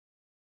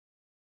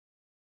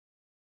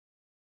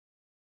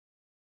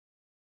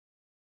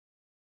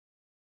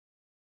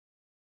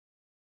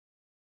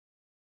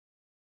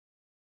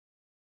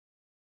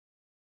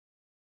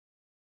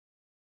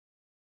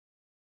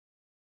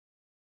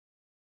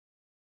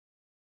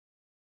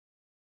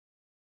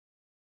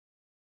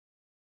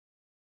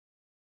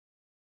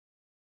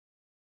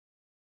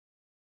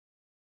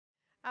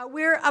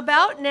We're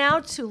about now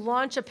to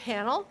launch a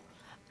panel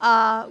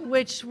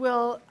which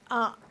will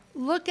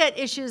look at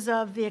issues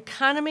of the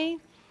economy,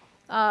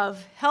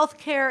 of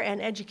healthcare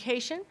and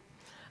education.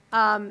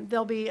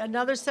 There'll be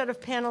another set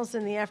of panels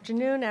in the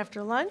afternoon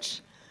after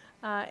lunch.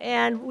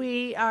 And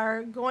we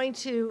are going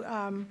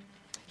to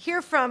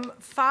hear from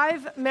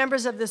 5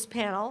 members of this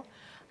panel.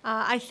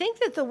 I think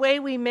that the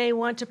way we may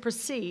want to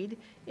proceed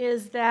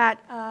is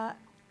that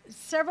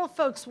several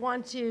folks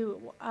want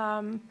to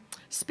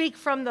speak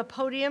from the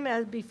podium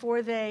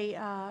before they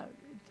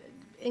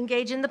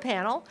engage in the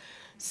panel.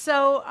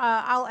 So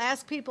I'll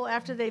ask people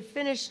after they've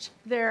finished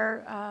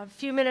their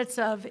few minutes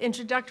of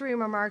introductory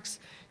remarks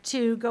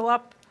to go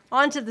up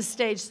onto the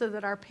stage so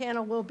that our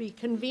panel will be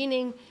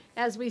convening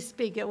as we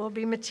speak. It will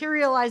be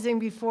materializing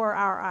before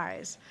our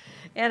eyes.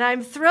 And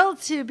I'm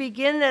thrilled to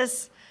begin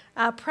this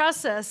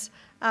process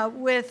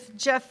with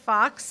Jeff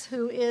Fox,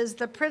 who is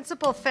the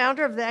principal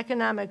founder of the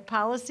Economic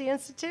Policy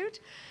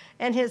Institute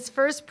and his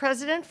first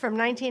president from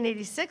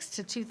 1986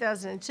 to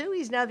 2002.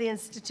 He's now the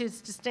Institute's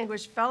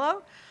Distinguished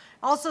Fellow,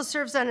 also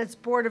serves on its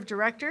board of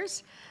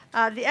directors.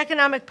 The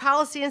Economic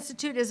Policy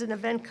Institute is an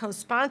event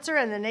co-sponsor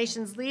and the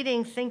nation's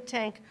leading think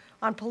tank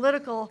on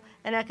political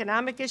and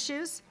economic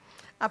issues.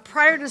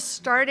 Prior to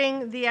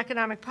starting the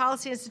Economic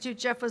Policy Institute,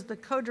 Jeff was the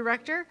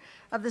co-director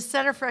of the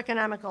Center for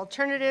Economic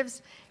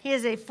Alternatives. He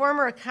is a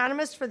former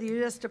economist for the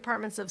U.S.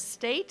 Departments of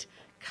State,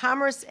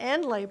 Commerce,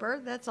 and Labor.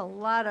 That's a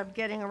lot of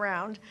getting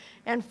around.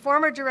 And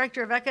former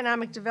director of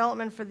economic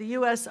development for the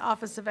U.S.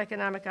 Office of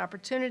Economic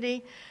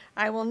Opportunity.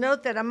 I will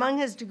note that among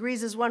his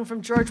degrees is one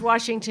from George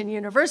Washington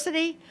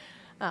University,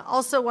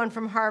 also one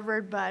from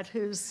Harvard, but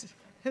who's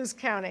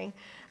counting?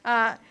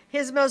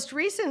 His most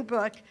recent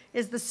book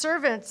is The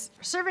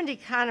Servant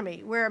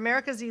Economy, where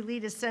America's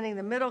elite is sending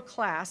the middle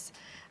class.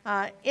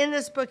 In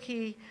this book,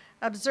 he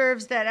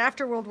observes that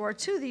after World War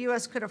II, the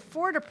U.S. could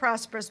afford a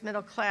prosperous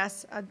middle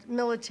class, a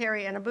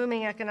military, and a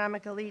booming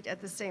economic elite at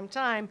the same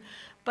time.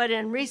 But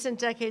in recent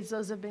decades,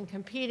 those have been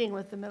competing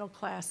with the middle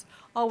class,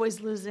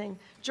 always losing.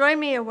 Join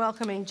me in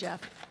welcoming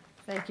Jeff.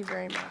 Thank you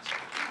very much.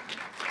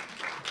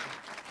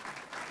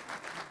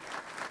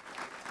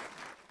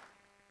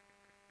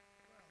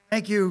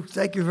 Thank you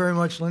very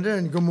much, Linda,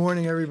 and good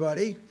morning,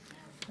 everybody.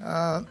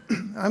 I'm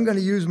going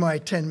to use my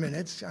 10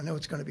 minutes. I know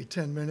it's going to be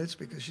 10 minutes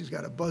because she's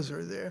got a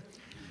buzzer there.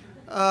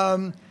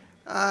 To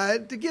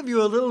give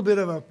you a little bit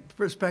of a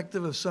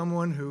perspective of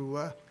someone who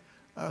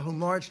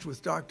marched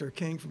with Dr.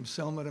 King from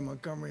Selma to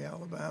Montgomery,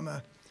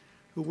 Alabama,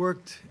 who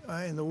worked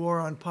in the war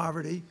on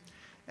poverty,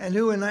 and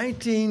who in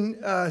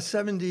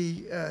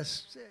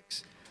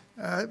 1976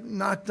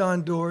 knocked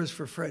on doors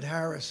for Fred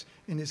Harris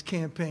in his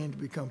campaign to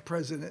become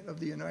president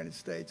of the United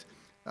States,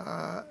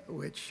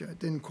 which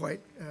didn't quite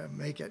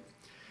make it.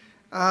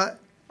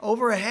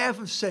 Over a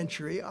half a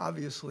century,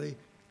 obviously,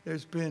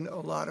 there's been a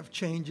lot of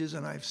changes,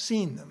 and I've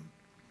seen them.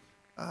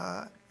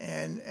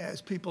 And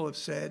as people have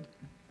said,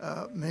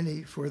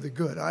 many for the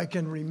good. I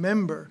can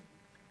remember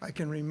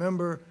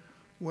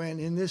when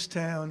in this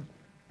town,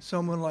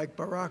 someone like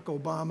Barack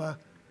Obama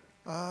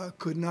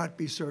could not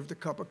be served a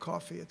cup of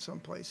coffee at some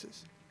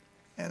places.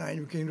 And I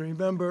can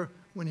remember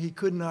when he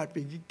could not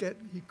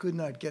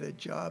get a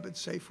job at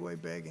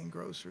Safeway bagging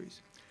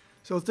groceries.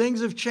 So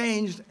things have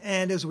changed,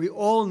 and as we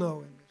all know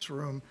in this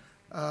room,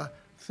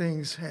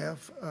 things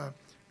have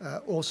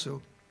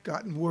also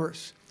gotten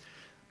worse.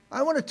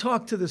 I want to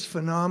talk to this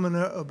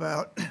phenomena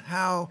about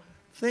how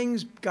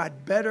things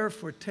got better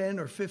for 10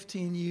 or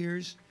 15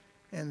 years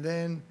and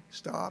then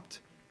stopped,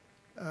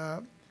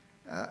 and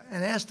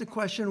ask the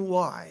question,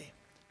 why?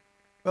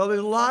 Well,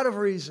 there's a lot of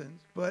reasons,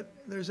 but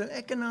there's an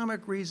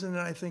economic reason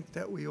that I think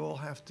that we all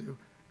have to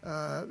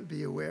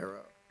be aware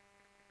of.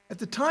 At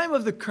the time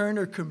of the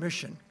Kerner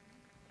Commission,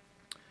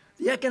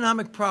 the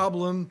economic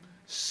problem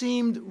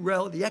seemed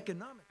relatively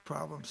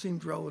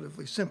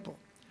simple.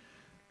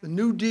 The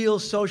New Deal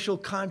social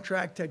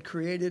contract had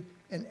created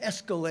an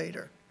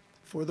escalator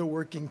for the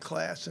working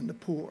class and the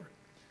poor.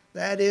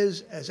 That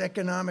is, as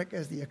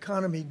the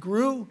economy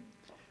grew,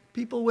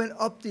 people went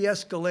up the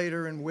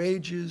escalator in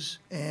wages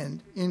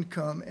and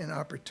income and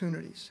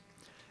opportunities.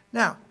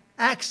 Now,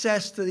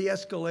 access to the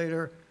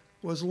escalator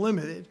was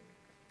limited,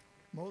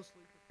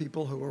 mostly to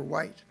people who were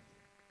white.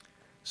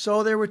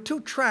 So there were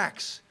 2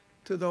 tracks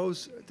to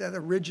that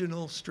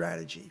original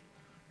strategy.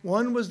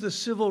 One was the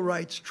civil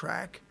rights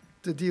track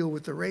to deal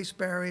with the race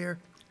barrier.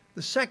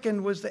 The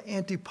second was the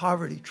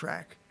anti-poverty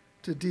track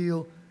to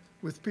deal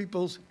with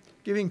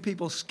giving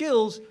people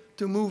skills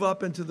to move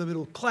up into the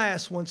middle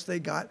class once they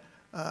got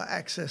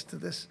access to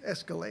this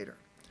escalator.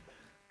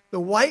 The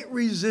white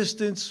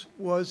resistance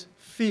was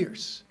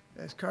fierce,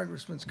 as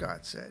Congressman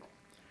Schott said.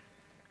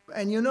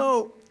 And you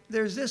know,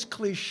 there's this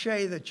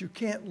cliche that you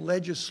can't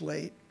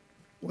legislate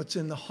what's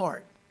in the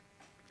heart,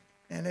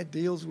 and it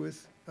deals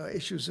with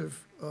issues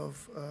of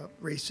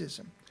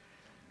racism.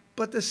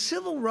 But the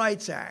Civil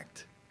Rights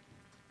Act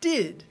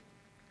did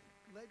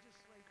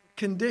legislate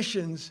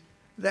conditions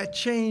that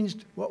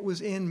changed what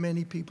was in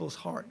many people's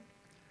heart.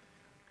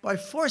 By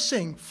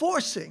forcing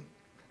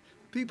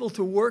people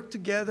to work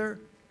together,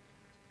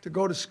 to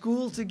go to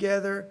school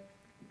together.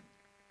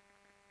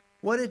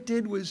 What it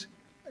did was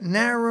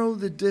narrow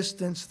the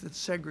distance that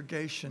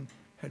segregation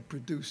had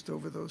produced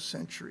over those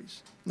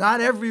centuries.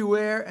 Not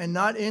everywhere and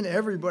not in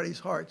everybody's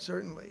heart,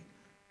 certainly,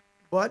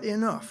 but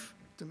enough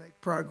to make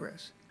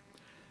progress.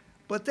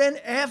 But then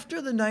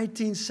after the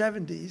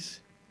 1970s,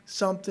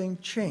 something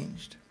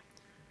changed.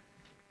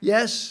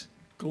 Yes,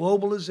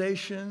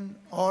 globalization,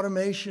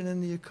 automation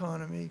in the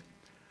economy,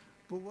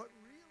 but what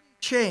really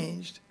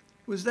changed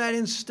was that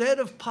instead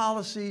of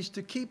policies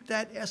to keep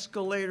that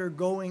escalator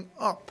going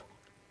up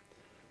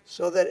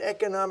so that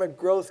economic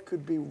growth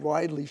could be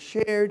widely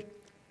shared,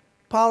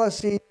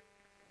 policies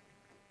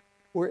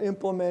were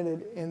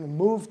implemented in the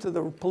move to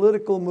the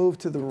political move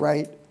to the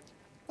right,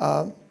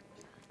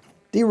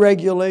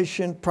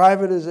 deregulation,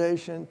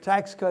 privatization,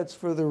 tax cuts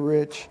for the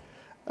rich,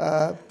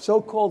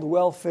 so-called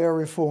welfare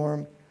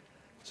reform,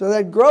 so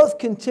that growth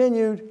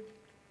continued,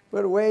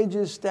 but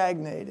wages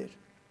stagnated.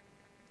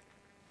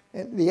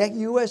 And the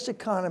U.S.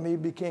 economy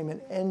became an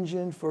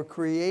engine for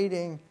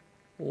creating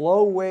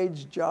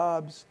low-wage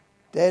jobs,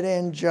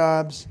 dead-end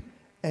jobs,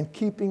 and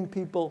keeping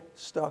people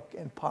stuck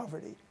in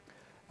poverty.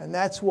 And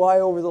that's why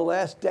over the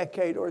last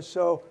decade or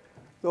so,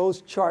 those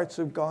charts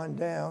have gone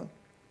down.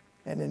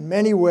 And in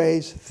many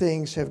ways,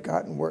 things have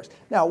gotten worse.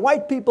 Now,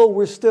 white people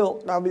were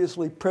still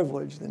obviously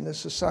privileged in this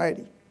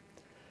society.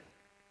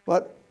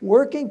 But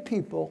working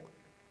people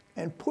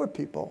and poor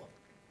people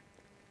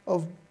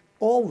of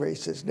all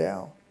races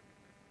now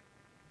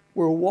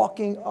were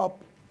walking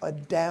up a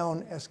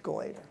down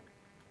escalator,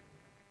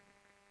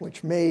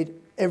 which made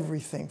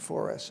everything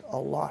for us a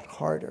lot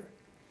harder.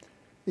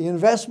 The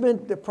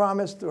investment that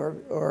promised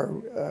or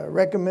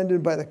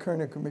recommended by the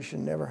Kerner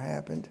Commission never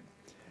happened.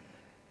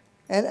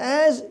 And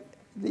as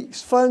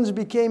these funds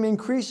became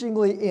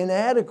increasingly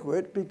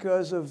inadequate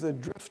because of the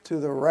drift to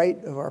the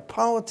right of our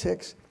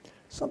politics,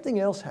 something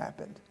else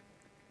happened.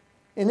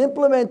 In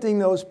implementing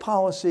those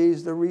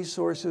policies, the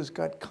resources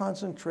got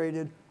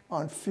concentrated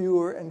on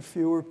fewer and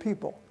fewer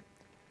people.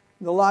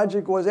 The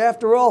logic was,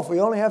 after all, if we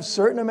only have a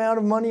certain amount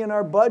of money in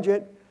our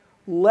budget,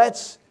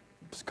 let's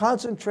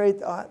concentrate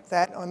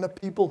that on the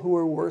people who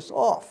are worse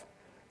off.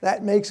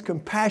 That makes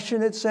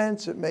compassionate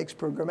sense, it makes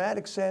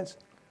programmatic sense,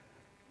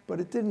 but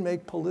it didn't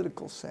make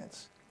political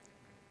sense.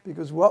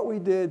 Because what we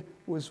did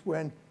was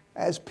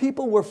as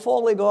people were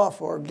falling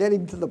off or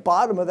getting to the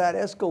bottom of that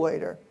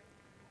escalator,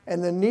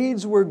 and the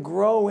needs were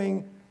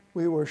growing,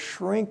 we were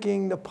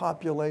shrinking the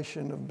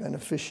population of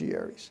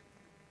beneficiaries.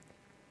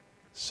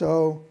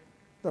 So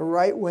the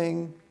right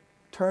wing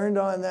turned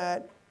on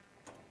that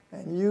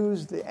and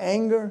used the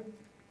anger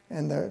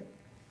and the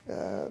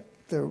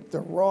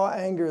raw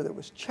anger that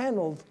was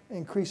channeled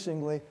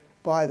increasingly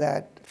by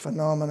that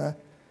phenomena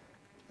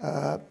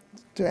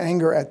to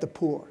anger at the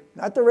poor.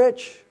 Not the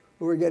rich,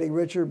 who were getting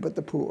richer, but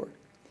the poor.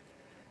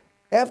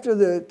 After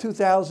the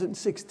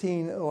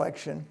 2016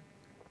 election,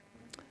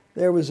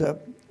 there was a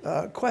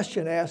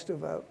question asked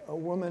of a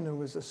woman who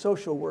was a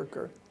social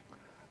worker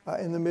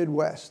in the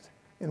Midwest,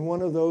 in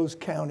one of those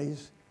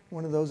counties,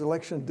 one of those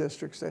election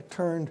districts that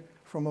turned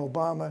from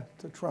Obama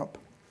to Trump.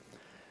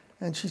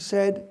 And she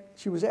said,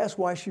 she was asked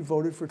why she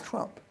voted for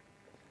Trump.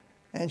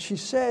 And she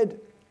said,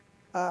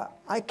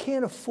 I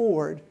can't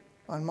afford,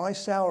 on my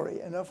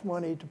salary, enough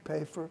money to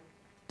pay for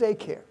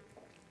daycare.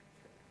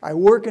 I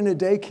work in a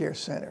daycare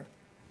center,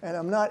 and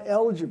I'm not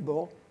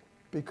eligible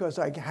because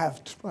I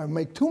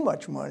make too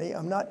much money.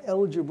 I'm not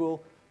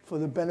eligible for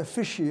the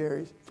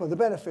beneficiaries, for the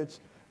benefits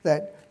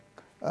that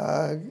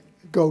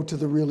go to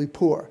the really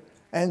poor.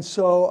 And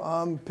so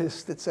I'm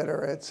pissed, et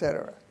cetera, et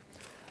cetera.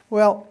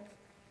 Well,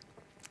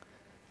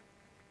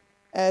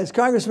 as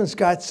Congressman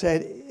Schott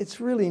said,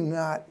 it's really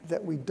not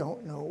that we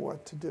don't know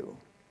what to do.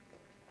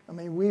 I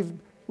mean,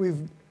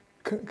 we've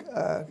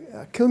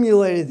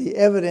accumulated the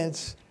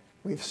evidence.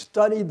 We've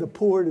studied the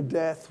poor to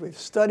death. We've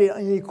studied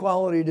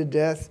inequality to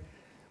death.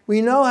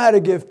 We know how to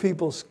give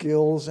people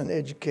skills and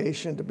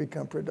education to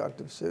become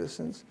productive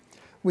citizens.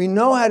 We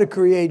know how to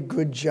create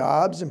good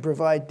jobs and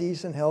provide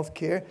decent health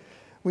care.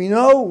 We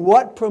know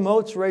what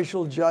promotes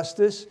racial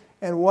justice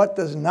and what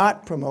does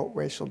not promote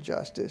racial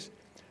justice.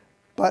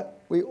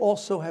 But we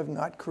also have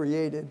not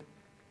created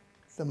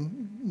the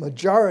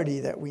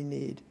majority that we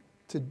need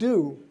to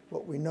do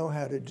what we know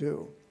how to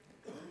do.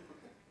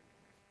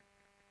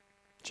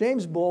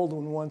 James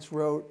Baldwin once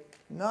wrote,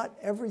 "Not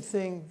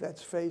everything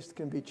that's faced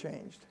can be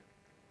changed,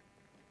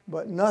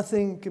 but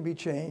nothing can be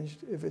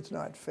changed if it's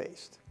not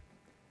faced."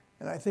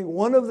 And I think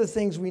one of the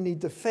things we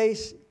need to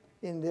face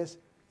in this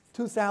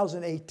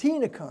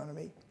 2018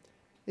 economy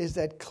is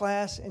that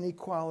class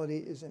inequality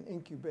is an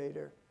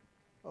incubator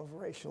of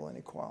racial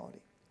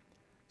inequality.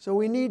 So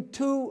we need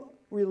two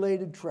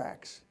related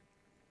tracks: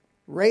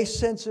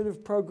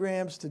 race-sensitive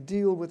programs to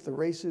deal with the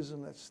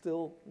racism that's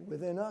still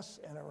within us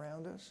and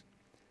around us,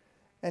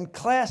 and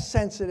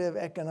class-sensitive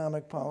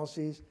economic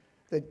policies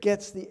that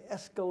gets the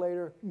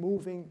escalator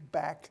moving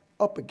back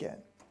up again.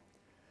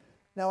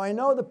 Now, I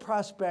know the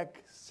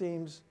prospect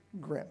seems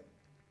grim,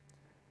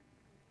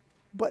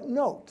 but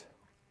note,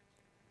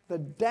 the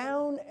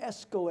down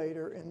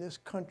escalator in this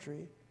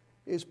country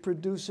is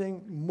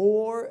producing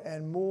more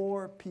and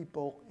more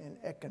people in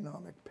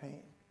economic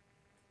pain.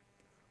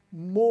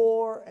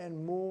 More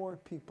and more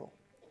people.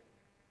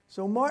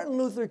 So Martin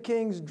Luther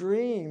King's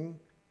dream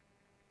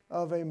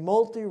of a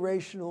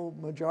multiracial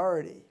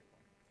majority,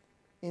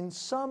 in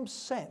some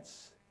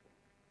sense,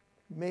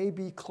 may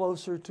be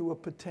closer to a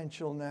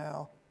potential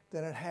now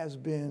than it has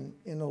been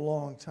in a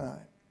long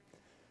time.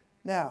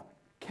 Now,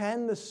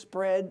 can the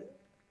spread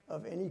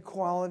of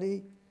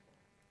inequality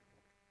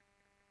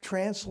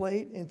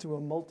translate into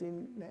a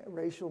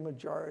multiracial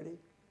majority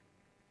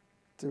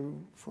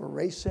for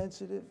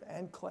race-sensitive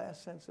and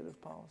class-sensitive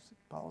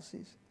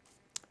policies?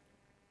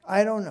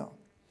 I don't know.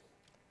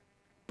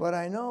 But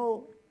I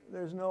know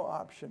there's no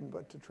option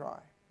but to try.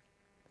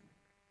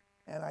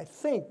 And I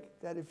think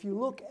that if you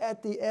look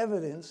at the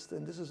evidence,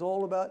 and this is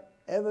all about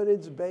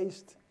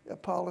evidence-based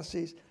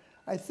policies,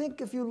 I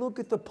think if you look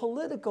at the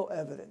political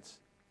evidence,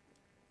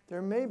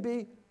 there may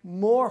be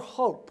more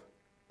hope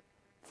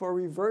for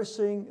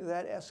reversing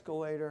that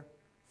escalator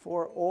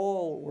for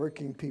all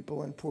working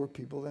people and poor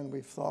people than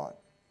we've thought.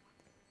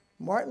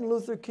 Martin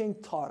Luther King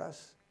taught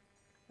us,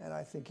 and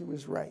I think he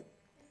was right,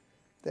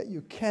 that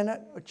you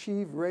cannot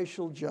achieve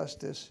racial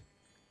justice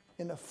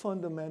in a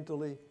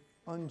fundamentally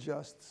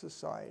unjust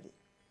society.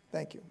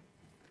 Thank you.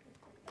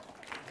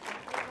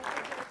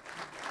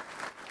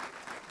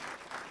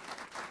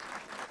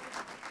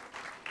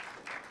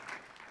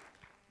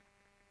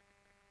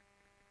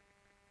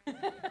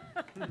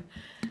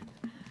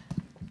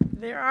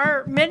 There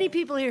are many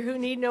people here who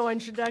need no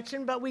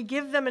introduction, but we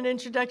give them an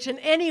introduction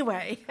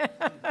anyway.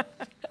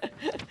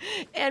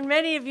 And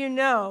many of you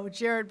know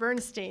Jared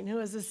Bernstein, who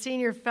is a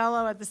senior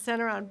fellow at the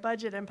Center on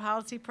Budget and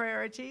Policy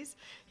Priorities.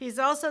 He's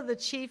also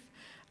the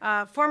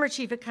former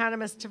chief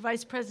economist to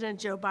Vice President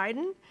Joe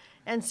Biden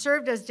and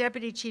served as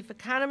deputy chief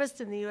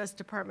economist in the U.S.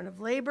 Department of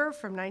Labor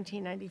from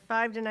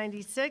 1995 to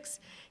 96.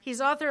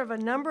 He's author of a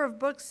number of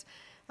books,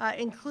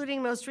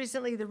 including most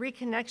recently The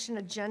Reconnection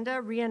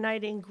Agenda,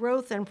 Reuniting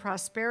Growth and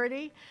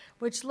Prosperity,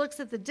 which looks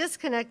at the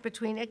disconnect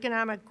between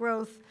economic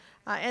growth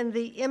and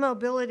the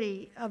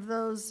immobility of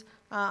those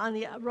on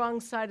the wrong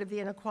side of the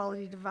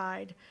inequality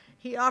divide.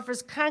 He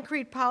offers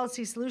concrete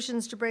policy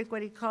solutions to break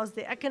what he calls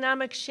the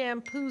economic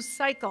shampoo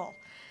cycle,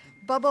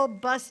 bubble,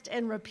 bust,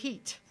 and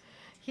repeat.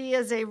 He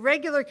is a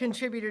regular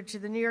contributor to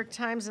the New York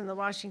Times and the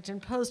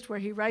Washington Post, where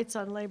he writes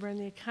on labor and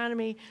the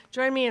economy.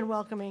 Join me in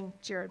welcoming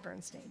Jared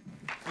Bernstein.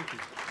 Thank you.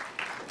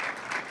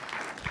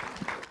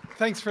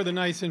 Thanks for the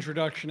nice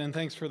introduction, and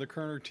thanks for the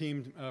Kerner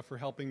team for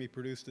helping me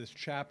produce this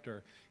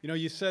chapter. You know,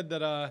 you said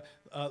that,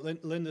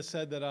 Linda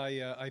said that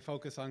I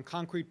focus on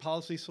concrete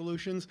policy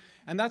solutions,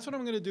 and that's what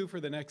I'm going to do for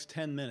the next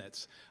 10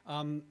 minutes.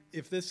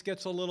 If this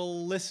gets a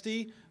little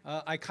listy,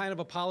 I kind of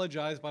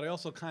apologize, but I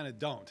also kind of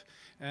don't.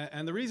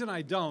 And the reason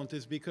I don't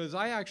is because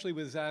I actually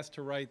was asked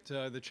to write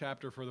the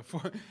chapter for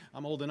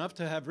I'm old enough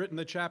to have written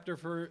the chapter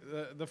for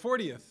the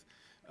 40th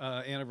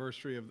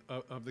anniversary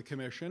of the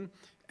Commission.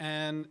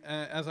 And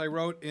as I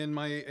wrote in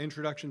my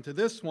introduction to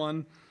this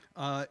one,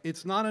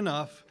 it's not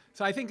enough.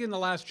 So I think in the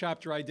last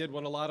chapter I did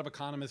what a lot of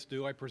economists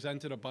do. I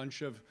presented a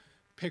bunch of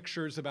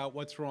pictures about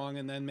what's wrong,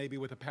 and then maybe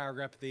with a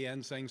paragraph at the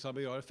end saying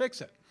somebody ought to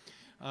fix it.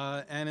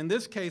 And in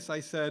this case I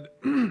said,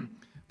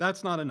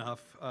 that's not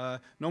enough.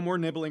 No more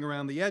nibbling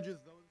around the edges.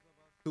 Those of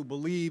us who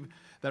believe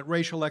that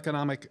racial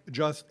economic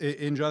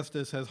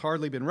injustice has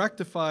hardly been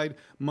rectified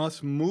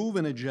must move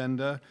an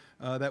agenda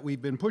that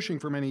we've been pushing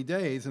for many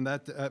decades, and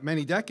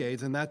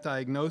that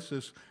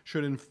diagnosis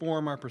should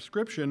inform our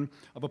prescription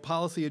of a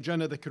policy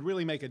agenda that could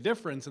really make a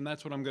difference, and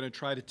that's what I'm going to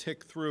try to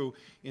tick through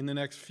in the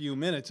next few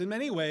minutes. In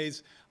many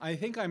ways, I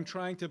think I'm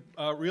trying to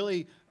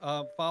really,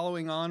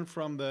 following on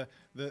from the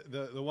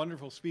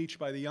wonderful speech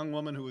by the young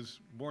woman who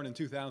was born in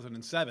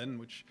 2007,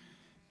 which,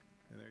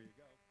 there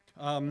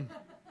you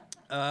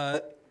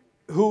go,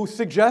 who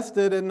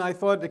suggested, and I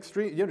thought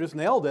just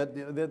nailed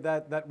it,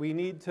 that we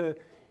need to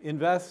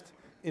invest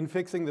in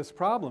fixing this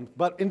problem.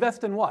 But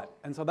invest in what?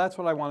 And so that's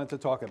what I wanted to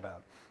talk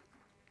about.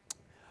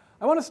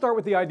 I want to start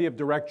with the idea of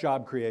direct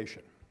job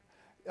creation.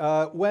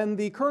 When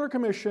the Kerner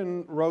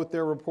Commission wrote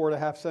their report a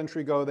half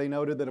century ago, they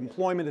noted that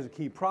employment is a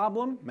key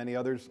problem. Many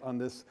others on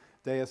this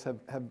dais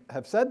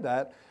have said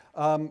that.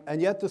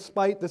 And yet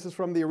despite, this is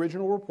from the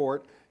original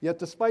report, yet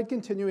despite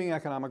continuing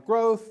economic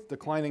growth,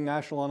 declining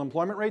national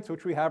unemployment rates,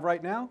 which we have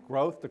right now,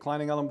 growth,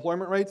 declining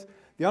unemployment rates,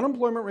 the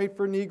unemployment rate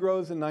for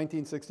Negroes in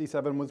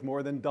 1967 was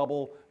more than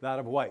double that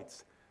of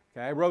whites.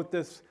 Okay, I wrote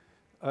this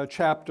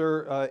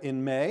chapter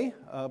in May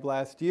of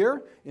last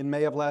year. In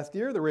May of last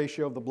year, the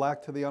ratio of the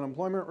black to the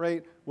unemployment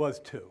rate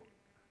was 2.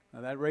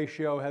 Now, that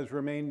ratio has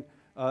remained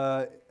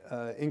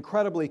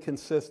incredibly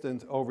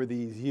consistent over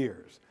these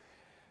years.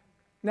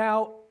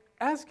 Now,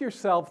 ask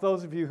yourself,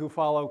 those of you who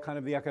follow kind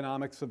of the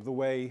economics of the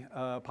way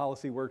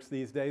policy works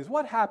these days,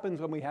 what happens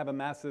when we have a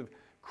massive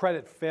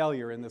credit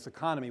failure in this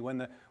economy, when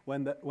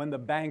the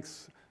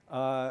banks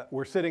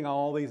were sitting on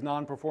all these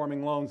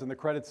non-performing loans and the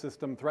credit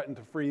system threatened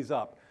to freeze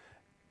up?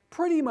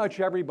 Pretty much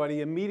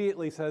everybody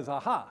immediately says,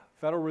 aha,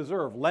 Federal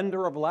Reserve,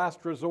 lender of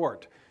last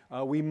resort.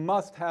 We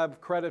must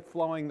have credit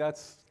flowing.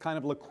 That's kind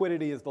of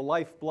liquidity is the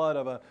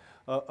lifeblood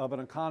of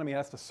an economy. It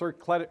has to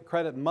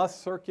credit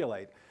must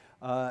circulate.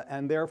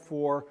 And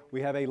therefore,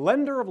 we have a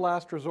lender of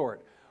last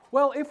resort.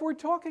 Well, if we're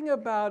talking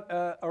about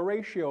a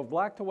ratio of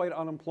black to white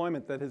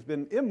unemployment that has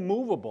been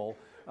immovable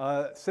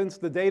since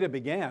the data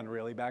began,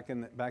 really, back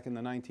in the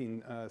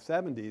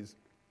 1970s,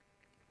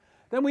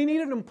 then we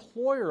need an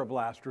employer of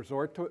last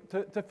resort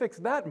to fix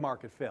that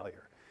market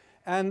failure.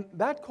 And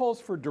that calls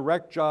for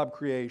direct job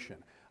creation.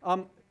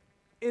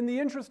 In the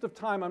interest of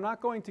time, I'm not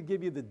going to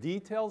give you the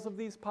details of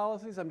these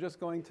policies. I'm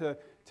just going to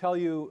tell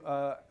you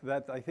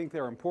that I think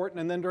they're important.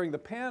 And then during the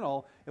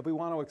panel, if we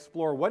want to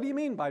explore what do you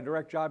mean by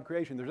direct job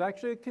creation, there's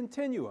actually a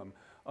continuum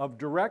of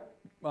direct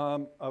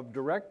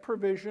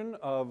provision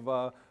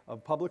of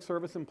public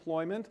service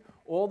employment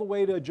all the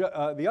way to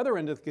the other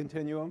end of the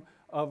continuum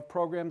of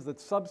programs that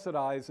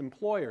subsidize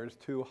employers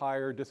to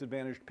hire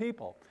disadvantaged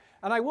people.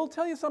 And I will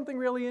tell you something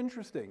really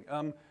interesting.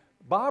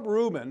 Bob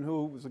Rubin,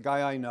 who was a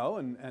guy I know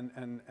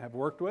and have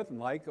worked with and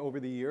like over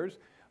the years,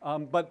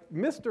 but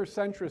Mr.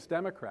 Centrist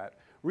Democrat,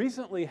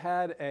 recently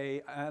had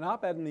an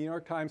op-ed in the New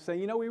York Times saying,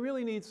 you know, we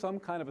really need some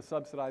kind of a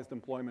subsidized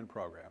employment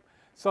program.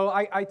 So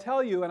I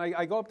tell you, and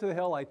I go up to the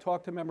Hill, I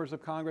talk to members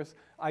of Congress,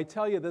 I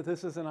tell you that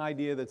this is an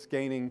idea that's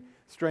gaining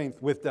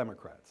strength with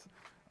Democrats.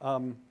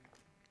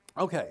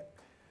 Okay.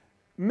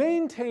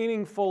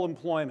 Maintaining full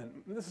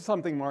employment. This is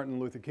something Martin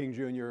Luther King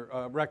Jr.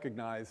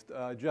 Recognized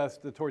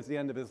just towards the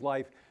end of his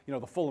life. You know,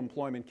 the full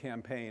employment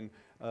campaign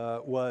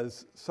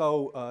was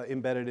so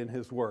embedded in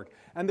his work.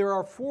 And there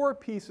are 4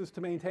 pieces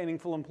to maintaining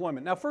full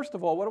employment. Now, first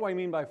of all, what do I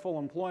mean by full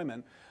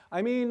employment?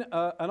 I mean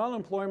an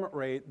unemployment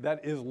rate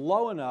that is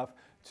low enough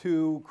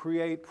to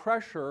create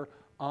pressure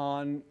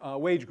on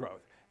wage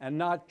growth. And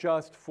not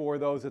just for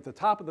those at the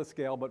top of the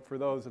scale, but for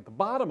those at the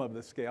bottom of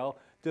the scale.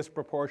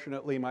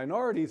 Disproportionately,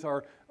 minorities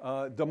are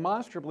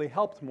demonstrably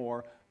helped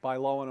more by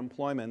low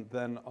unemployment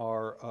than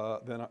are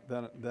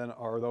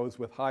those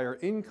with higher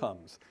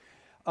incomes.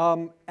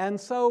 And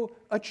so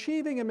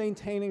achieving and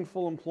maintaining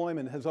full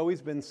employment has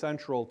always been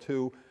central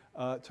to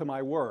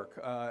my work.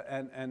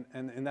 And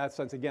in that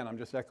sense, again, I'm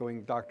just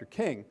echoing Dr.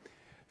 King.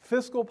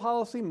 Fiscal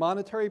policy,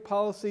 monetary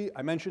policy,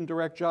 I mentioned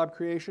direct job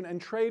creation, and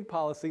trade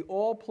policy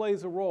all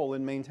plays a role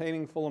in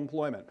maintaining full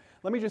employment.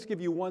 Let me just give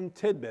you one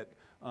tidbit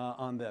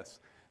on this.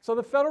 So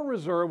the Federal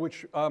Reserve,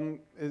 which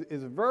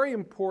is a very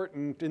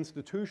important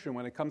institution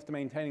when it comes to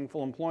maintaining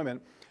full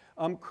employment,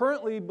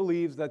 currently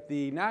believes that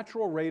the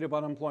natural rate of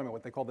unemployment,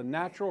 what they call the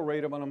natural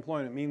rate of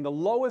unemployment, meaning the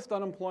lowest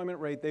unemployment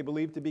rate they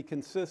believe to be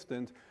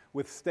consistent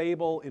with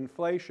stable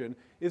inflation,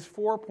 is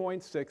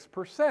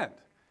 4.6%.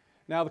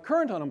 Now, the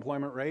current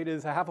unemployment rate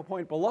is a half a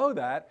point below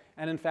that,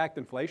 and in fact,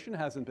 inflation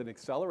hasn't been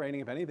accelerating.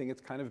 If anything,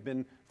 it's kind of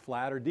been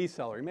flat or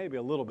decelerating, maybe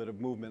a little bit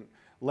of movement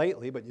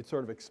lately, but you'd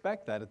sort of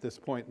expect that at this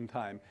point in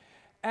time.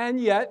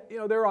 And yet, you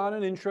know, they're on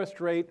an interest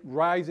rate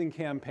rising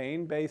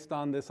campaign based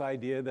on this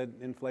idea that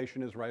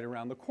inflation is right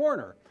around the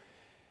corner.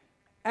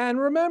 And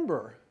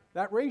remember,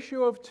 that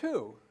ratio of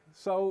 2.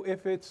 So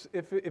if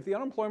the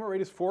unemployment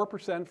rate is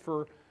 4%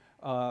 for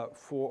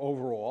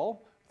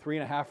overall,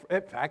 3.5,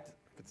 in fact,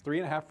 if it's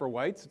 3.5 for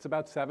whites, it's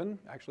about 7,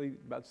 actually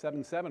about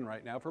 7.7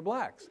 right now for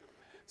blacks.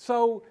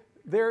 So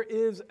there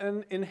is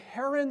an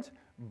inherent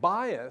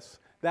bias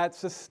that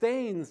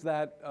sustains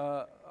that,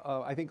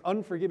 I think,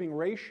 unforgiving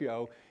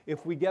ratio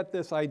if we get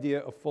this idea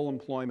of full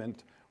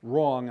employment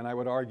wrong, and I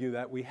would argue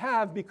that we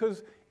have,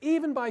 because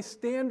even by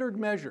standard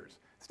measures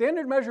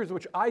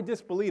which I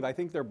disbelieve, I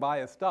think they're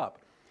biased up,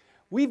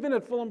 we've been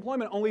at full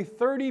employment only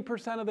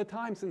 30% of the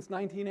time since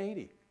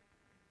 1980.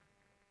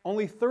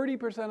 Only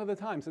 30% of the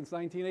time since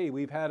 1980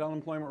 we've had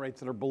unemployment rates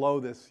that are below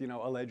this, you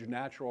know, alleged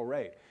natural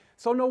rate.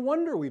 So no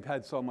wonder we've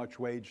had so much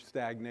wage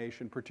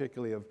stagnation,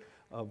 particularly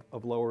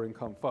of lower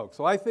income folks.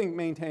 So I think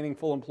maintaining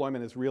full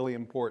employment is really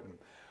important.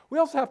 We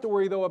also have to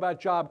worry, though,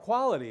 about job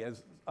quality.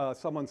 As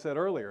someone said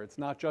earlier, it's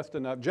not just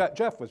enough,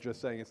 Jeff was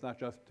just saying, it's not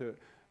just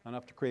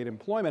enough to create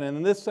employment. And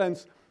in this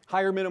sense,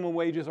 higher minimum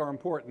wages are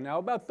important. Now,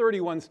 about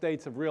 31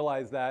 states have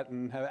realized that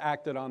and have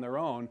acted on their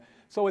own.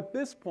 So at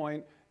this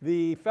point,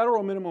 the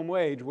federal minimum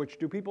wage, which,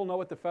 do people know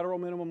what the federal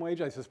minimum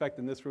wage? I suspect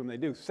in this room they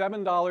do.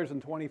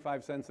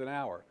 $7.25 an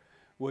hour,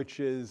 which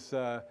is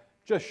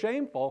just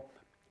shameful.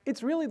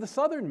 It's really the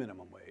southern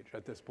minimum wage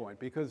at this point,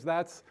 because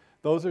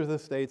those are the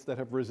states that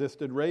have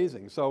resisted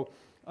raising. So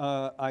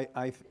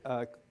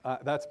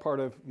that's part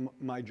of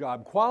my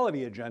job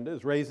quality agenda,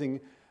 is raising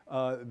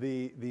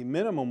the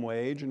minimum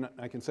wage, and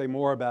I can say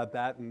more about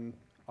that in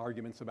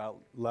arguments about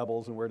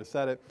levels and where to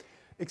set it.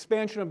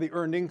 Expansion of the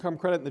earned income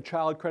credit and the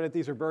child credit.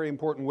 These are very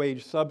important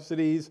wage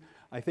subsidies.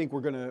 I think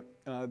we're going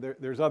to,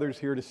 there's others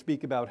here to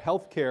speak about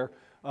health care.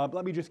 But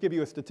let me just give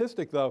you a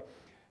statistic, though.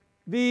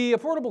 The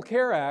Affordable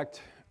Care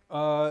Act,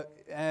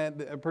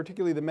 and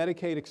particularly the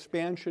Medicaid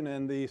expansion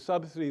and the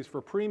subsidies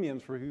for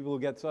premiums for people who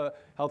get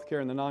health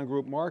care in the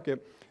non-group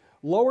market,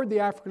 lowered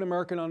the African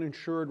American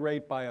uninsured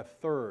rate by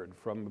 1/3,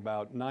 from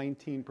about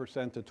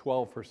 19% to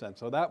 12%.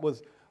 So that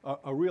was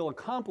a real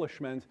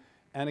accomplishment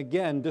and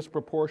again,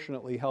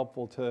 disproportionately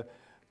helpful to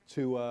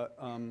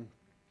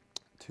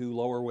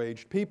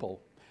lower-waged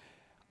people.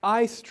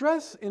 I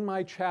stress in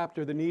my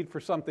chapter the need for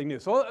something new.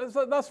 So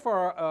thus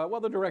far, well,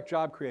 the direct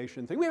job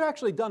creation thing, we've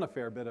actually done a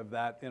fair bit of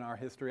that in our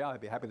history. I'd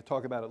be happy to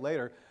talk about it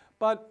later.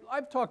 But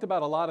I've talked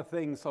about a lot of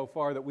things so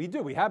far that we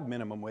do. We have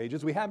minimum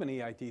wages, we have an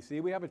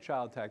EITC, we have a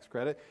child tax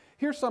credit.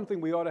 Here's something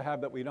we ought to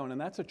have that we don't,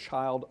 and that's a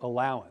child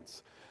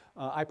allowance.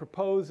 I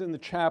propose in the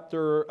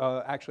chapter,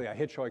 actually I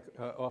hitchhike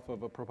off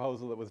of a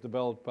proposal that was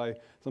developed by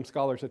some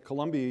scholars at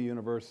Columbia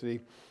University.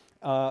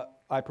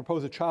 I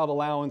propose a child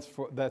allowance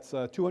that's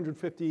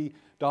 $250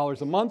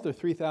 a month or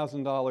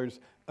 $3,000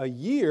 a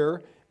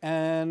year,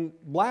 and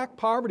black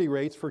poverty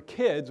rates for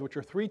kids, which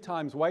are 3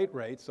 times white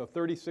rates, so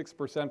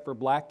 36% for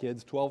black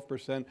kids,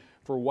 12%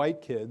 for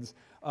white kids,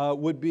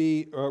 would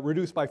be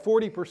reduced by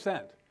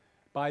 40%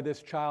 by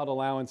this child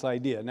allowance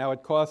idea. Now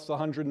it costs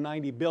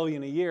 $190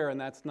 billion a year, and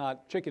that's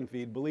not chicken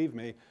feed, believe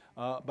me,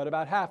 but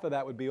about half of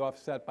that would be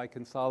offset by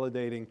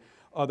consolidating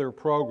other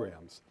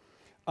programs.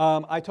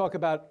 I talk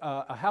about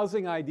a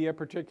housing idea,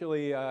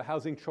 particularly a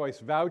housing choice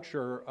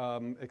voucher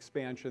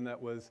expansion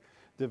that was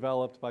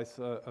developed by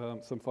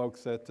some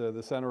folks at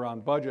the Center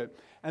on Budget.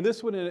 And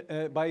this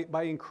would,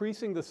 by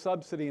increasing the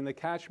subsidy in the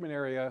catchment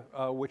area,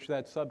 which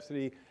that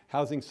subsidy,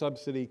 housing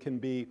subsidy can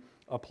be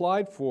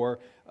applied for,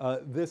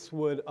 this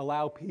would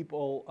allow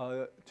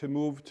people to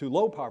move to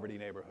low poverty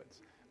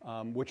neighborhoods,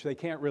 which they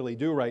can't really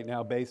do right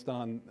now based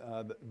on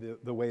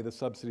the way the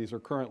subsidies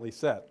are currently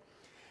set.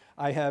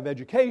 I have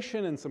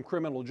education and some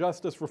criminal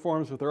justice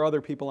reforms, but there are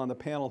other people on the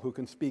panel who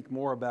can speak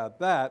more about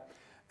that.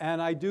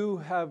 And I do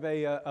have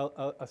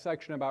a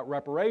section about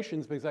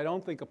reparations because I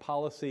don't think a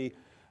policy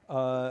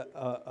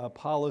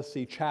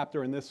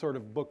chapter in this sort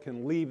of book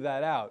can leave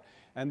that out.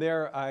 And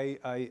there I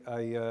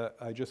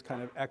just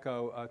kind of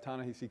echo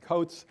Ta-Nehisi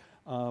Coates,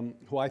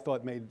 who I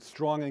thought made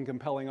strong and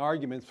compelling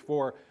arguments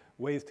for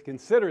ways to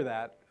consider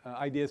that,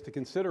 ideas to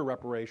consider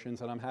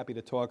reparations, and I'm happy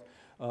to talk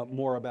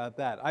more about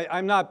that.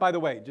 I'm not, by the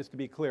way, just to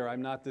be clear,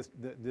 I'm not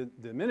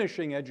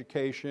diminishing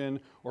education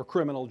or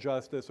criminal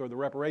justice or the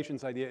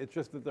reparations idea. It's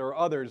just that there are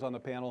others on the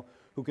panel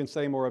who can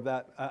say more of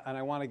that, and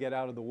I want to get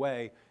out of the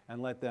way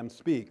and let them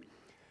speak.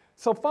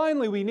 So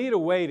finally, we need a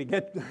way to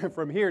get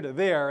from here to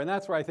there, and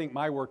that's where I think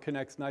my work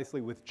connects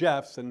nicely with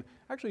Jeff's. And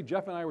actually,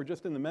 Jeff and I were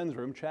just in the men's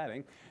room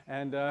chatting,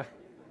 and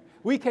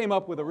we came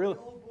up with a really...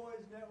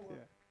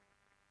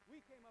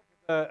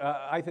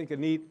 I think a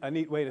neat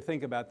way to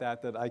think about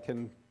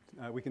that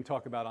we can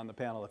talk about on the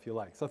panel if you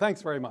like. So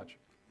thanks very much.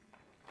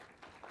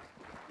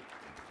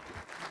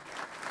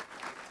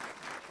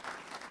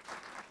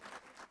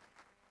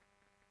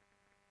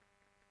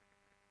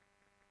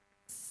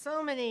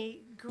 So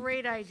many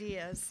great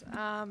ideas.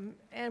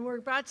 And we're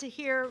about to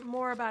hear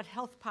more about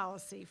health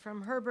policy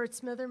from Herbert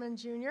Smitherman,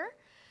 Jr.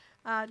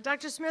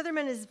 Dr.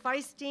 Smitherman is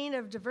Vice Dean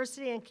of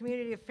Diversity and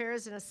Community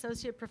Affairs and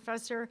Associate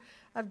Professor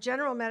of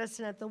General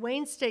Medicine at the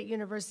Wayne State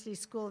University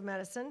School of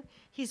Medicine.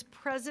 He's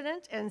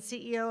President and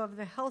CEO of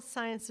the Health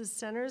Sciences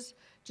Center's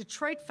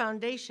Detroit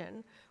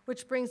Foundation,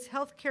 which brings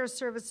healthcare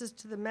services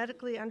to the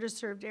medically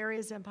underserved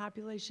areas and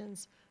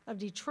populations of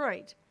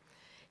Detroit.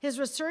 His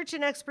research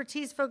and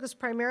expertise focus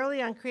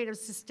primarily on creative,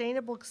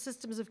 sustainable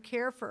systems of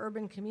care for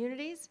urban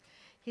communities.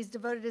 He's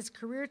devoted his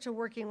career to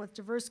working with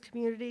diverse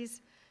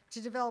communities to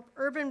develop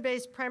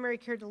urban-based primary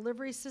care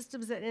delivery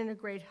systems that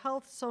integrate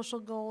health, social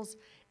goals,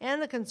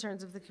 and the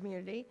concerns of the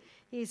community.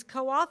 He's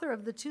co-author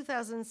of the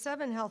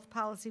 2007 health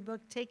policy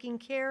book, Taking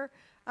Care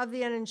of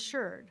the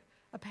Uninsured,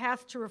 A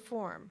Path to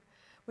Reform,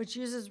 which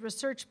uses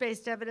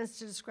research-based evidence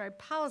to describe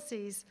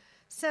policies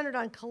centered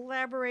on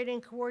collaborating,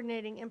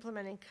 coordinating,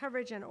 implementing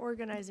coverage, and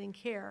organizing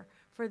care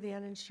for the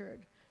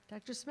uninsured.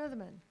 Dr.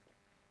 Smitherman.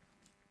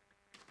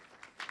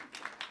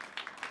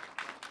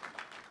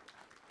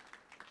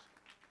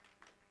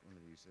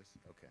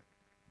 Okay.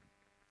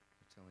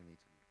 You're telling me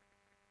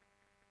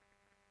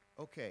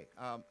to. Okay.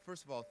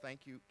 First of all,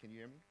 thank you. Can you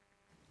hear me?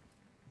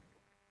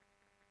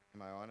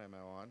 Am I on? Am I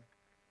on?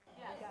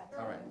 Yes.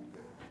 All right.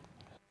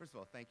 First of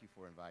all, thank you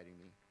for inviting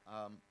me.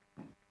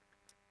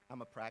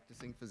 I'm a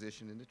practicing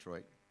physician in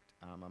Detroit.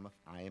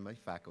 I am a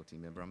faculty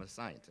member. I'm a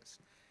scientist.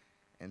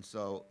 And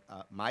so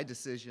my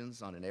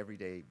decisions on an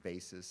everyday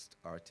basis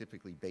are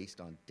typically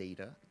based on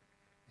data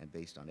and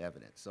based on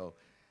evidence. So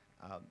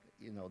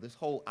you know, this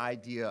whole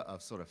idea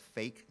of sort of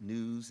fake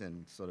news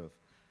and sort of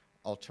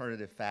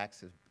alternative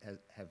facts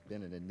have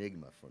been an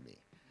enigma for me.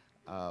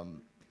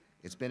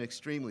 It's been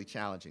extremely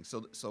challenging.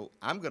 So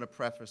I'm going to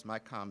preface my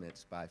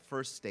comments by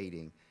first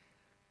stating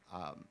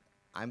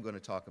I'm going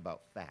to talk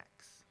about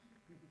facts,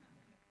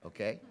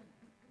 okay?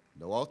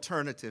 No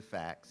alternative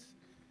facts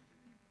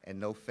and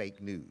no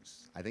fake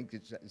news. I think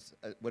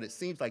what it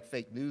seems like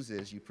fake news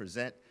is you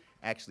present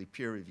actually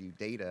peer-reviewed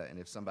data, and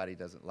if somebody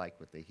doesn't like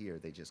what they hear,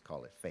 they just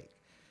call it fake.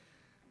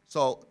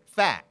 So,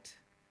 fact,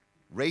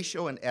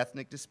 racial and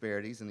ethnic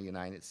disparities in the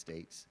United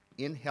States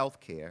in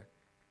healthcare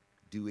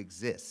do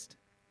exist.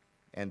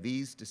 And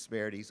these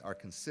disparities are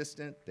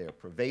consistent, they're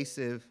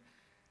pervasive,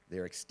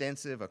 they're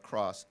extensive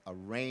across a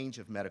range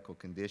of medical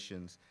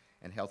conditions,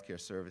 and healthcare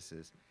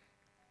services,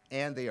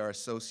 and they are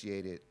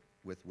associated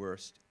with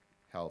worse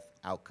health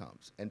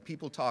outcomes. And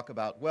people talk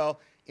about, well,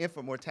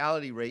 infant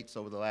mortality rates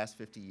over the last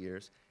 50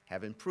 years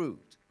have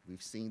improved.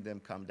 We've seen them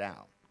come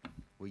down.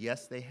 Well,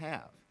 yes, they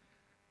have.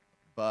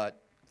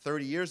 But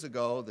 30 years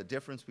ago, the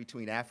difference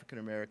between African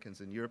Americans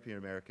and European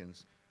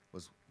Americans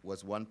was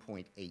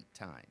 1.8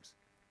 times,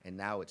 and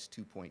now it's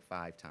 2.5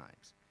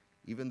 times.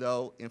 Even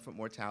though infant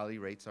mortality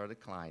rates are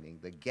declining,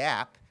 the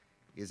gap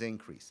is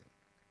increasing.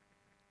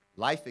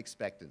 Life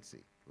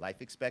expectancy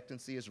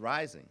is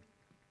rising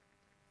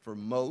for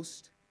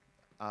most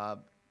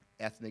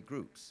ethnic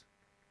groups.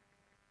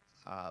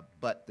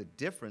 But the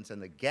difference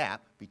and the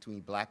gap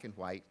between black and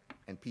white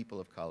and people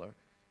of color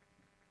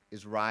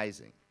is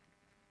rising.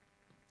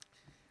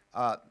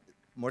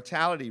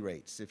 Mortality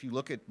rates. If you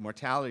look at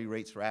mortality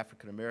rates for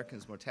African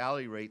Americans,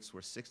 mortality rates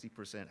were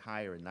 60%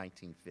 higher in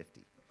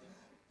 1950.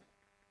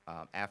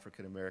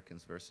 African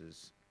Americans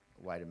versus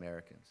white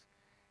Americans.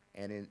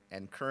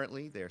 And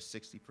currently, they're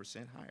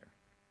 60% higher.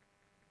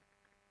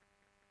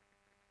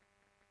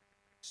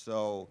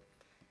 So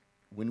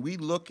when we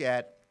look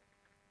at,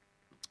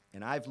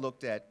 and I've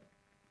looked at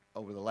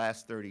over the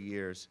last 30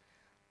 years,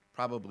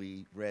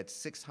 probably read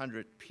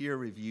 600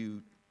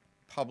 peer-reviewed,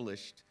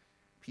 published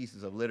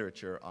pieces of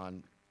literature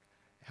on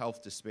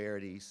health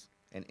disparities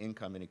and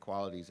income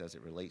inequalities as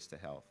it relates to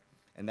health.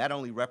 And that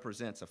only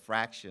represents a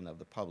fraction of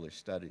the published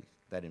studies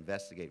that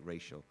investigate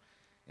racial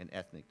and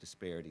ethnic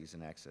disparities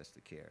in access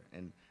to care.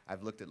 And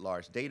I've looked at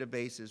large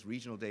databases,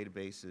 regional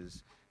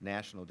databases,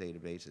 national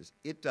databases.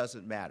 It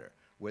doesn't matter.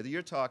 Whether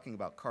you're talking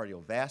about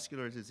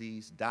cardiovascular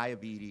disease,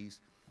 diabetes,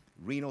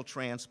 renal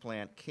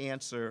transplant,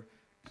 cancer,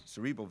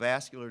 cerebral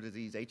vascular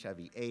disease,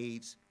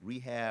 HIV/AIDS,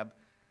 rehab,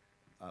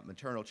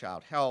 maternal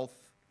child health,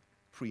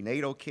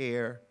 prenatal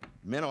care,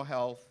 mental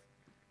health,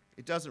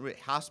 it doesn't really,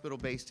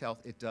 hospital-based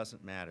health, it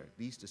doesn't matter.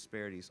 These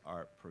disparities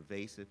are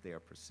pervasive, they are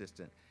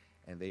persistent,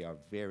 and they are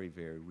very,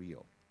 very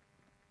real.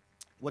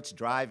 What's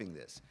driving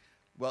this?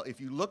 Well, if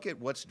you look at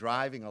what's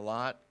driving a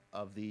lot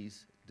of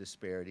these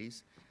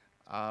disparities,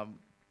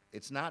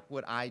 it's not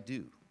what I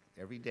do.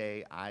 Every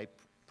day I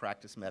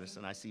practice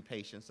medicine, I see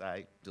patients,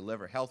 I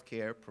deliver health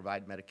care,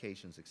 provide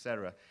medications, et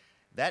cetera.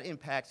 That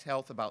impacts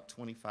health about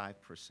 25%.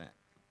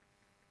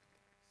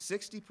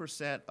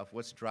 60% of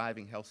what's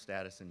driving health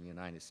status in the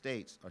United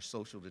States are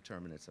social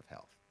determinants of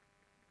health.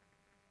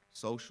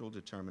 Social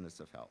determinants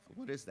of health.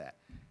 What is that?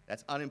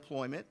 That's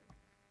unemployment,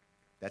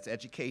 that's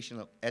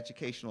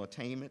educational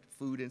attainment,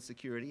 food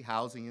insecurity,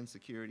 housing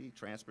insecurity,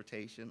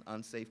 transportation,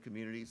 unsafe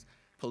communities,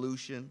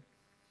 pollution,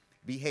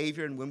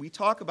 behavior. And when we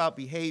talk about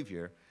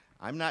behavior,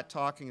 I'm not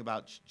talking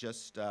about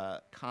just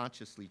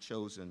consciously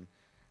chosen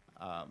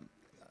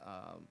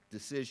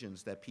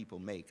decisions that people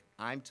make.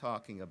 I'm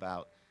talking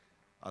about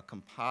a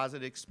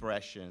composite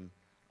expression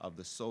of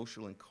the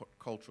social and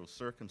cultural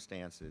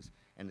circumstances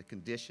and the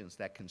conditions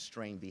that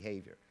constrain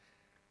behavior.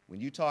 When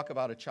you talk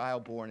about a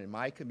child born in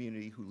my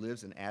community who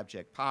lives in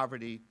abject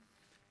poverty,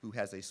 who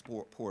has a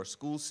poor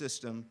school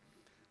system,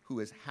 who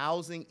is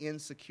housing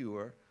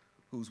insecure,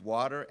 whose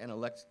water and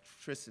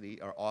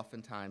electricity are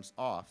oftentimes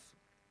off,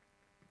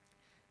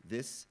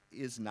 this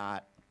is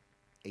not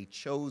a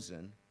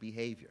chosen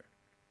behavior.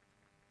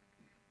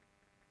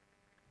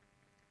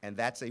 And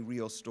that's a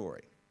real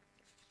story.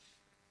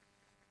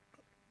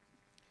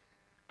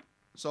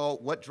 So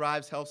what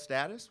drives health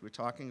status? We're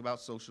talking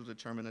about social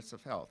determinants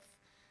of health.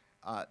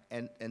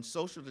 And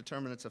social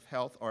determinants of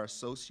health are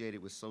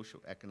associated with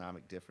social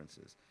economic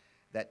differences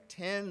that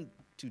tend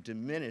to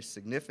diminish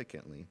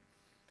significantly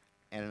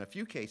and in a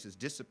few cases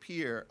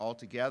disappear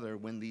altogether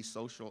when these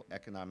social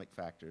economic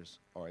factors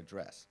are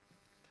addressed.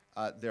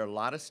 There are a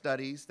lot of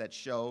studies that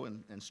show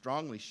and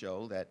strongly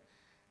show that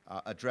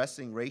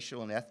addressing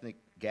racial and ethnic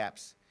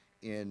gaps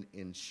in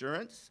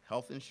insurance,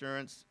 health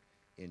insurance,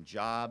 in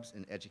jobs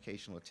and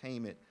educational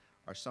attainment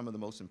are some of the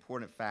most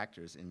important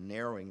factors in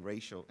narrowing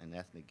racial and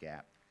ethnic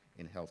gap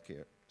in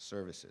healthcare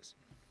services.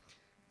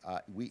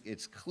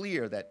 It's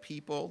clear that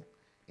people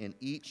in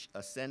each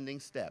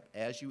ascending step,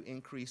 as you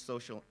increase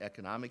social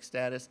economic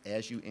status,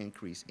 as you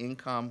increase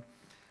income,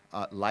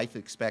 life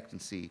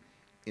expectancy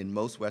in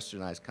most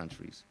westernized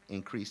countries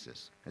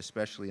increases,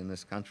 especially in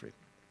this country.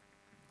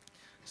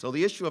 So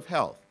the issue of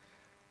health.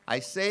 I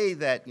say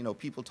that,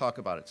 people talk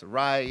about it's a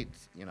right,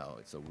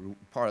 it's a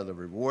part of the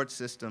reward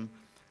system.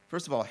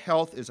 First of all,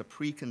 health is a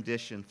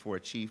precondition for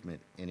achievement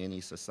in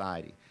any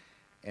society.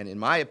 And in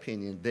my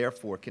opinion,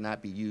 therefore,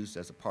 cannot be used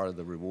as a part of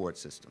the reward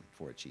system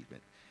for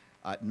achievement.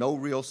 No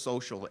real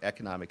social or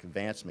economic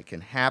advancement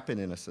can happen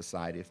in a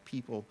society if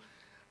people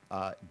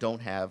don't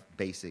have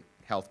basic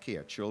health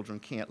care. Children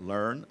can't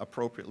learn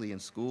appropriately in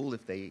school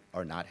if they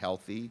are not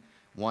healthy.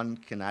 One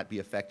cannot be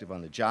effective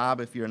on the job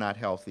if you're not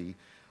healthy.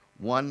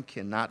 One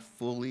cannot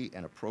fully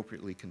and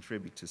appropriately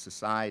contribute to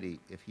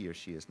society if he or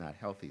she is not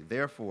healthy.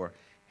 Therefore,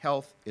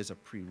 health is a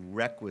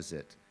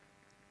prerequisite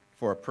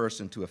for a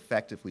person to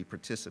effectively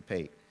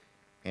participate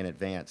and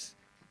advance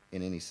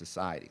in any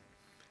society.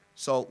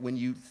 So when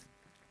you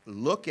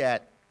look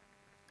at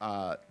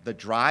the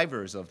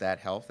drivers of that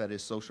health, that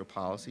is social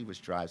policy,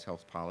 which drives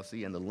health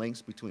policy, and the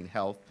links between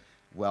health,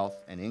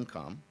 wealth, and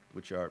income,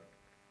 which are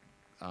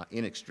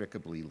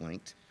inextricably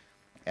linked.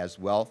 As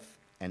wealth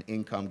and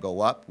income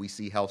go up, we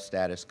see health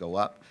status go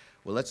up.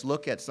 Well, let's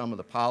look at some of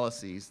the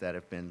policies that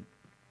have been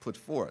put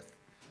forth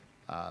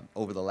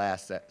over the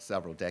last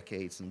several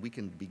decades, and we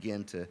can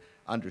begin to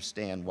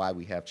understand why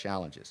we have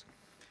challenges.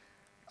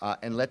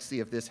 And let's see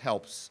if this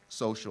helps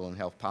social and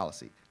health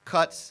policy.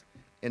 Cuts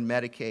in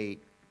Medicaid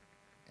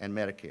and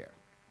Medicare.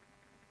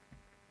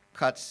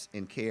 Cuts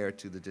in care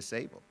to the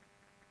disabled.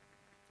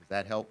 Does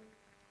that help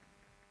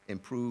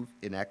improve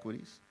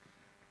inequities?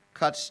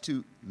 Cuts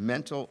to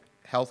mental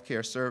health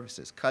care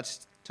services.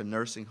 Cuts to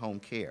nursing home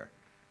care.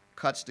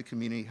 Cuts to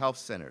community health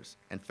centers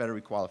and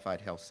federally qualified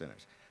health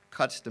centers.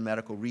 Cuts to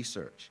medical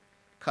research.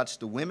 Cuts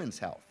to women's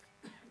health.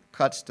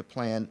 Cuts to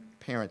Planned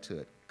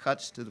Parenthood.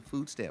 Cuts to the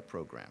food stamp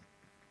program.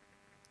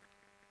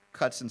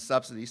 Cuts in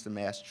subsidies to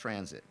mass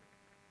transit.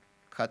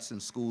 Cuts in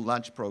school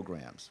lunch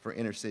programs for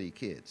inner city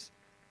kids.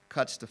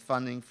 Cuts to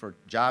funding for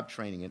job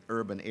training in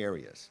urban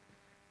areas.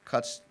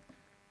 Cuts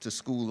to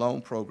school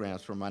loan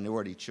programs for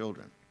minority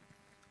children.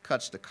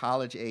 Cuts to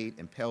college aid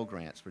and Pell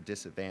Grants for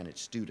disadvantaged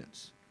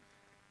students.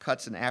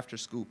 Cuts in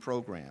after-school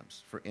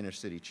programs for inner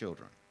city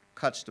children.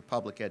 Cuts to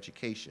public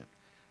education.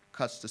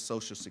 Cuts to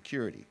Social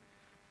Security.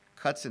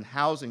 Cuts in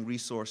housing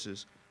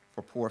resources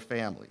for poor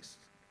families.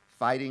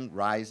 Fighting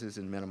rises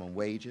in minimum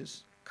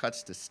wages.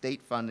 Cuts to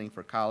state funding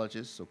for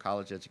colleges, so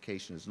college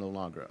education is no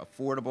longer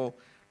affordable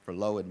for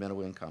low and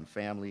middle income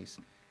families.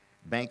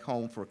 Bank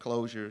home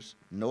foreclosures,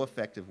 no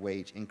effective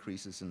wage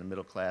increases in the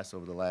middle class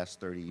over the last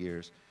 30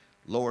 years,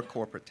 lower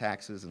corporate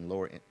taxes and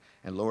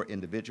lower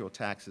individual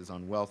taxes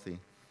on wealthy,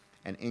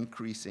 and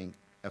increasing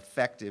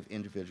effective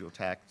individual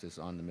taxes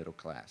on the middle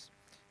class.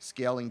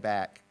 Scaling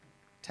back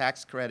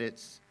tax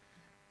credits,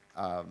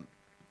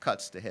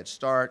 cuts to Head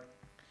Start.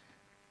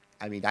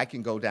 I mean, I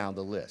can go down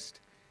the list.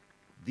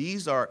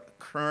 These are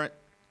current,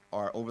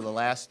 or over the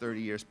last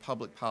 30 years,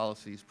 public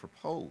policies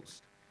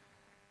proposed.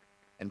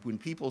 And when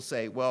people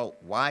say, well,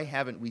 why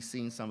haven't we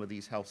seen some of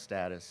these health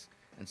status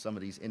and some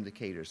of these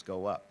indicators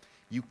go up?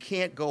 You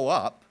can't go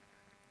up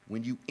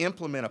when you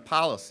implement a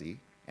policy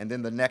and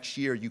then the next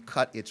year you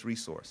cut its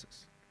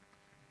resources.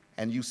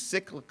 And you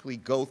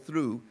cyclically go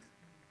through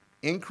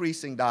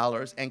increasing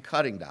dollars and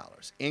cutting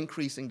dollars,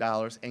 increasing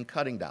dollars and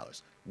cutting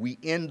dollars. We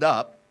end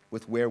up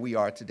with where we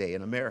are today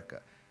in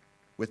America,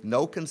 with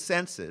no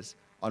consensus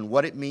on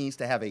what it means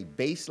to have a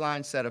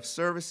baseline set of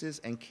services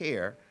and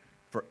care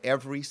for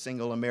every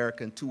single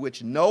American, to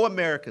which no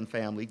American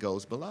family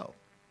goes below.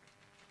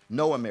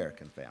 No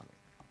American family.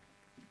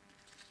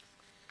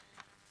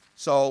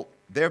 So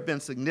there have been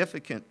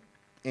significant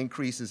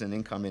increases in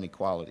income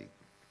inequality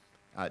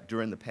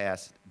during the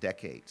past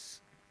decades,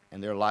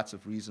 and there are lots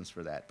of reasons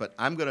for that. But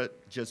I'm going to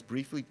just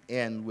briefly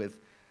end with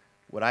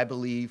what I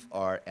believe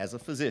are, as a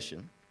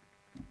physician,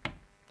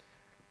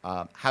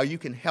 how you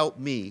can help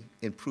me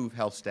improve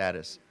health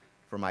status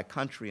for my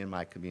country and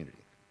my community.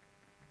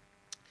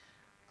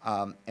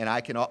 And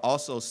I can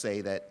also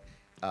say that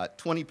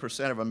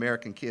 20% of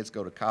American kids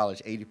go to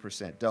college,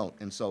 80% don't.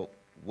 And so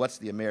what's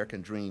the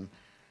American dream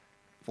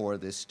for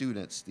the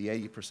students, the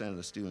 80% of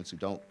the students who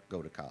don't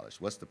go to college?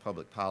 What's the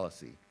public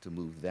policy to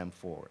move them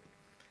forward?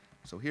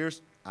 So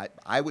here's,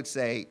 I would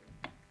say,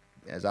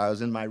 as I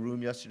was in my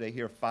room yesterday,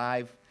 here are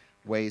 5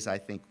 ways I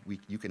think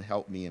you can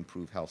help me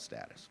improve health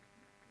status.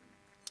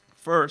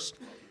 First,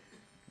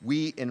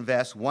 we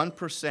invest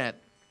 1%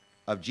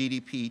 of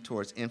GDP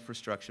towards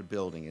infrastructure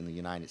building in the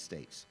United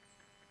States.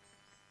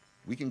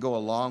 We can go a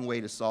long way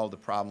to solve the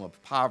problem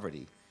of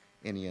poverty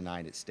in the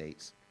United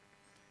States,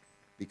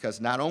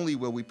 because not only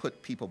will we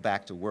put people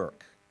back to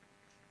work,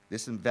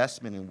 this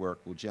investment in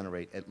work will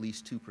generate at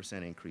least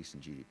 2% increase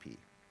in GDP.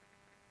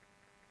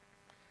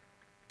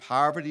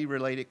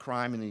 Poverty-related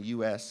crime in the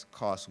U.S.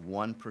 costs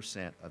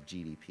 1% of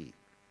GDP.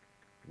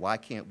 Why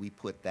can't we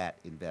put that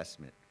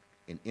investment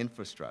in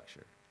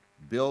infrastructure,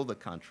 build the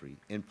country,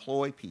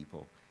 employ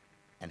people,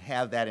 and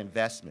have that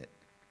investment,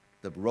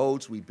 the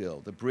roads we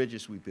build, the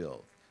bridges we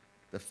build,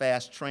 the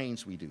fast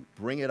trains we do,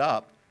 bring it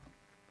up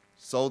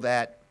so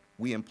that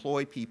we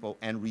employ people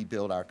and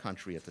rebuild our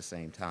country at the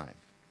same time.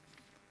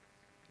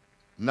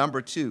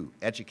 Number 2,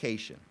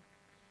 education.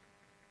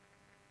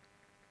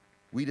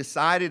 We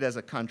decided as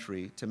a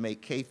country to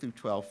make K through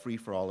 12 free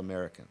for all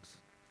Americans.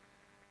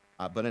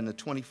 But in the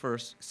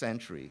 21st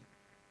century,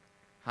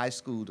 high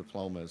school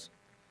diplomas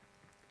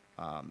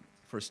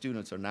for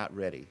students are not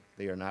ready.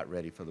 They are not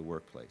ready for the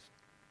workplace.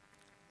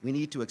 We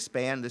need to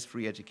expand this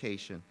free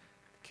education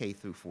K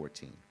through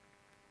 14.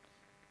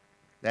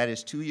 That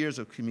is 2 years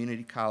of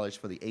community college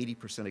for the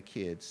 80% of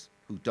kids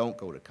who don't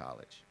go to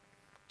college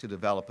to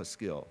develop a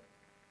skill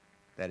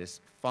that is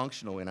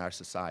functional in our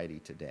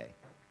society today.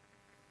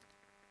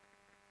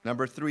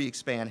 Number 3,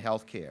 expand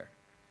health care.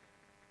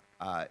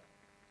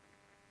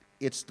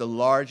 It's the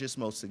largest,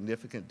 most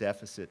significant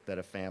deficit that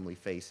a family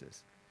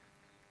faces.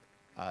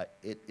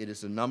 It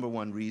is the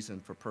 #1 reason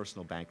for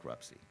personal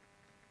bankruptcy.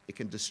 It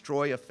can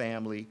destroy a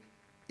family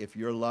if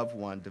your loved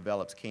one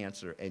develops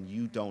cancer and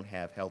you don't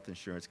have health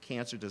insurance,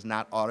 cancer does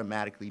not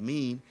automatically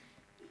mean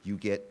you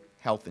get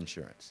health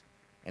insurance.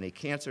 And a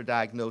cancer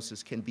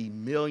diagnosis can be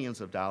millions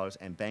of dollars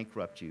and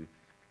bankrupt you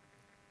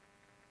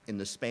in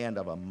the span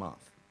of a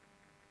month.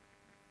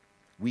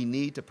 We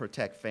need to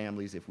protect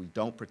families. If we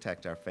don't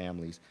protect our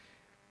families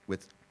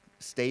with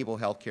stable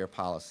health care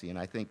policy, and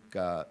I think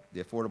the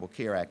Affordable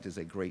Care Act is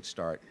a great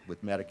start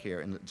with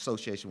Medicare in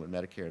association with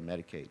Medicare and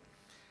Medicaid.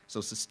 So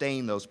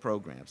sustain those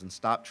programs and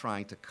stop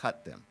trying to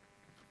cut them.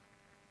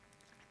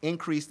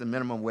 Increase the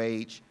minimum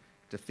wage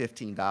to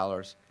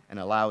 $15 and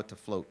allow it to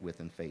float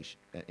with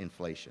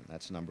inflation.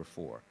 That's number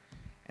 4.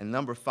 And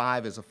number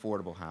 5 is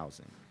affordable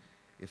housing.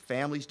 If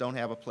families don't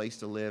have a place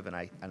to live, and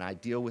I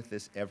deal with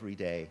this every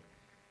day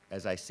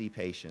as I see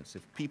patients,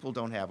 if people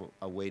don't have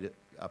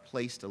a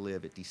place to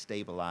live, it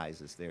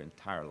destabilizes their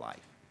entire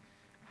life.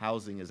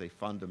 Housing is a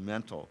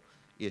fundamental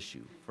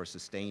issue for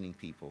sustaining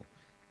people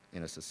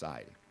in a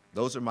society.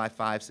 Those are my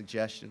 5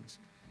 suggestions,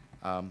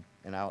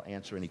 and I'll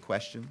answer any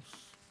questions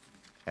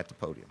at the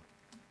podium.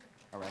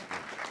 All right.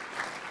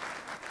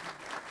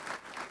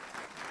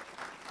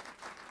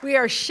 We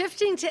are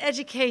shifting to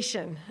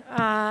education,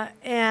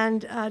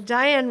 and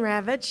Diane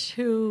Ravitch,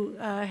 who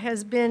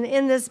has been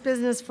in this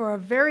business for a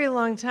very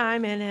long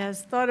time and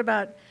has thought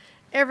about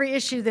every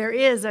issue there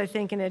is, I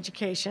think, in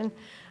education,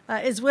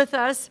 is with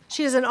us.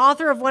 She is an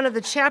author of one of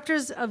the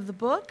chapters of the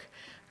book.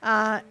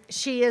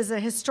 She is a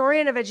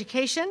historian of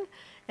education,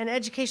 an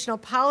educational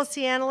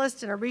policy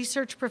analyst, and a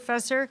research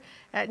professor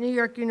at New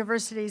York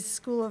University's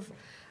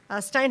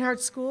Steinhardt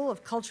School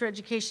of Culture,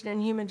 Education,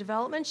 and Human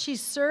Development. She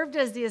served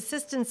as the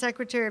Assistant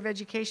Secretary of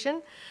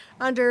Education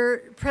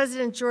under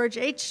President George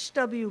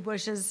H.W.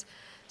 Bush's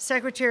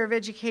Secretary of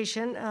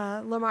Education,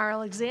 Lamar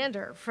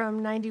Alexander,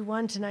 from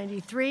 91 to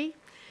 93.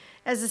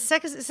 As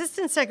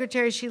Assistant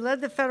Secretary, she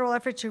led the federal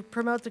effort to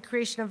promote the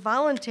creation of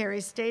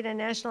voluntary state and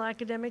national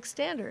academic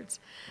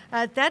standards,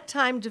 at that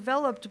time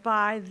developed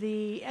by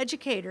the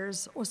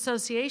educators'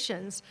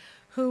 associations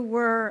who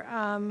were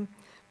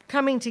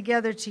coming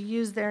together to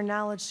use their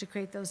knowledge to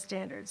create those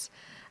standards.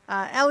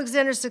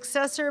 Alexander's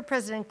successor,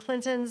 President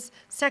Clinton's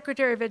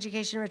Secretary of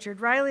Education, Richard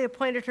Riley,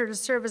 appointed her to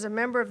serve as a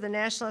member of the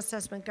National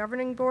Assessment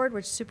Governing Board,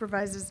 which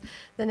supervises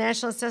the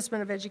National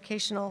Assessment of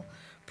Educational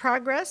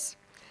Progress.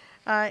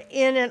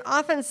 In an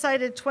often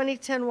cited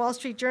 2010 Wall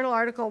Street Journal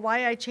article,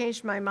 Why I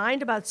Changed My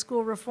Mind About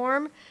School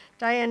Reform,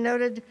 Diane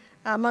noted,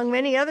 among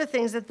many other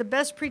things, that the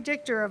best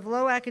predictor of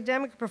low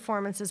academic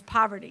performance is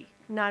poverty,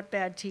 not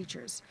bad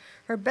teachers.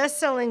 Her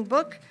best-selling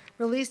book,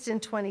 released in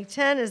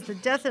 2010, is The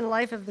Death and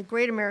Life of the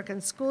Great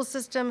American School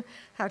System,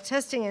 How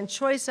Testing and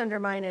Choice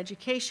Undermine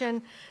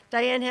Education.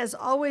 Diane has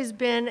always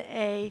been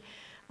a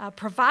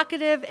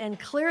provocative and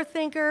clear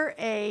thinker,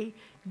 a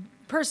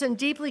person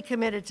deeply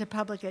committed to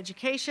public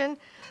education.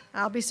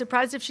 I'll be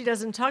surprised if she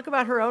doesn't talk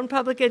about her own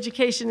public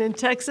education in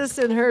Texas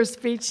in her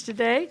speech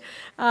today,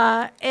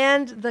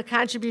 and the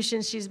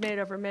contributions she's made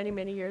over many,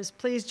 many years.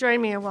 Please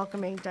join me in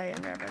welcoming Diane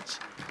Ravitch.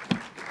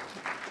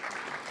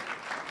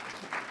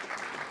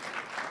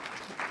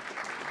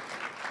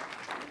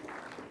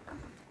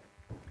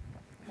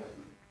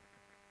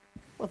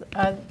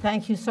 Well,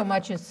 thank you so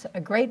much. It's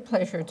a great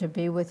pleasure to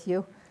be with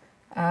you.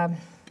 Now,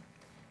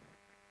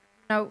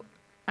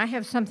 I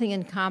have something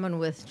in common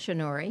with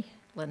Shinori.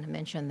 Linda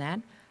mentioned that.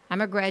 I'm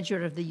a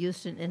graduate of the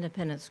Houston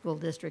Independent School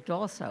District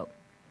also.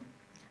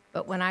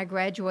 But when I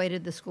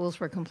graduated, the schools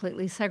were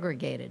completely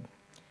segregated,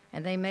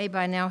 and they may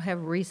by now have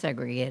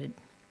resegregated.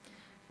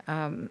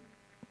 In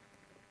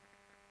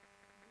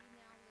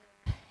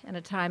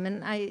a time,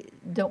 and I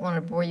don't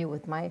want to bore you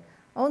with my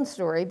own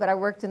story, but I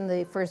worked in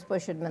the first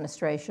Bush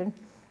administration,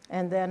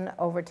 and then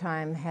over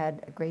time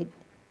had a great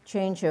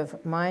change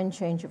of mind,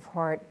 change of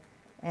heart,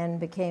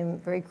 and became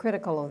very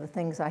critical of the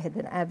things I had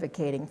been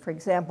advocating. For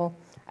example,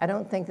 I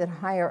don't think that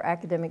higher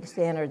academic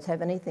standards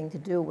have anything to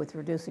do with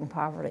reducing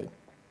poverty.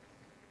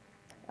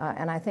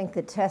 And I think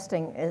that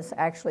testing is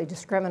actually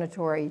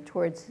discriminatory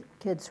towards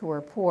kids who are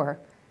poor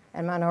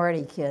and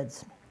minority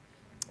kids.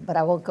 But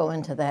I won't go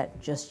into that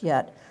just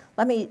yet.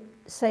 Let me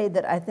say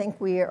that I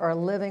think we are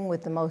living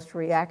with the most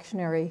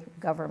reactionary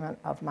government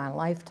of my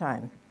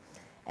lifetime.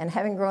 And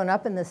having grown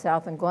up in the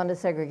South and gone to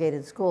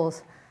segregated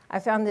schools, I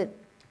found it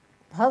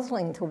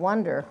puzzling to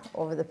wonder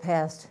over the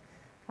past,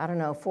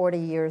 40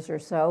 years or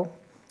so,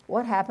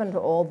 what happened to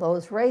all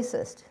those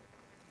racists?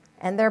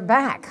 And they're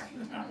back.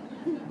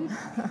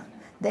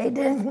 They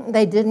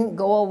didn't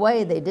go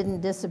away. They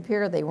didn't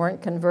disappear. They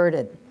weren't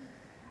converted.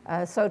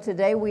 So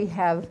today we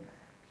have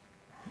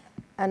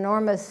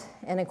enormous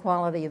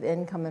inequality of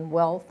income and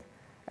wealth.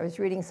 I was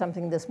reading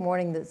something this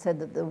morning that said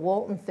that the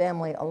Walton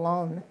family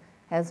alone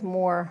has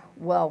more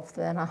wealth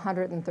than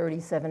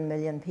 137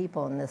 million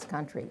people in this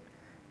country.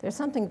 There's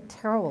something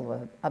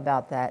terrible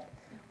about that.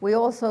 We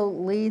also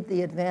lead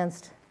the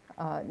advanced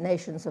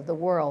nations of the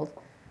world,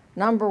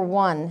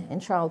 #1 in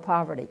child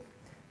poverty.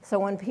 So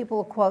when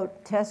people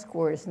quote test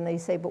scores and they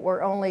say, but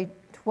we're only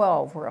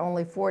 12, we're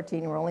only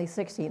 14, we're only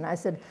 16, I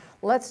said,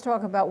 let's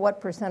talk about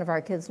what % of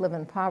our kids live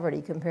in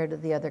poverty compared to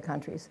the other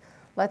countries.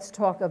 Let's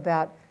talk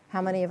about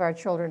how many of our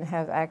children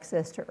have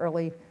access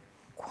to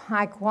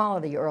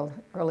high-quality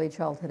early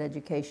childhood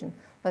education.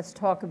 Let's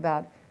talk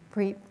about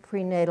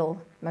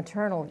prenatal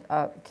maternal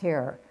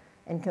care.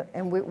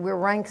 And we're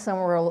ranked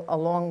somewhere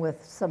along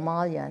with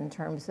Somalia in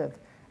terms of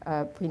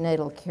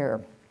prenatal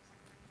care.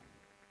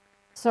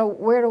 So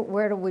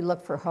where do we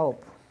look for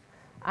hope?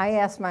 I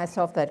ask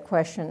myself that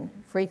question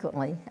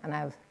frequently, and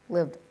I've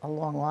lived a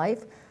long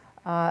life.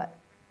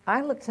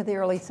 I look to the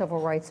early civil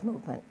rights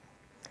movement.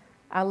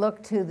 I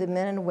look to the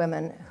men and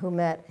women who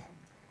met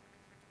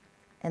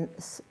in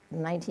the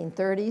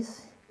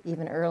 1930s,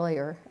 even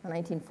earlier, the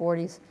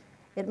 1940s.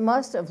 It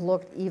must have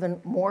looked even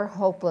more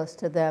hopeless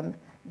to them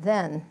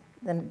then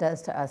than it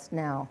does to us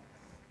now,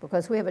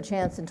 because we have a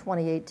chance in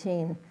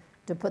 2018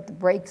 to put the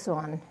brakes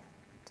on,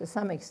 to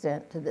some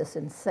extent, to this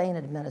insane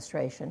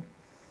administration,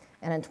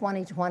 and in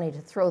 2020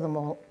 to throw them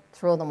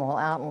all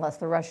out unless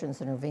the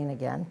Russians intervene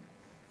again.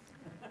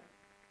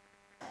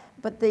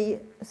 But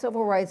the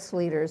civil rights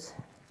leaders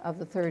of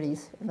the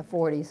 30s and the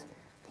 40s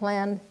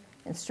planned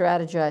and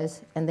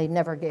strategized, and they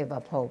never gave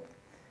up hope.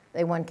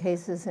 They won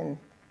cases in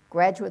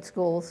graduate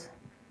schools,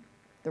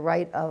 the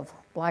right of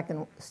black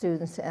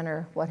students to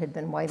enter what had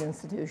been white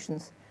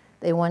institutions.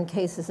 They won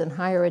cases in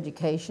higher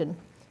education,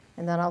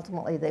 and then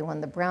ultimately they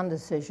won the Brown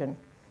decision,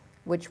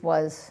 which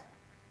was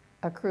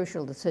a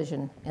crucial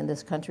decision in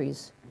this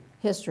country's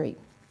history.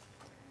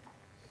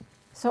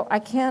 So I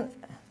can't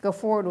go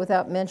forward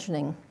without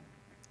mentioning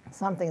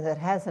something that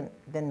hasn't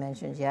been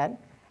mentioned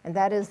yet, and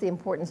that is the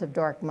importance of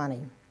dark money.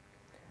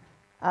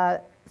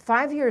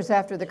 5 years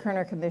after the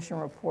Kerner Commission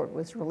report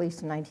was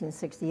released in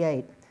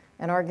 1968,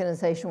 an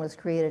organization was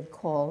created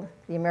called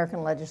the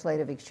American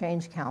Legislative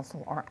Exchange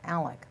Council, or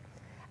ALEC.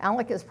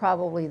 ALEC is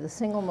probably the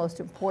single most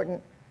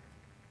important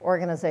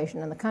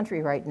organization in the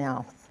country right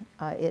now.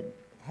 It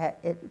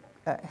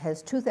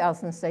has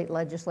 2,000 state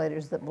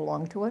legislators that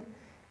belong to it.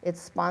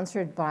 It's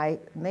sponsored by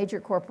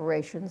major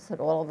corporations that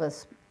all of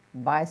us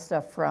buy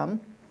stuff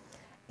from,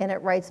 and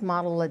it writes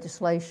model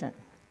legislation.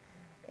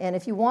 And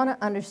if you want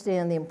to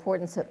understand the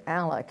importance of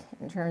ALEC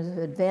in terms of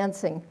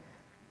advancing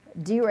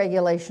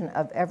deregulation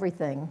of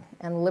everything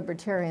and the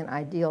libertarian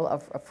ideal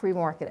of a free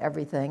market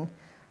everything,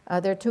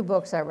 there are two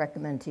books I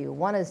recommend to you.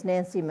 One is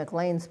Nancy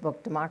McLean's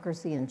book,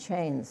 Democracy in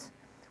Chains,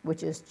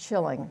 which is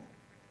chilling.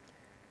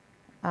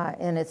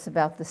 And it's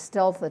about the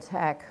stealth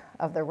attack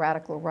of the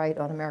radical right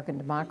on American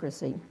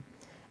democracy.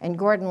 And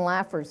Gordon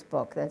Laffer's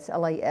book, that's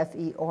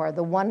L-A-F-E-R,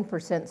 The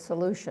 1%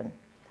 Solution.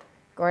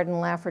 Gordon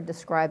Laffer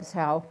describes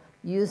how,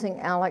 using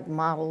ALEC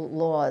model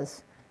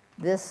laws,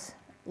 this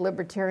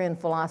libertarian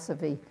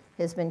philosophy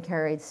has been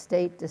carried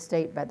state to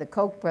state by the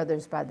Koch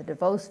brothers, by the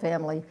DeVos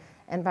family,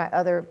 and by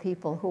other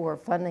people who are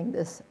funding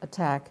this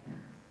attack.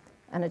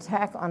 An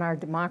attack on our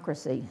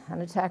democracy,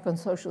 an attack on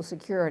Social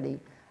Security,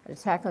 an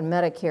attack on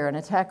Medicare, an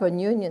attack on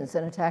unions,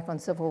 an attack on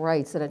civil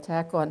rights, an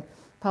attack on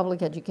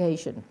public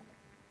education.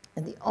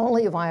 And the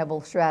only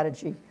viable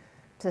strategy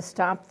to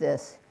stop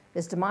this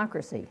is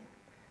democracy.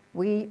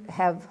 We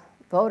have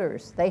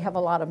voters. They have a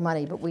lot of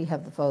money, but we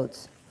have the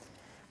votes.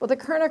 Well, the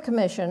Kerner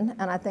Commission,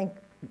 and I think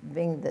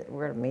being that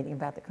we're at a meeting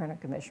about the Kerner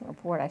Commission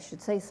report, I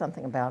should say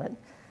something about it.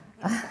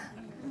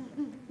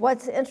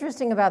 What's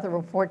interesting about the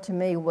report to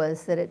me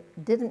was that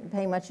it didn't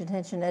pay much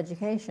attention to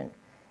education.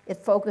 It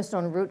focused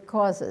on root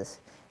causes.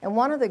 And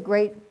one of the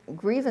great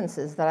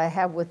grievances that I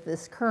have with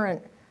this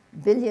current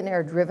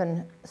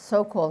billionaire-driven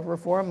so-called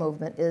reform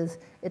movement is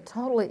it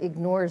totally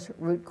ignores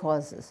root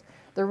causes.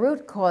 The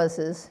root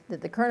causes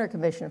that the Kerner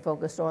Commission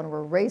focused on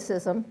were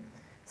racism,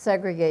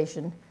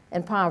 segregation,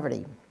 and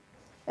poverty.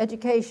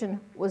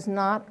 Education was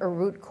not a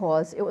root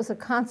cause, it was a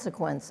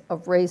consequence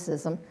of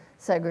racism,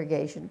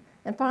 segregation,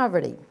 and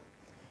poverty.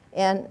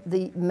 And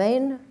the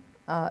main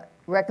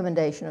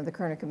recommendation of the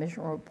Kerner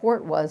Commission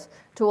report was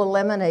to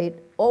eliminate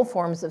all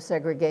forms of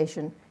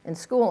segregation in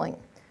schooling,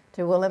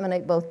 to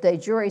eliminate both de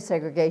jure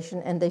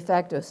segregation and de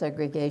facto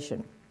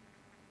segregation.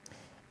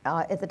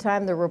 At the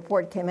time the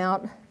report came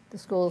out, the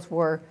schools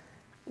were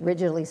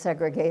rigidly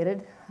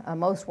segregated.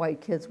 Most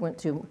white kids went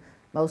to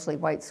mostly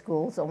white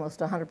schools, almost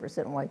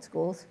 100% white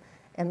schools,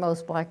 and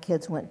most black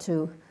kids went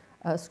to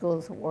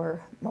schools that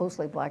were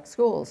mostly black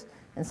schools,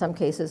 in some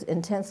cases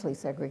intensely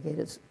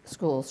segregated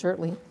schools,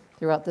 certainly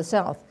throughout the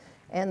South.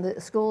 And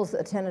the schools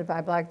attended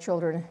by black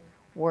children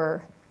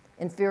were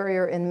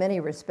inferior in many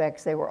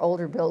respects. They were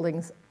older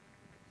buildings,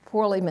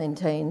 poorly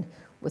maintained,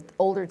 with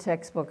older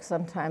textbooks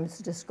sometimes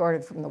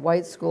discarded from the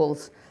white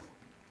schools.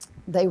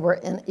 They were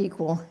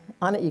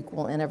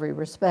unequal in every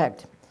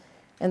respect.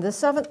 And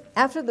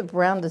after the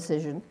Brown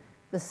decision,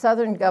 the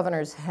Southern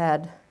governors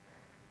had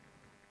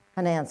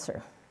an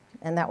answer,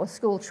 and that was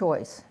school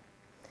choice.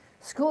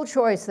 School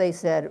choice, they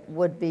said,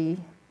 would be,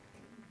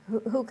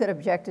 who could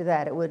object to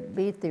that? It would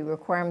meet the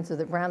requirements of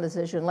the Brown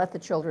decision, let the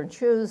children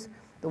choose.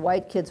 The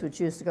white kids would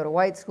choose to go to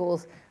white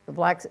schools, the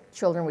black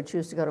children would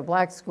choose to go to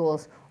black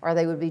schools, or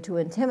they would be too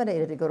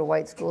intimidated to go to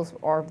white schools,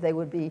 or they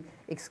would be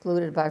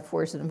excluded by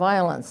force and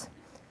violence.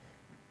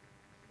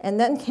 And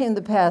then came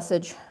the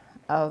passage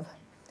of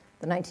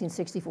the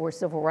 1964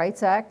 Civil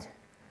Rights Act,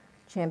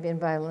 championed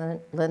by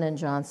Lyndon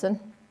Johnson.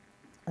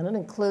 And it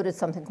included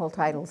something called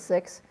Title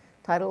VI.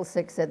 Title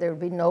VI said there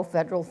would be no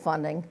federal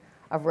funding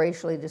of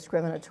racially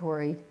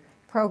discriminatory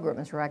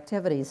programs or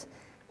activities.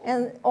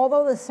 And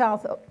although the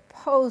South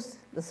opposed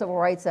the Civil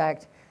Rights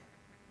Act,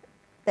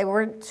 they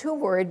weren't too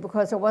worried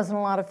because there wasn't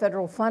a lot of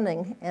federal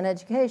funding in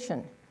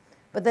education.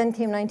 But then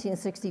came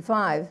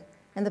 1965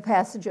 and the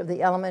passage of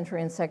the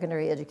Elementary and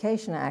Secondary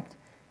Education Act,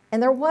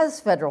 and there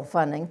was federal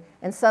funding,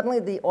 and suddenly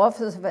the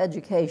Office of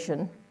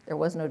Education, there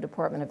was no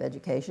Department of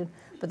Education,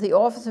 but the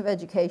Office of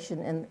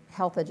Education and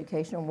Health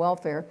Education and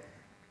Welfare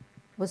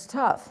was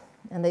tough.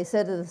 And they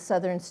said to the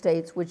southern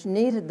states, which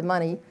needed the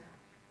money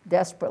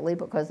desperately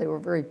because they were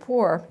very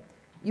poor,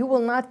 you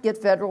will not get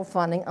federal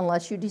funding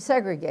unless you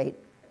desegregate.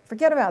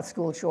 Forget about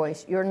school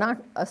choice.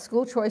 A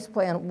school choice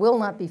plan will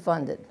not be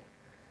funded.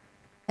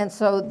 And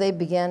so they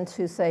began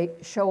to say,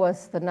 show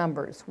us the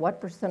numbers.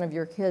 What % of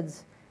your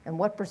kids and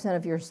what %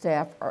 of your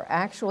staff are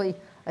actually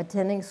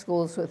attending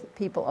schools with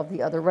people of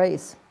the other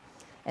race?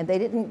 And they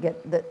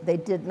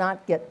did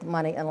not get the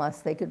money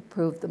unless they could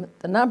prove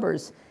the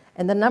numbers.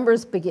 And the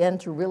numbers began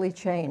to really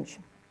change.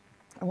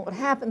 And what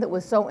happened that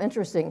was so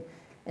interesting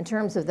in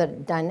terms of the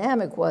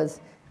dynamic was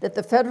that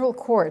the federal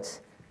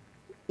courts,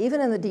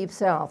 even in the Deep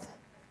South,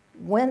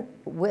 went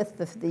with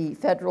the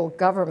federal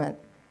government,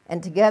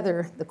 and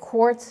together the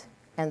courts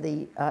and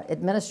the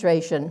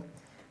administration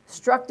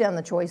struck down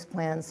the choice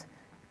plans,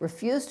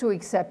 refused to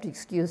accept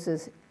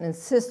excuses, and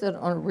insisted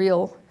on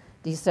real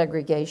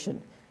desegregation.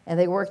 And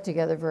they worked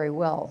together very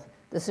well.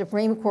 The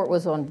Supreme Court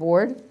was on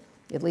board,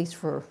 at least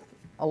for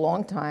a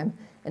long time.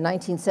 In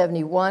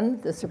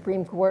 1971, the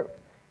Supreme Court,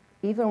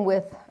 even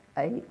with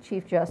a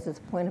Chief Justice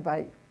appointed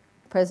by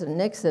President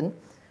Nixon,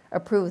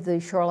 approved the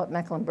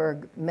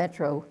Charlotte-Mecklenburg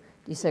Metro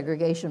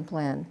desegregation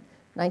plan.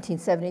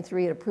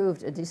 1973, it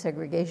approved a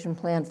desegregation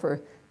plan for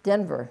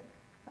Denver,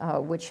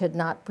 which had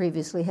not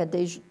previously had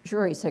de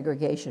jure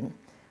segregation.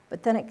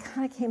 But then it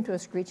kind of came to a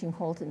screeching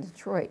halt in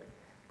Detroit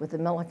with the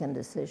Milliken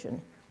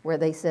decision, where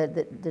they said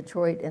that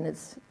Detroit and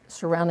its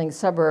surrounding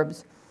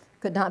suburbs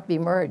could not be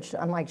merged,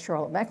 unlike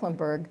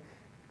Charlotte-Mecklenburg.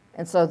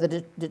 And so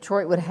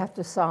Detroit would have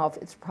to solve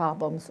its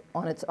problems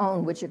on its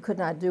own, which it could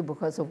not do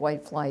because of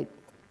white flight.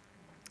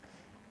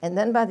 And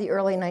then by the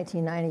early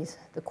 1990s,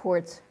 the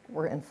courts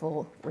were in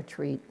full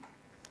retreat.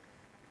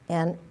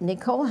 And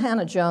Nicole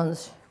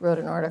Hannah-Jones wrote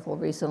an article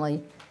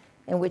recently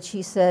in which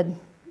he said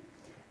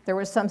there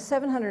were some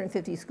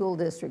 750 school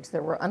districts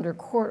that were under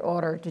court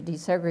order to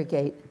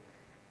desegregate.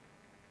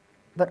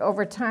 But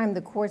over time,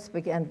 the courts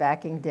began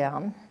backing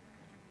down,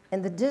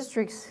 and the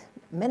districts,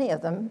 many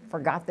of them,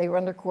 forgot they were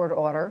under court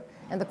order,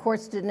 and the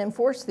courts didn't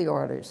enforce the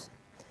orders.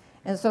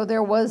 And so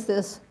there was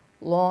this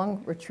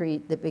long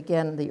retreat that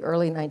began in the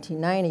early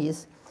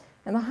 1990s,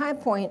 and the high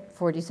point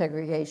for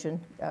desegregation,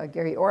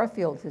 Gary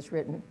Orfield has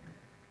written,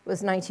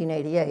 was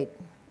 1988.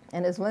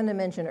 And as Linda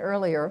mentioned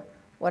earlier,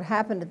 what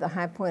happened at the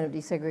high point of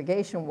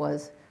desegregation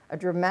was a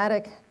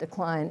dramatic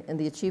decline in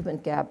the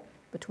achievement gap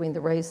between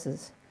the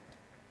races.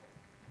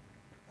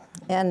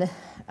 And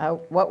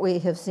what we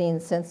have seen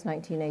since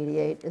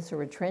 1988 is a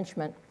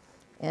retrenchment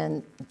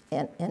in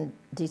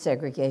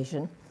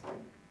desegregation.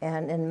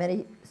 And in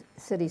many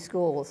city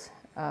schools,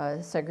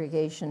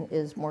 segregation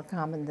is more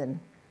common than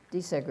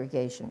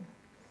desegregation.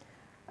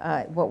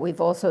 What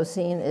we've also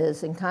seen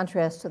is, in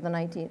contrast to the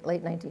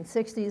late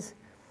 1960s,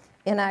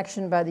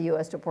 inaction by the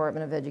US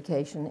Department of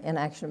Education,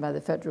 inaction by the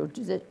federal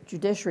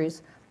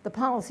judiciaries, the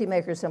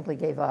policymakers simply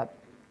gave up.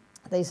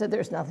 They said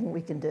there's nothing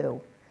we can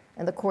do,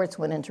 and the courts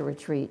went into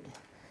retreat.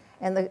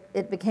 And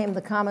it became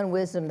the common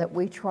wisdom that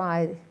we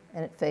tried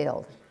and it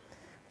failed.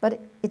 But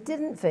it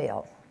didn't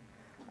fail.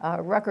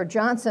 Rucker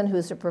Johnson,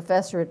 who's a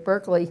professor at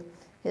Berkeley,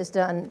 has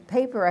done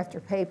paper after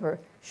paper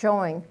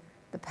showing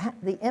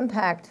the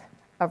impact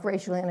of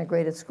racially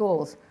integrated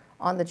schools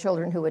on the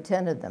children who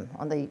attended them,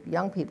 on the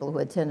young people who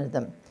attended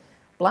them.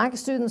 Black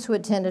students who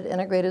attended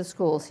integrated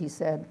schools, he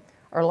said,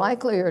 are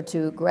likelier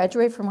to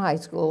graduate from high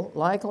school,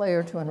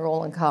 likelier to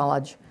enroll in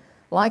college,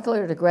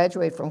 likelier to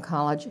graduate from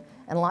college,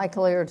 and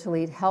likelier to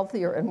lead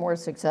healthier and more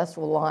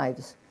successful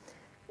lives.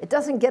 It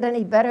doesn't get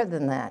any better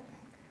than that.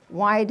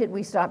 Why did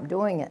we stop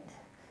doing it?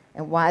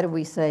 And why do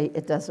we say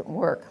it doesn't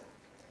work?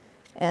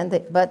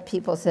 But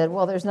people said,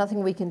 well, there's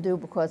nothing we can do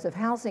because of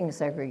housing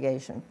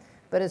segregation.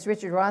 But as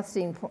Richard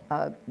Rothstein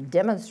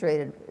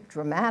demonstrated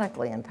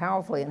dramatically and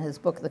powerfully in his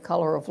book, The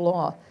Color of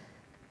Law,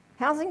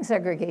 housing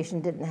segregation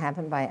didn't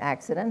happen by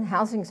accident.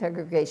 Housing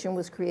segregation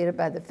was created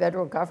by the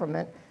federal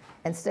government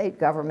and state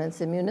governments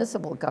and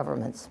municipal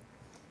governments.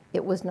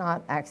 It was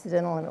not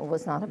accidental, and it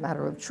was not a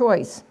matter of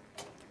choice.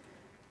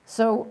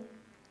 So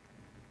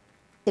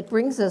it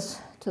brings us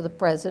to the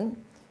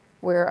present,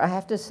 where I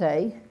have to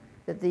say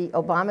that the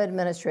Obama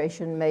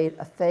administration made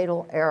a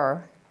fatal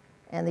error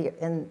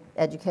in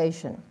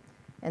education.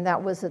 And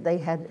that was that they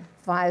had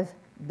 $5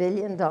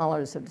 billion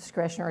of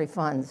discretionary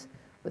funds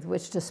with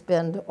which to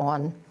spend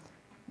on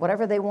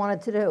whatever they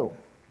wanted to do.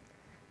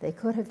 They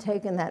could have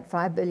taken that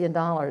 $5 billion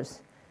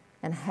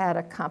and had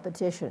a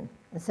competition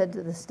and said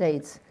to the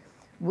states,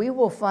 we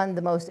will fund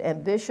the most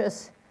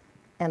ambitious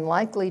and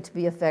likely to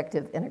be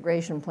effective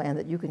integration plan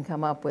that you can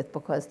come up with,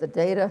 because the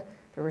data,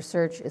 the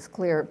research is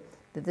clear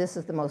that this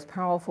is the most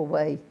powerful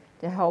way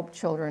to help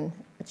children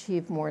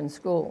achieve more in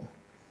school.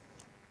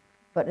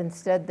 But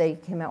instead they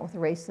came out with a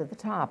race to the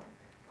top,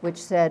 which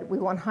said, we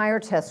want higher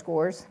test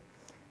scores,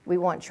 we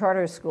want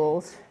charter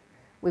schools,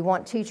 we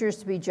want teachers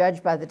to be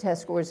judged by the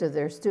test scores of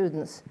their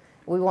students,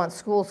 we want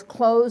schools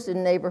closed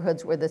in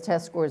neighborhoods where the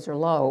test scores are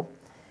low.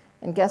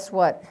 And guess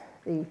what?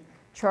 The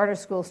charter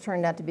schools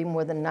turned out to be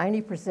more than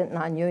 90%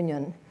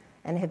 non-union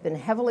and have been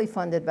heavily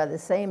funded by the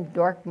same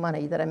dark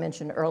money that I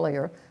mentioned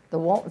earlier, the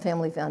Walton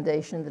Family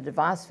Foundation, the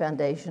DeVos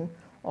Foundation.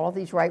 All of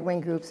these right-wing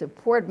groups have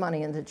poured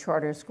money into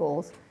charter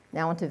schools,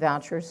 now into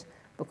vouchers,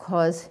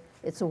 because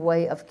it's a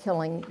way of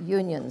killing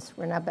unions.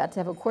 We're not about to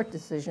have a court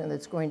decision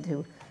that's going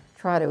to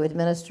try to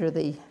administer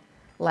the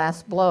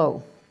last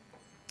blow.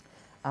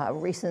 A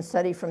recent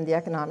study from the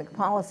Economic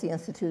Policy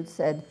Institute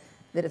said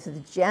that if the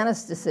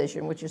Janus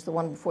decision, which is the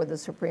one before the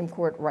Supreme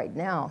Court right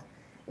now,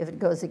 if it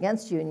goes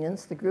against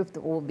unions, the group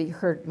that will be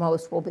hurt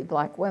most will be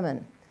black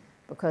women,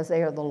 because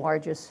they are the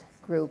largest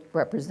group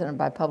represented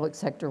by public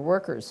sector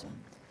workers.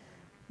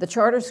 The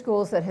charter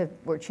schools that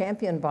were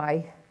championed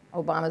by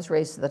Obama's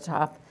race to the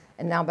top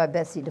and now by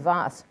Betsy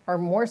DeVos are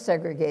more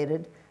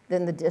segregated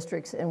than the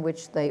districts in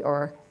which they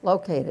are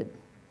located.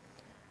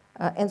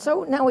 And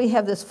so now we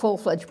have this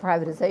full-fledged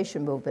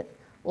privatization movement.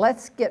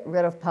 Let's get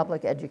rid of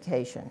public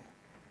education.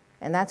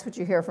 And that's what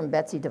you hear from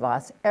Betsy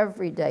DeVos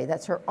every day.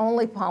 That's her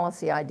only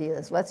policy idea,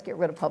 is let's get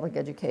rid of public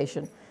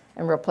education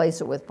and replace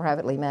it with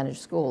privately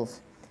managed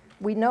schools.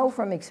 We know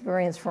from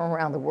experience from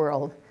around the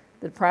world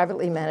that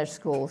privately managed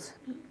schools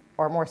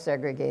are more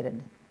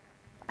segregated.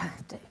 I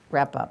have to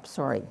wrap up,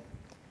 sorry.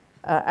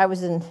 I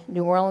was in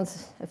New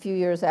Orleans a few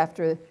years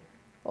after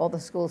all the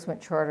schools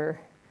went charter,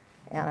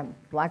 and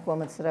a black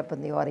woman stood up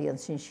in the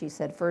audience and she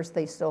said, first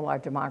they stole our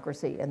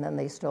democracy and then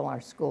they stole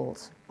our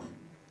schools.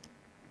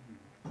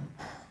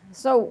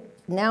 So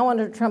now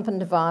under Trump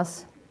and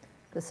DeVos,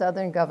 the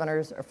Southern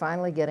governors are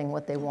finally getting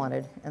what they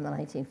wanted in the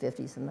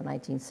 1950s and the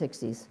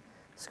 1960s.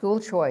 School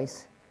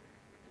choice.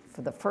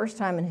 For the first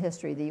time in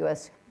history, the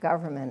US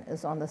government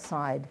is on the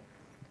side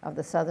of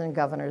the Southern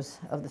governors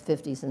of the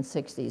 50s and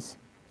 60s.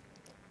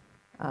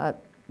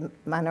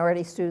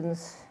 Minority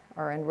students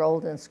are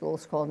enrolled in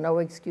schools called no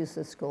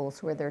excuses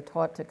schools, where they're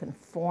taught to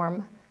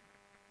conform,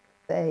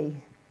 obey,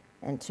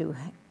 and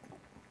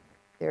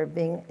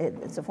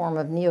it's a form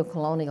of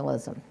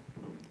neocolonialism.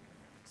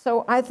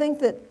 So I think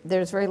that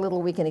there's very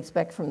little we can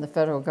expect from the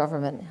federal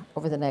government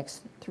over the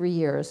next 3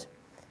 years,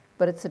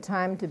 but it's a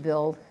time to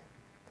build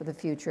for the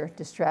future,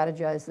 to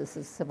strategize this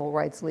as civil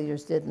rights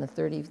leaders did in the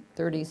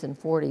 30s and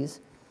 40s,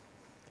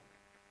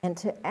 and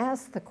to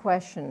ask the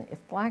question, if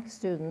black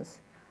students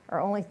are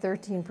only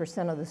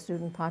 13% of the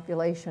student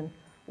population,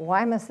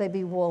 why must they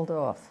be walled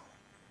off?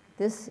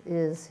 This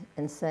is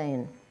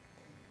insane.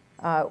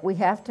 We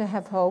have to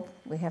have hope,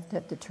 we have to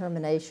have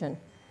determination,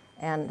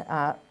 and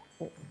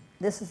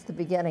this is the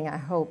beginning, I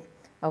hope,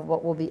 of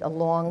what will be a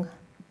long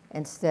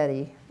and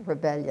steady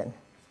rebellion.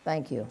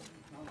 Thank you.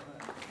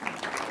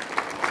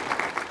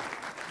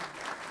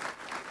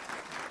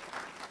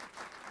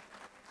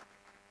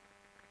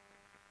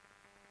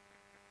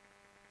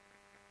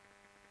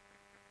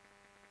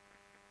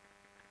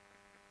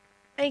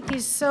 Thank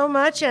you so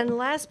much. And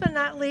last but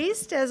not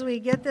least, as we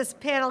get this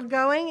panel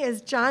going,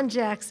 is John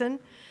Jackson.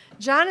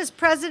 John is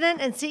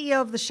president and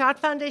CEO of the Schott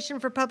Foundation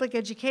for Public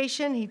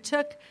Education. He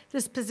took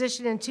this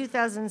position in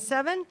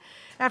 2007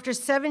 after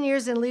 7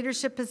 years in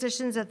leadership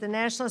positions at the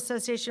National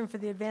Association for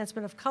the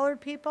Advancement of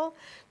Colored People,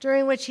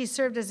 during which he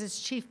served as its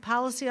chief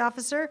policy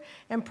officer,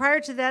 and prior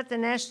to that, the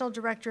National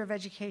Director of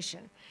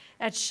Education.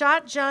 At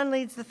Schott, John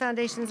leads the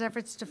foundation's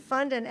efforts to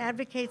fund and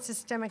advocate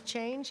systemic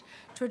change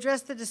to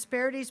address the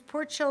disparities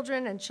poor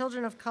children and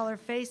children of color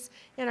face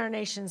in our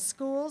nation's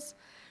schools.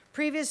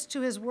 Previous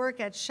to his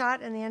work at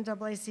Schott and the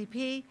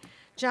NAACP,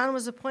 John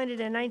was appointed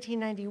in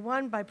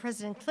 1991 by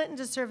President Clinton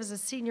to serve as a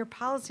senior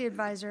policy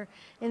advisor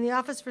in the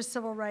Office for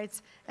Civil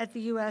Rights at the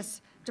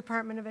U.S.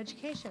 Department of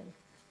Education.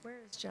 Where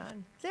is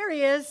John? There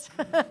he is.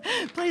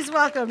 Please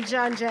welcome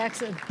John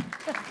Jackson.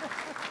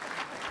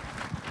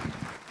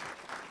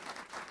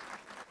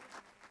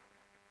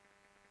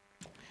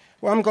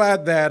 Well, I'm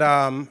glad that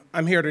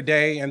I'm here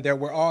today and that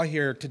we're all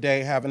here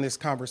today having this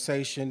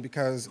conversation,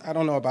 because I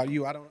don't know about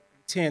you, I don't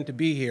tend to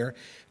be here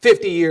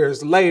 50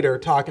 years later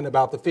talking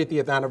about the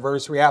 50th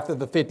anniversary, after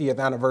the 50th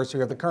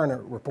anniversary of the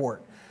Kerner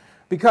report.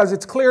 Because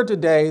it's clear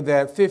today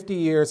that 50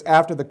 years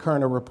after the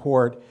Kerner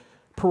report,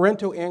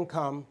 parental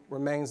income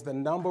remains the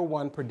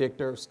 #1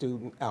 predictor of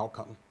student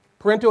outcome.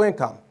 Parental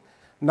income.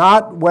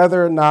 Not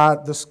whether or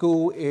not the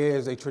school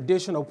is a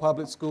traditional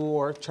public school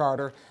or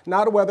charter,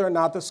 not whether or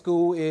not the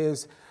school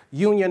is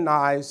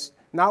unionized,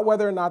 not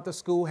whether or not the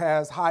school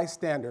has high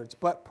standards,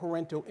 but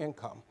parental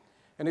income.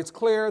 And it's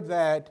clear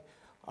that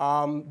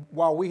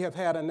while we have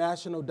had a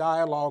national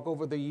dialogue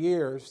over the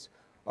years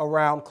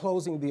around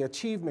closing the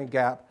achievement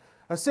gap,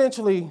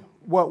 essentially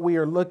what we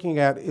are looking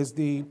at is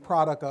the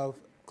product of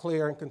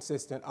clear and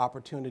consistent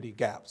opportunity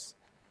gaps.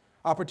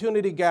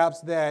 Opportunity gaps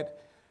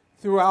that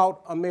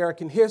Throughout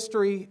American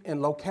history,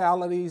 in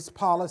localities,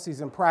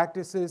 policies, and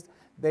practices,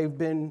 they've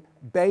been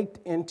baked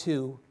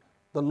into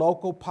the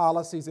local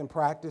policies and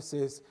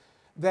practices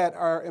that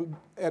are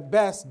at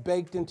best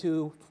baked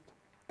into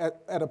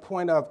at a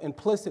point of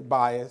implicit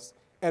bias,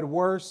 at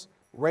worst,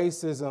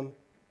 racism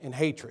and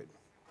hatred.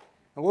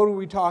 And what are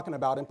we talking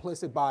about?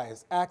 Implicit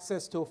bias: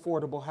 access to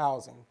affordable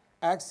housing,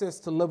 access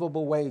to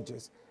livable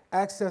wages,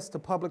 access to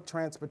public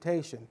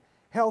transportation,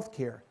 health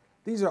care.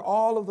 These are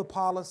all of the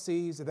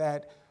policies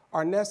that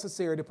are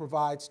necessary to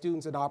provide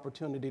students an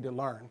opportunity to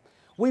learn.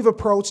 We've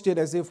approached it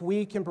as if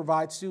we can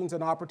provide students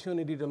an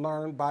opportunity to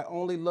learn by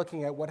only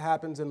looking at what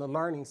happens in the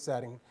learning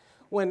setting,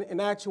 when in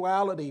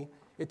actuality,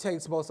 it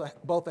takes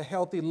both a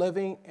healthy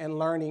living and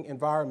learning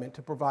environment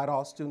to provide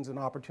all students an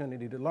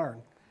opportunity to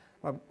learn.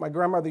 My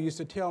grandmother used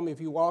to tell me, if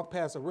you walk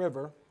past a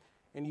river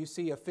and you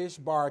see a fish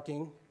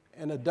barking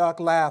and a duck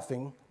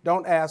laughing,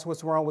 don't ask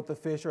what's wrong with the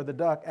fish or the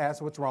duck,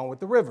 ask what's wrong with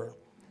the river.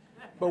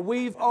 But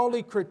we've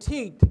only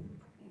critiqued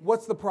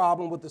what's the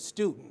problem with the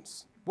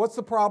students, what's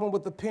the problem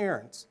with the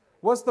parents,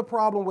 what's the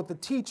problem with the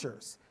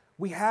teachers.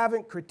 We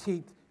haven't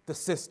critiqued the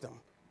system.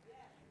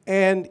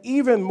 And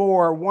even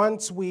more,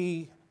 once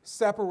we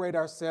separate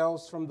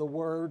ourselves from the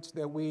words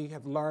that we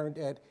have learned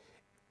at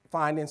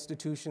fine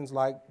institutions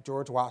like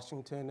George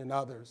Washington and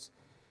others,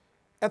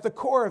 at the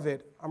core of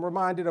it, I'm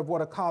reminded of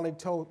what a colleague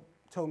told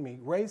me: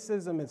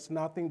 racism is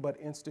nothing but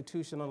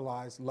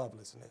institutionalized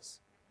lovelessness.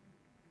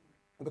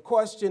 And the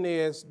question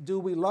is, do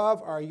we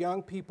love our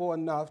young people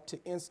enough to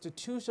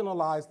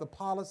institutionalize the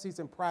policies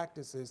and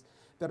practices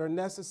that are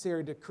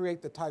necessary to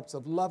create the types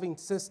of loving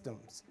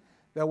systems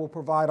that will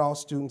provide all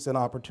students an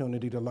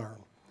opportunity to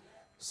learn?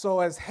 So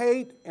as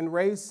hate and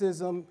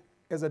racism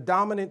is a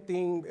dominant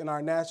theme in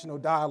our national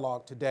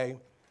dialogue today,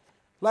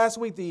 last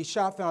week the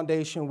Schott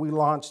Foundation, we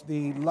launched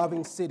the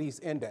Loving Cities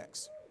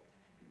Index.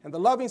 And the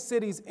Loving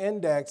Cities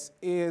Index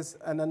is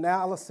an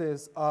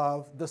analysis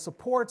of the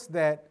supports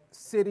that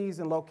cities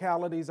and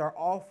localities are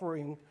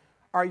offering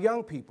our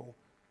young people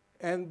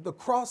and the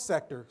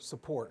cross-sector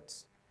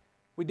supports.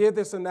 We did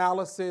this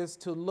analysis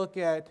to look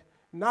at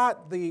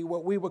not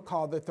what we would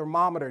call the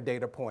thermometer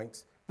data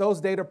points, those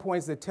data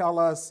points that tell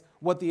us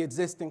what the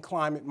existing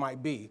climate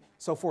might be.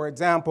 So for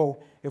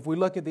example, if we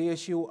look at the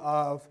issue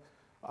of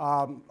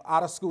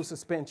out-of-school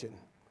suspension,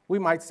 we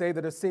might say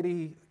that a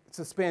city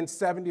suspends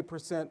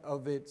 70%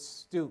 of its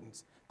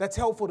students. That's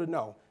helpful to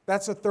know.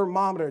 That's a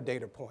thermometer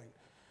data point.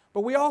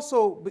 But we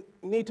also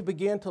need to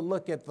begin to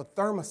look at the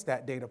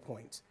thermostat data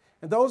points.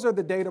 And those are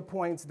the data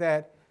points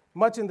that,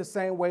 much in the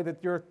same way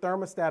that your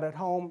thermostat at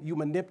home, you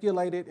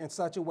manipulate it in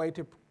such a way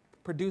to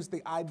produce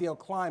the ideal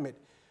climate,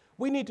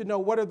 we need to know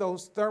what are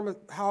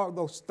how are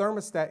those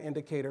thermostat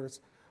indicators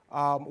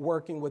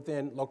working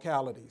within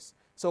localities.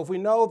 So if we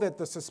know that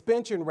the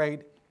suspension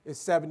rate is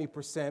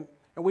 70%,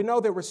 and we know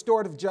that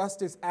restorative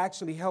justice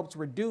actually helps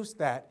reduce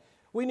that,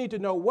 we need to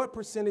know what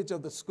percentage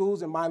of the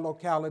schools in my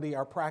locality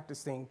are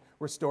practicing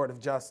restorative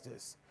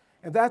justice.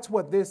 And that's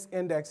what this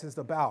index is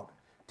about: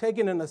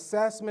 taking an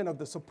assessment of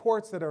the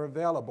supports that are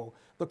available,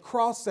 the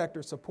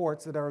cross-sector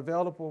supports that are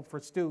available for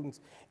students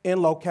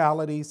in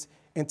localities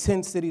in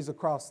 10 cities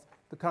across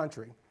the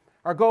country.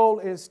 Our goal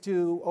is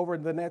to, over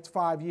the next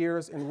 5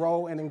 years,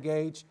 enroll and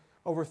engage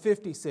over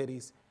 50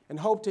 cities and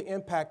hope to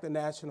impact the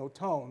national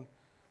tone.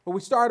 But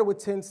we started with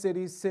 10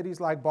 cities, cities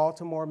like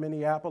Baltimore,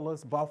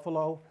 Minneapolis,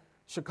 Buffalo,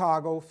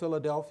 Chicago,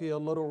 Philadelphia,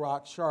 Little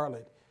Rock,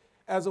 Charlotte,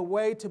 as a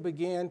way to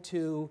begin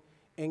to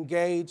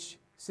engage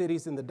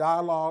cities in the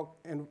dialogue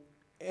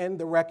and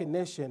the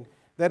recognition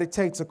that it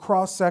takes a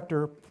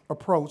cross-sector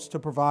approach to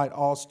provide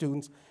all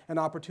students an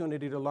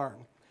opportunity to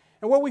learn.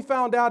 And what we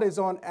found out is,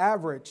 on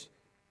average,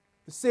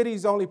 the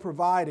cities only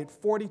provided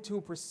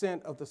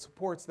 42% of the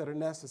supports that are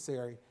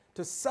necessary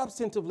to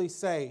substantively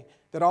say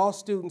that all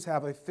students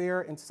have a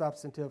fair and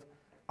substantive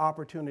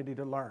opportunity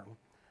to learn.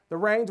 The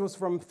range was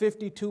from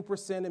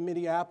 52% in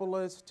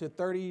Minneapolis to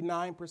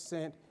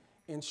 39%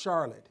 in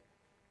Charlotte.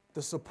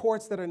 The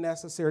supports that are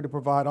necessary to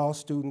provide all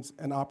students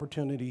an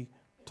opportunity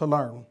to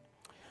learn.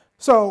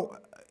 So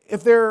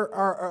if there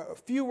are a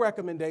few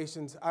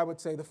recommendations, I would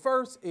say the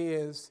first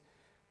is,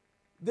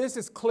 this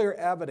is clear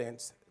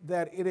evidence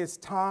that it is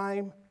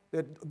time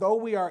that, though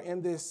we are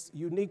in this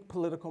unique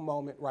political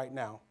moment right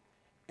now,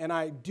 and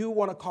I do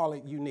want to call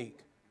it unique,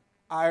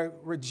 I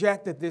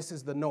reject that this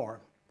is the norm.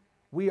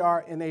 We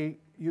are in a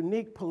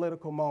unique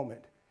political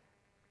moment.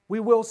 We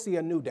will see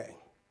a new day,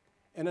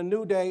 and a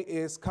new day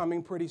is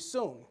coming pretty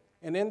soon.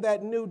 And in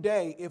that new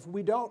day, if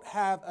we don't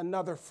have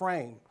another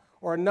frame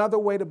or another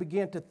way to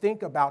begin to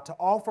think about, to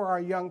offer our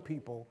young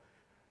people,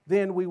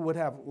 then we would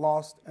have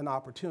lost an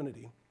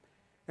opportunity.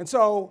 And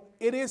so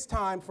it is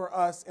time for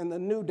us in the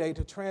new day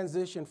to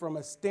transition from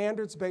a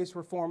standards-based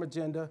reform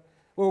agenda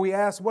where we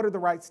ask, what are the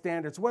right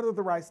standards? What are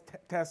the right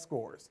test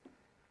scores?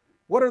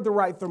 What are the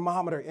right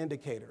thermometer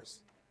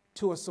indicators?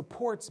 To a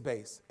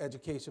supports-based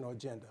educational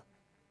agenda.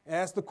 And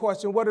ask the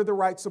question, what are the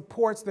right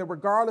supports that,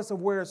 regardless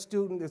of where a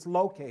student is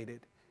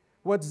located,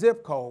 what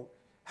zip code,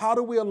 how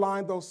do we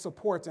align those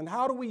supports, and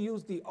how do we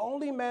use the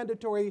only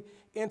mandatory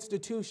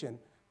institution,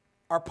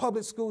 our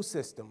public school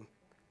system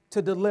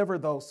to deliver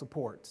those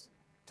supports,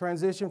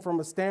 transition from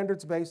a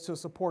standards-based to a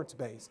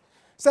supports-based.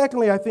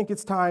 Secondly, I think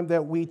it's time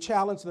that we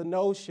challenge the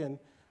notion,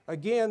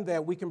 again,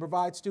 that we can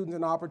provide students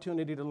an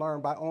opportunity to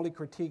learn by only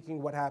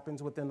critiquing what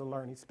happens within the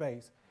learning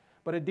space.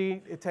 But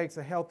indeed, it takes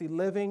a healthy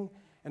living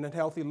and a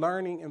healthy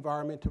learning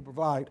environment to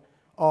provide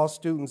all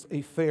students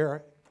a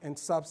fair and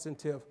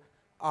substantive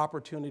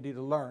opportunity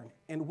to learn.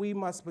 And we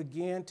must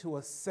begin to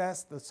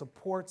assess the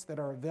supports that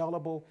are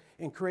available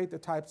and create the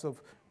types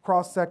of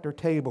cross-sector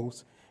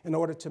tables in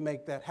order to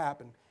make that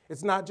happen.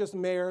 It's not just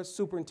mayors,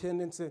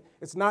 superintendents,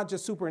 it's not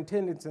just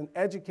superintendents and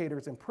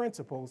educators and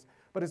principals,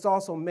 but it's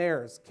also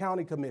mayors,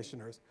 county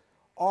commissioners.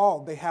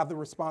 All, they have the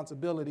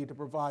responsibility to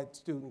provide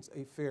students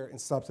a fair and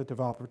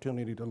substantive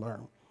opportunity to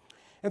learn.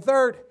 And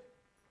third,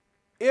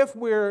 if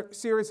we're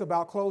serious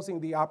about closing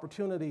the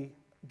opportunity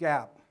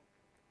gap,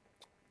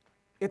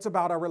 it's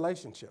about our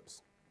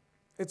relationships.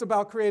 It's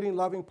about creating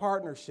loving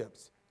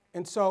partnerships.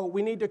 And so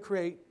we need to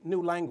create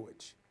new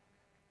language.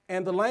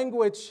 And the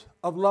language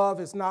of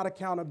love is not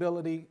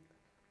accountability,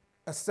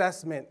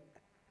 assessment,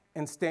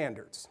 and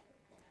standards.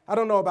 I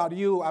don't know about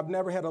you, I've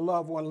never had a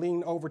loved one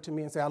lean over to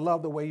me and say, I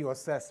love the way you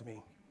assess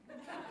me.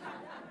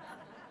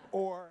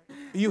 Or,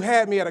 you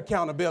had me at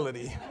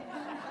accountability.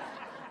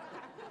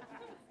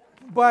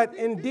 But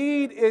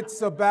indeed,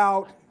 it's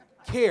about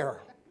care.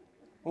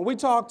 When we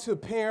talk to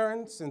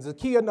parents, and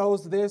Zakiya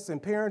knows this,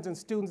 and parents and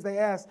students, they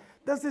ask,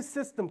 does this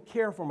system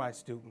care for my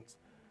students?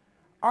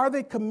 Are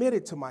they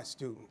committed to my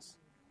students?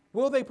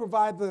 Will they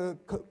provide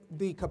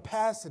the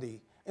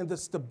capacity and the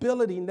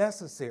stability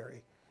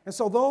necessary? And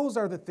so those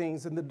are the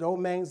things and the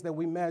domains that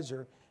we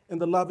measure in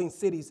the Loving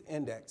Cities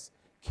Index.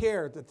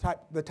 Care,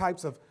 the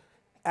types of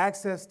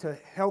access to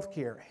health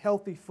care,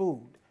 healthy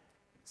food,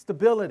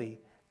 stability,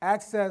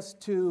 access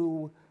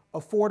to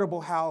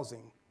affordable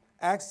housing,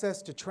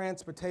 access to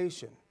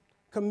transportation,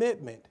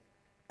 commitment,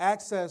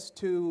 access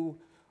to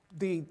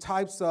the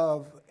types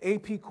of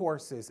AP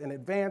courses and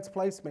advanced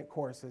placement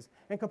courses,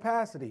 and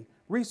capacity,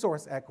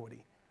 resource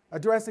equity,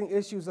 addressing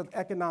issues of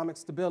economic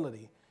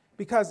stability,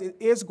 because it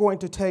is going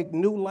to take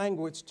new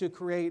language to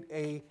create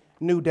a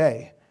new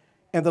day.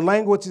 And the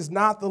language is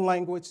not the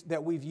language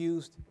that we've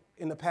used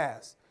in the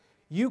past.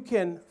 You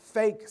can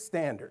fake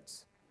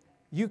standards.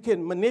 You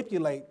can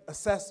manipulate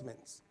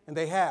assessments, and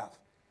they have,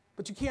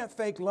 but you can't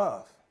fake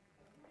love.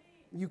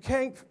 You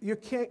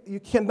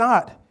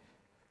cannot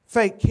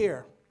fake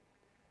care,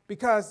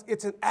 because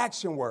it's an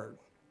action word.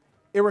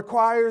 It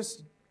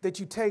requires that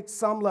you take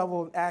some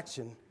level of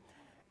action.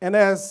 And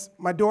as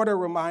my daughter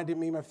reminded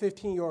me, my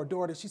 15-year-old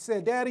daughter, she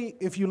said, Daddy,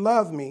 if you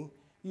love me,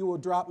 you will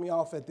drop me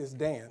off at this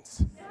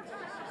dance.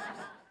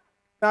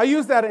 Now, I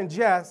use that in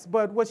jest,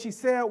 but what she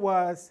said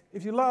was,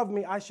 if you love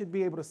me, I should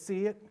be able to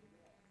see it,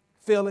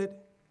 feel it,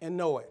 and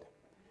know it.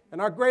 And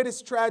our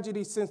greatest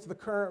tragedy since the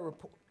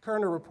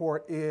Kerner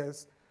report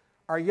is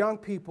our young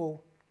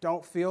people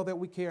don't feel that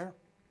we care.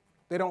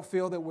 They don't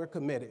feel that we're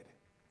committed.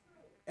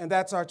 And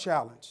that's our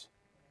challenge.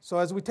 So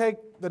as we take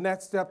the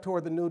next step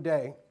toward the new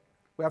day,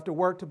 we have to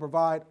work to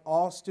provide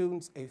all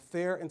students a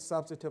fair and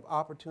substantive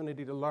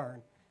opportunity to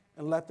learn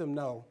and let them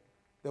know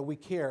that we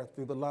care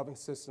through the loving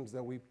systems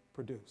that we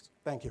produce.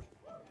 Thank you.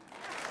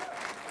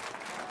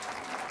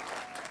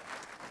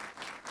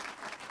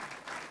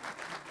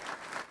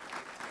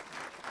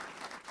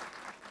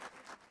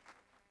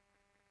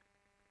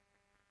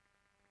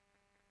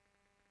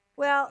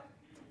 Well,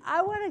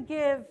 I want to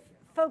give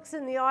folks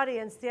in the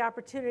audience the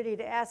opportunity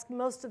to ask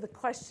most of the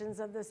questions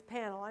of this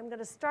panel. I'm going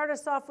to start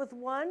us off with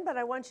one, but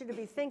I want you to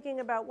be thinking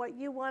about what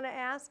you want to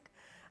ask,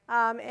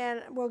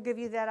 and we'll give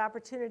you that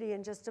opportunity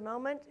in just a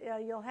moment.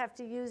 You'll have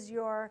to use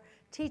your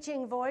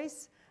teaching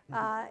voice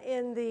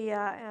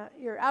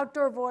your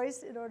outdoor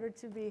voice in order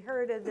to be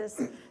heard in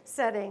this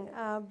setting.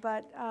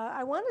 But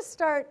I want to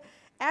start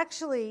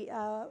actually,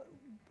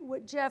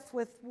 Jeff,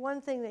 with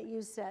one thing that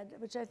you said,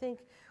 which I think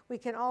we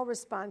can all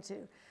respond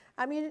to.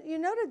 I mean, you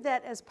noted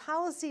that as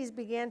policies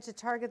began to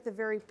target the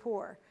very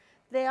poor,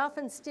 they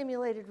often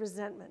stimulated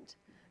resentment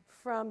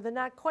from the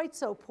not quite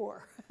so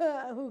poor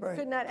who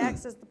could not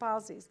access the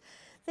policies.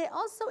 They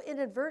also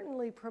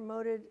inadvertently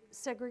promoted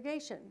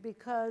segregation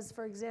because,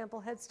 for example,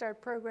 Head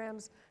Start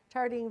programs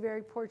targeting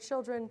very poor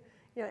children,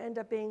 end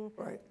up being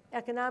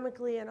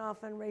economically and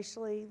often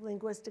racially,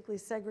 linguistically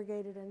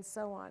segregated, and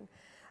so on.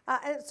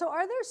 And so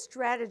are there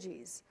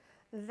strategies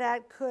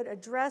that could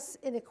address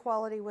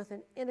inequality with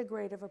an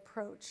integrative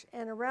approach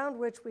and around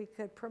which we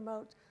could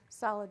promote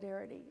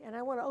solidarity? And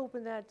I want to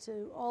open that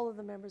to all of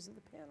the members of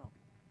the panel.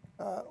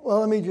 Well,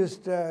 let me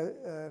just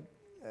say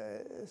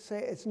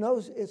it's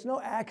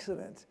no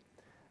accident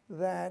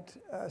that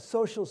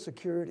Social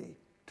Security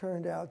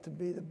turned out to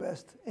be the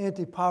best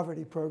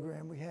anti-poverty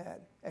program we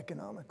had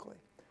economically.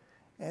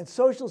 And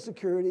Social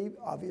Security,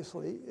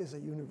 obviously, is a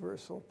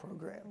universal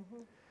program.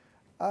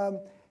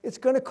 It's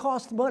going to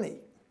cost money.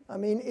 I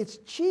mean, it's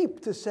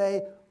cheap to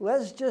say,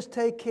 let's just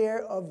take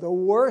care of the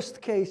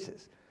worst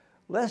cases.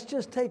 Let's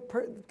just take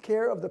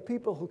care of the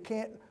people who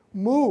can't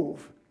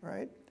move,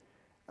 right?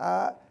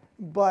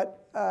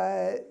 But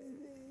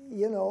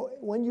you know,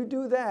 when you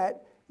do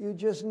that, you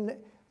just,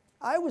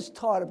 I was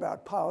taught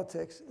about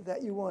politics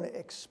that you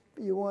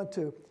want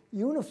to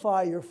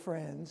unify your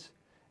friends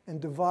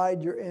and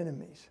divide your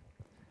enemies.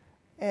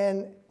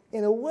 And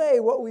in a way,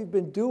 what we've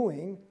been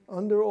doing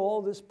under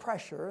all this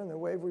pressure and the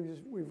way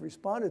we've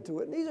responded to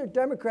it, and these are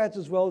Democrats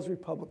as well as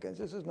Republicans,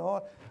 this is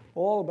not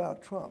all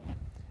about Trump,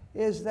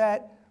 is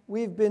that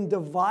we've been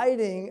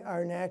dividing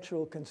our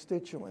natural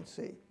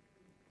constituency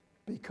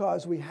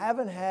because we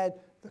haven't had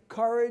the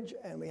courage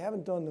and we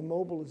haven't done the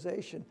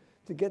mobilization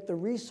to get the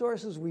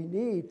resources we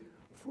need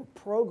for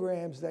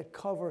programs that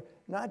cover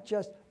not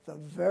just the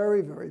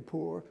very, very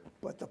poor,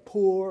 but the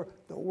poor,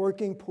 the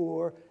working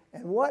poor,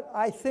 and what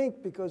I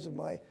think, because of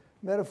my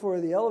metaphor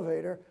of the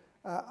elevator,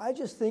 I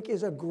just think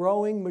is a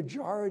growing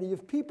majority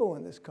of people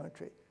in this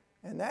country.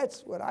 And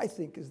that's what I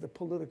think is the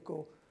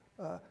political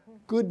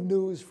good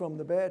news from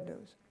the bad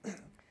news.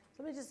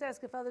 Let me just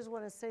ask if others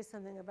want to say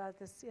something about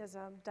this. Yes,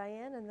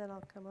 Diane, and then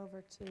I'll come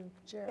over to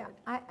Jared.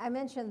 Yeah, I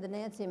mentioned the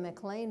Nancy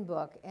McLean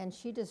book, and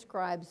she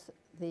describes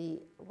the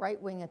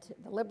right-wing,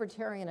 the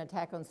libertarian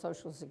attack on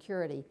Social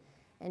Security.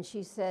 And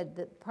she said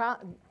that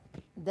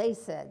they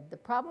said the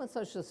problem with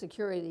Social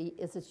Security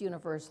is it's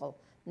universal.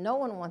 No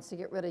one wants to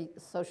get rid of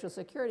Social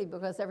Security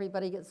because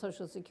everybody gets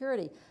Social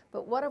Security.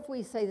 But what if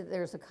we say that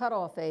there's a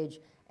cutoff age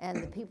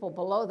and the people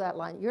below that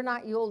line,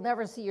 you'll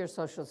never see your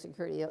Social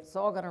Security. It's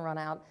all going to run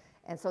out.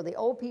 And so the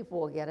old people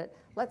will get it.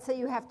 Let's say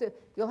you'll have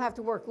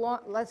to work long.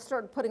 Let's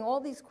start putting all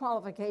these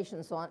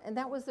qualifications on. And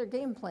that was their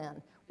game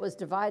plan, was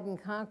divide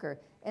and conquer.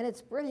 And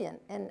it's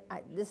brilliant. And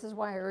this is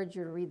why I urge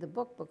you to read the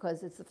book,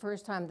 because it's the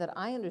first time that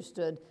I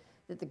understood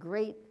that the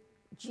great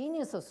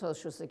genius of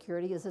Social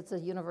Security is it's a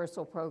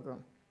universal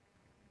program.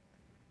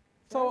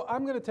 So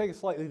I'm going to take a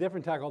slightly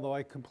different tack, although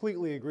I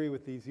completely agree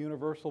with these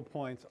universal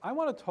points. I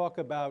want to talk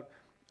about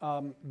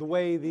the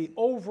way the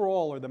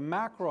overall or the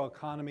macro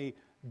economy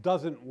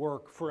doesn't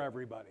work for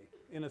everybody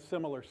in a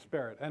similar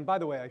spirit. And by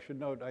the way, I should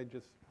note, I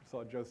just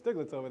saw Joe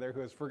Stiglitz over there who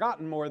has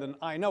forgotten more than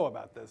I know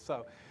about this,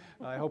 so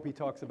I hope he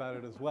talks about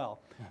it as well.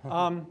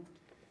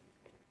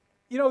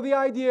 You know, the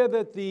idea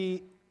that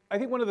I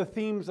think one of the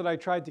themes that I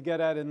tried to get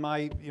at in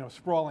my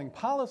sprawling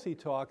policy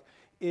talk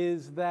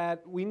is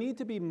that we need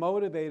to be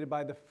motivated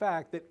by the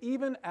fact that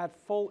even at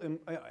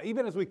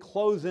even as we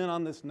close in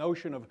on this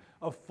notion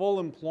of full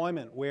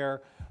employment,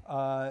 where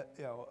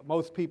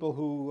most people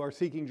who are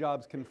seeking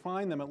jobs can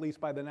find them, at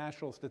least by the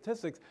national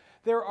statistics,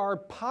 there are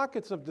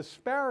pockets of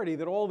disparity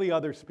that all the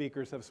other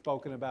speakers have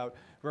spoken about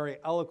very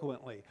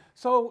eloquently.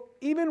 So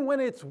even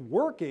when it's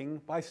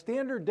working, by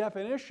standard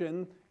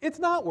definition, it's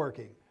not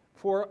working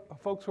for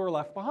folks who are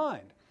left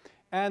behind.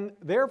 And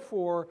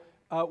therefore,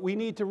 we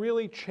need to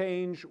really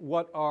change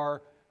what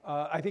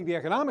I think the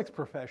economics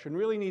profession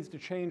really needs to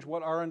change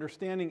what our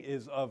understanding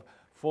is of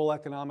full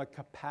economic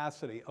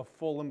capacity, of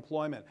full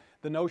employment.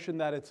 The notion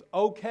that it's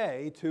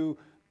okay to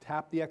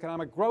tap the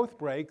economic growth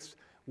brakes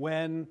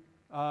when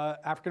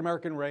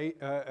African-American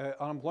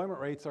unemployment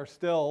rates are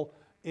still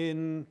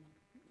in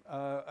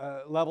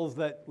levels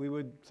that we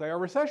would say are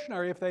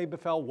recessionary if they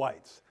befell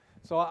whites.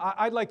 So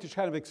I'd like to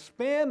kind of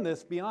expand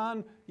this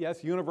beyond,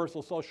 yes,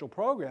 universal social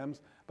programs,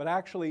 but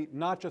actually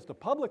not just a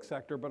public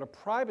sector, but a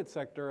private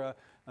sector,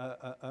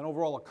 an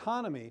overall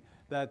economy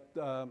that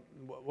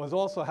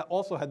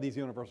also had these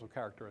universal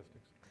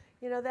characteristics.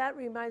 You know, that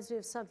reminds me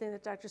of something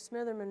that Dr.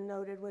 Smitherman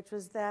noted, which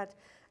was that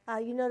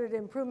you noted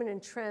improvement in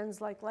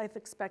trends like life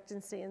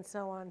expectancy and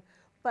so on,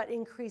 but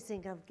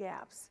increasing of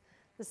gaps.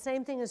 The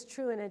same thing is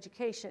true in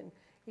education.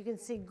 You can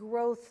see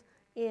growth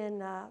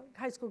in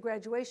high school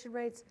graduation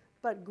rates,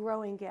 but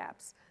growing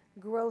gaps.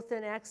 Growth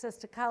in access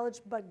to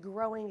college, but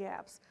growing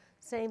gaps.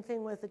 Same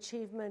thing with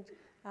achievement,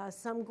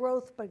 some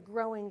growth, but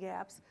growing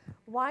gaps.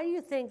 Why do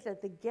you think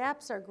that the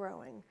gaps are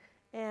growing?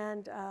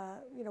 And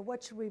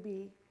what should we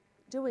be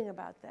doing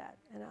about that?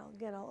 And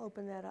I'll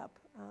open that up.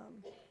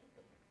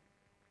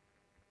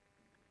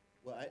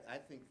 Well, I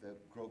think the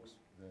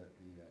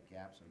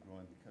gaps are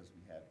growing because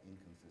we have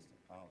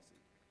inconsistent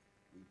policy.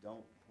 We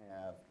don't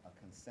have a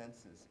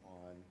consensus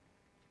on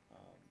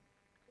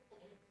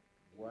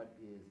what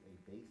is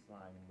a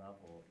baseline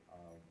level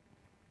of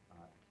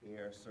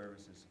care,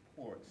 services,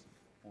 supports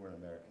for an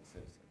American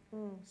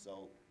citizen.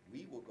 So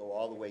we will go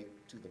all the way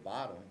to the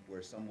bottom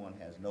where someone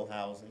has no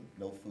housing,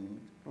 no food,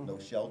 no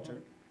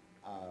shelter.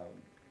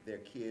 Their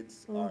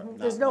kids are not.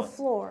 There's no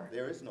floor.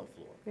 There is no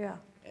floor. Yeah.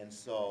 And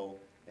so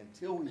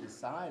until we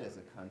decide as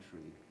a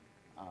country,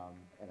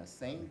 and a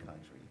sane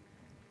country,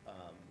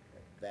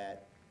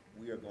 that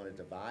we are going to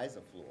devise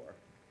a floor,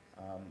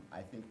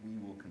 I think we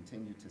will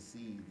continue to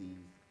see these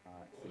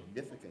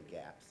significant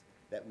gaps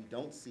that we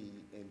don't see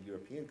in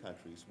European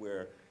countries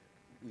where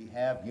we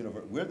have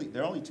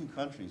there are only two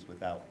countries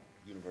without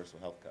universal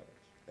health coverage.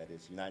 That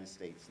is United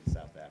States and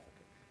South Africa.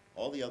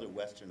 All the other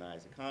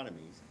westernized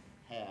economies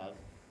have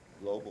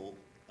global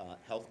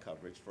health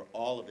coverage for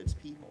all of its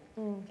people.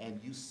 And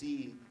you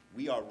see,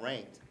 we are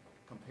ranked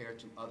compared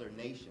to other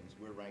nations.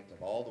 We're ranked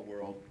of all the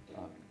world,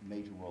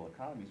 major world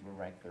economies, we're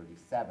ranked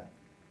 37th.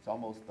 It's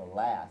almost the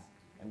last.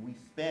 And we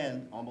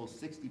spend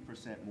almost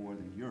 60% more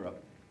than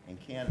Europe and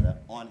Canada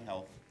on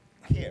health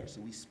care.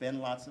 So we spend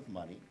lots of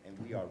money, and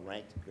we are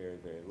ranked very,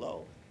 very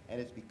low. And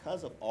it's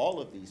because of all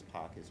of these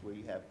pockets where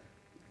you have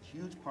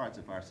huge parts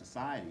of our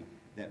society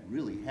that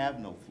really have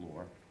no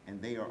floor,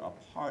 and they are a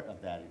part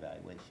of that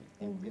evaluation.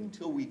 And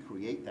until we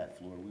create that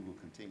floor, we will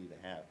continue to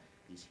have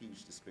these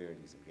huge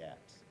disparities and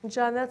gaps.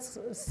 John, that's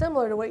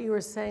similar to what you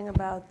were saying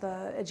about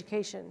the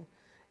education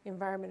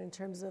environment in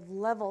terms of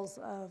levels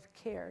of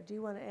care. Do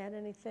you want to add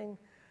anything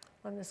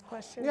on this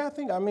question? Yeah, I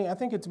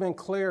think it's been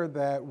clear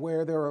that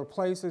where there were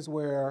places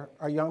where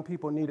our young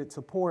people needed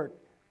support,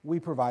 we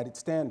provided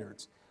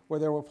standards. Where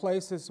there were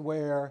places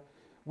where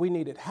we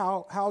needed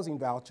housing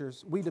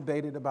vouchers, we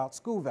debated about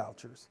school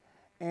vouchers.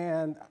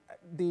 And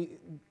the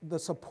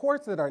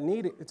supports that are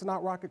needed, it's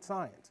not rocket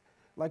science.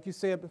 Like you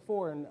said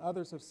before, and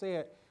others have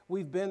said,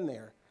 we've been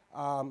there.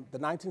 The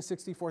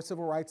 1964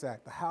 Civil Rights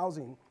Act, the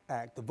Housing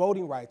Act, the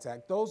Voting Rights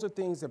Act, those are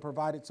things that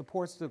provided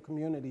supports to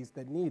communities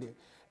that need it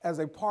as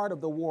a part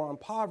of the war on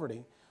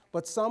poverty.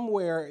 But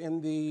somewhere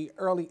in the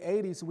early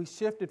 80s, we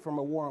shifted from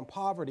a war on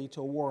poverty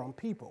to a war on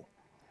people.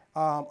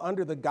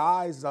 Under the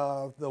guise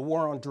of the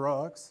war on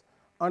drugs,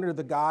 under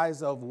the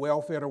guise of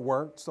welfare to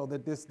work, so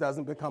that this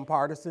doesn't become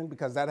partisan,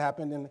 because that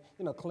happened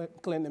in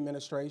Clinton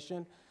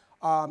administration.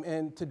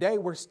 And today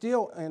we're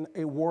still in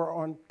a war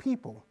on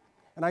people.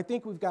 And I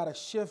think we've got to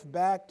shift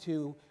back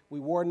to, we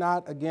war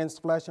not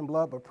against flesh and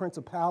blood, but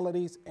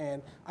principalities,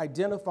 and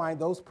identifying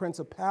those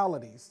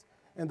principalities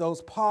and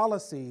those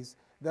policies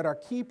that are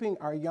keeping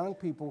our young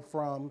people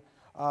from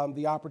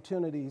the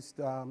opportunities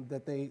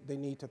that they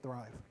need to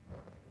thrive.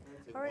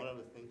 All right. One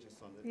other thing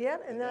just on the... Yeah,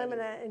 and then I'm going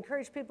to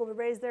encourage people to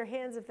raise their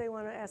hands if they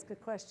want to ask a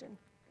question.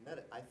 And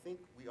that, I think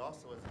we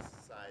also, as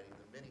a society,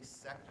 the many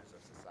sectors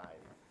of society,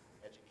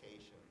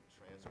 education,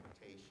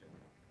 transportation,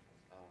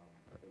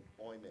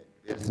 employment,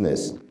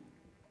 business,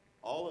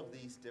 all of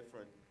these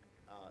different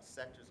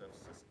sectors of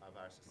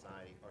our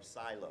society are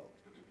siloed.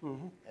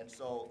 And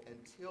so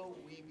until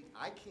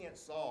I can't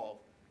solve,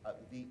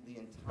 the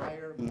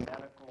entire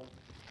medical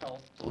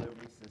health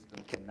delivery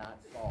system cannot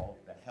solve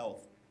the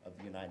health of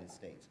the United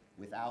States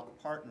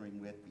without partnering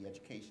with the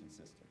education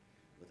system,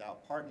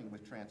 without partnering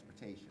with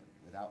transportation,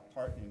 without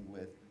partnering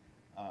with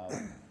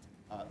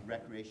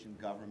recreation,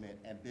 government,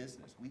 and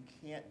business. We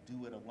can't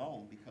do it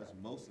alone because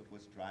most of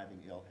what's driving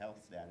ill health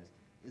status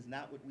is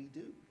not what we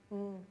do.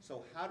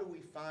 So how do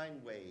we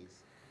find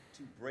ways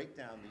to break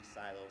down these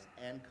silos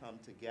and come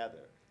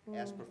together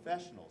as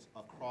professionals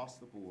across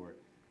the board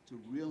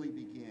to really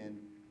begin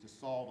to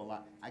solve a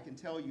lot? I can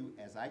tell you,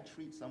 as I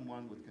treat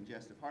someone with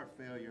congestive heart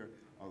failure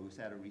or who's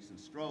had a recent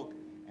stroke,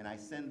 and I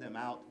send them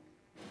out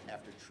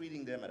after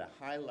treating them at a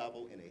high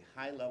level in a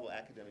high-level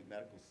academic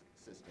medical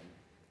system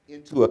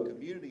into a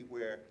community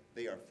where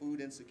they are food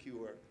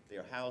insecure, they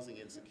are housing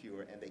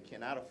insecure, and they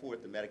cannot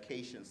afford the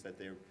medications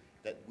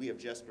that we have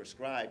just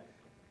prescribed,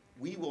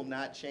 we will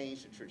not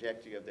change the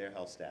trajectory of their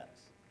health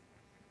status.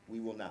 We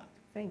will not.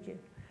 Thank you.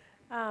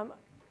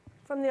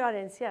 From the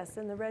audience, yes,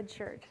 in the red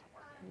shirt.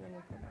 And then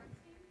we'll come back.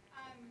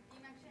 You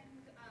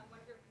mentioned one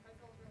of your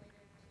proposals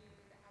related to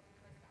the Housing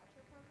Choice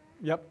Voucher Program.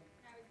 Yep.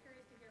 And I was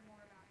curious to hear more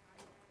about how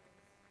you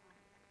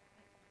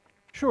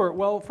propose. Sure.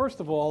 Well, first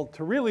of all,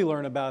 to really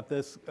learn about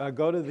this,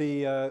 go to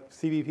the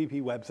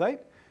CBPP website,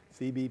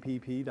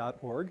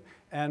 cbpp.org,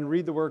 and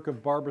read the work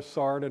of Barbara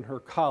Sard and her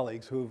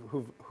colleagues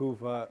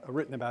who've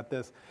written about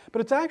this.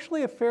 But it's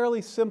actually a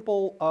fairly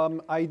simple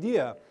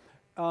idea.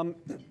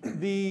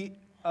 The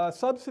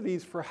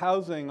subsidies for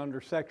housing under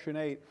Section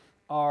 8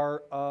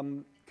 are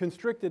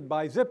constricted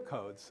by zip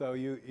codes. So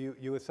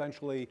you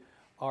essentially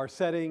are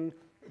setting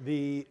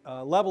the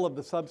level of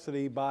the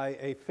subsidy by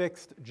a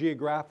fixed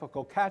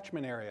geographical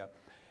catchment area.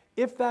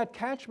 If that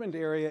catchment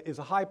area is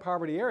a high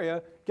poverty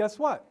area, guess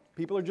what?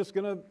 People are just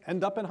going to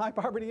end up in high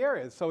poverty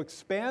areas. So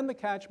expand the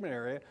catchment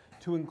area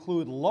to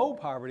include low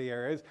poverty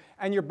areas,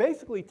 and you're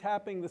basically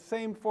tapping the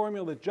same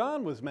formula that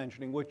John was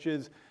mentioning, which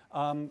is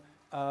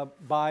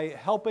by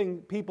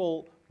helping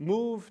people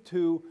move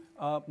to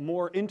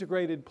more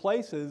integrated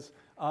places.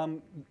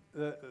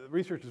 The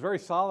research is very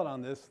solid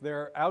on this.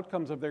 Their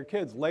outcomes of their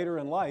kids later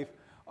in life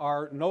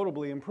are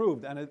notably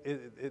improved, and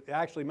it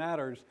actually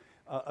matters,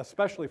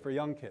 especially for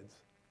young kids.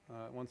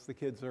 Once the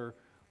kids are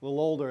a little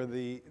older,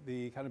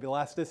 the kind of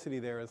elasticity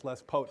there is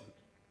less potent.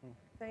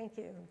 Thank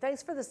you.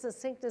 Thanks for the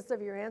succinctness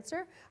of your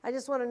answer. I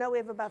just want to know, we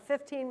have about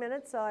 15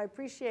 minutes, so I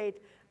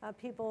appreciate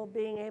people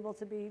being able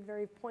to be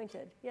very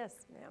pointed.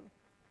 Yes, ma'am.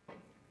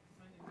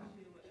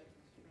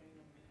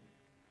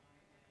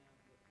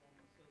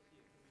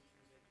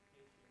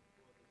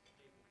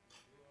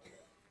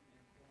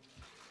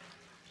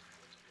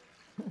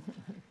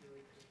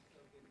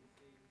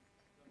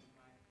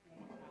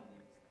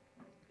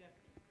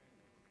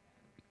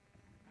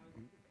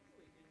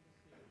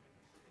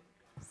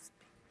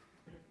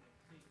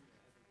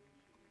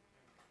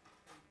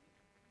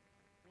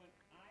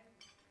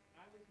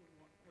 I was the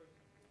one person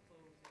who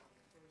closed down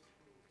the first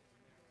school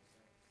in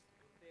America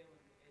for failing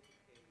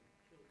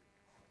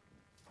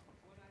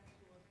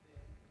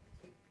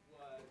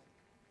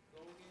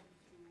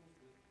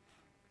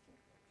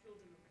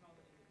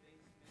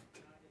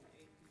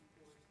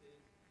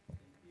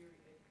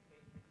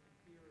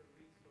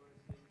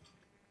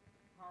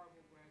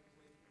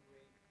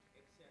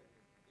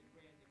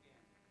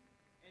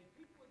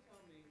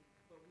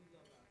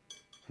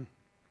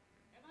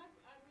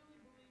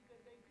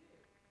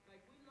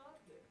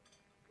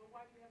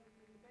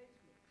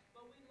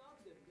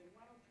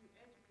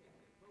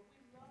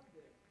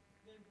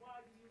why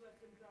do you let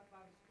them drop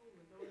out of school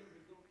and don't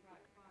even go try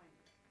to find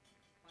them?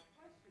 My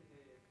question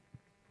is,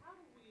 how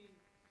do we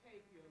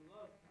take your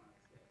love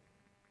concept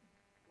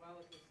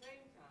while at the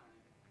same time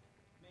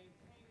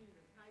maintaining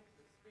the types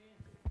of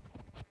standards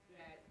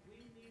that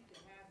we need to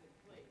have in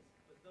place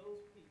for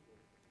those people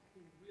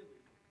who really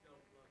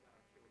don't love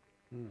our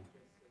children?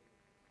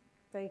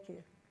 Thank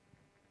you.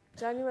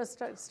 John, you want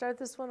to start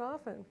this one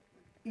off?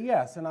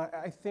 Yes, and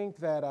I think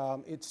that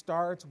it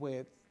starts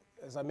with,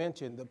 as I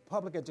mentioned, the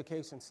public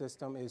education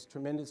system is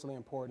tremendously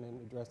important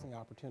in addressing the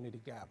opportunity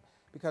gap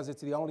because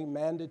it's the only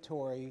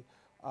mandatory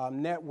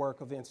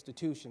network of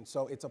institutions,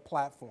 so it's a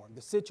platform.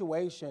 The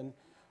situation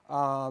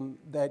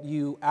that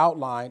you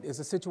outlined is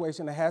a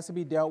situation that has to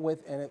be dealt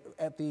with, and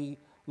at the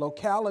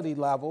locality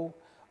level,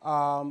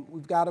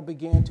 we've got to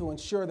begin to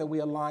ensure that we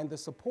align the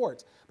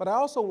supports. But I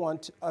also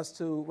want us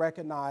to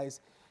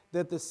recognize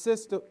that the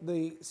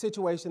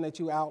situation that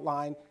you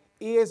outlined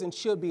is and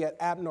should be an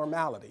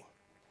abnormality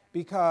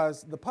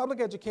because the public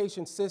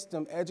education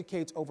system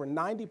educates over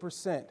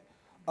 90%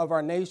 of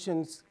our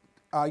nation's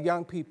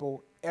young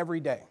people every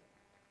day.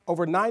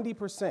 Over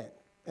 90%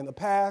 in the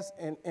past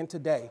and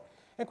today.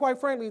 And quite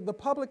frankly, the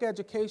public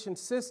education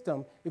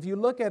system, if you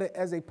look at it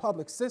as a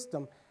public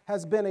system,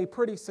 has been a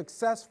pretty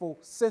successful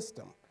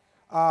system.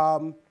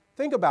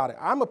 Think about it.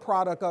 I'm a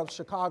product of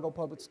Chicago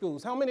public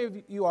schools. How many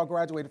of you all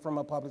graduated from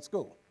a public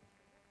school?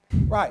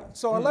 Right.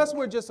 So unless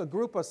we're just a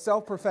group of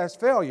self-professed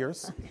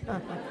failures,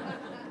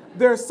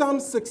 there's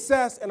some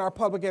success in our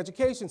public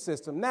education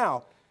system.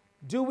 Now,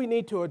 do we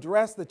need to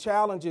address the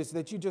challenges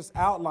that you just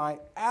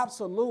outlined?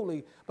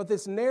 Absolutely. But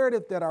this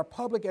narrative that our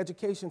public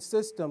education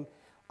system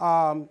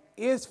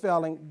is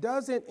failing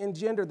doesn't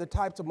engender the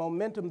types of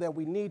momentum that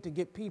we need to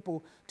get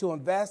people to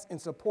invest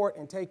and support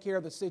and take care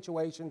of the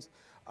situations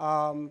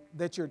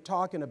that you're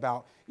talking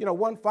about. You know,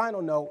 one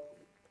final note,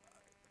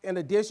 in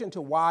addition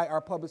to why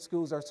our public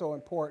schools are so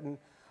important,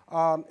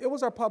 it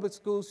was our public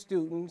school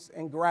students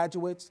and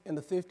graduates in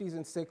the 50s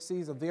and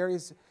 60s of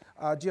various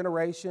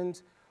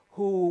generations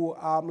who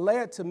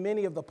led to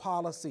many of the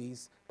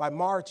policies by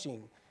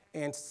marching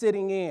and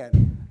sitting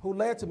in, who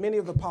led to many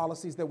of the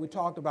policies that we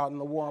talked about in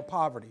the war on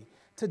poverty.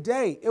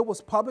 Today, it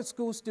was public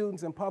school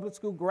students and public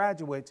school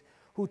graduates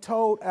who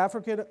told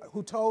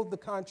the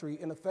country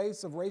in the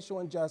face of racial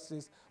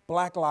injustice,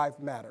 Black Lives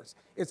Matters.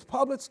 It's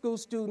public school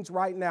students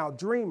right now,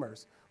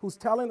 dreamers, who's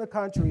telling the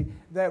country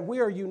that we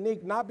are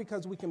unique not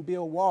because we can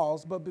build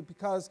walls, but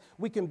because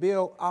we can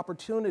build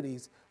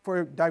opportunities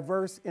for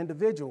diverse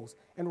individuals.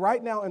 And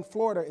right now in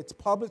Florida, it's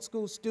public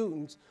school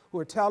students who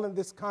are telling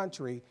this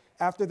country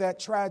after that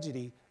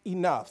tragedy,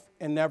 enough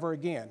and never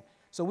again.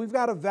 So we've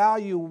got to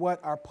value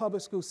what our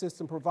public school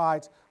system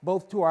provides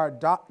both to our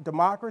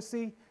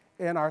democracy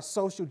and our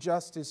social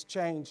justice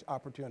change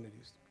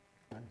opportunities.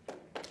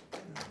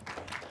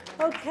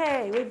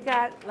 Okay, we've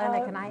got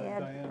Linda, can I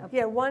add?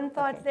 yeah, one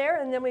thought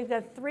there, and then we've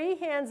got 3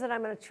 hands that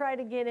I'm going to try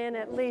to get in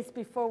at least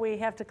before we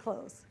have to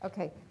close.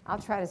 Okay, I'll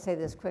try to say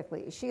this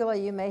quickly. Sheila,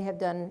 you may have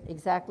done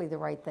exactly the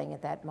right thing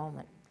at that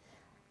moment.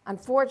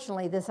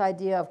 Unfortunately, this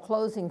idea of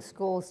closing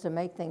schools to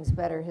make things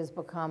better has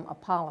become a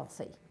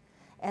policy.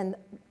 And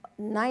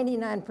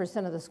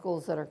 99% of the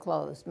schools that are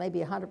closed, maybe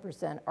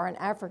 100%, are in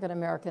African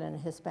American and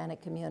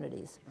Hispanic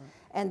communities.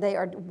 And they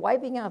are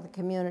wiping out the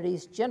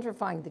communities,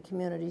 gentrifying the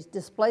communities,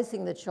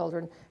 displacing the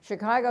children.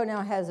 Chicago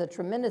now has a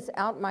tremendous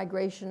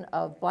out-migration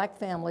of black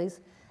families,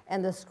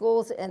 and the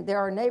schools, and there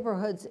are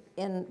neighborhoods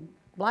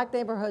black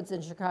neighborhoods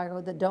in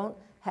Chicago that don't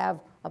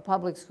have a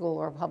public school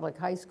or a public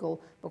high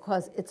school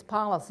because it's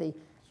policy.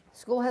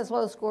 School has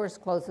low scores,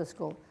 close the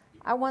school.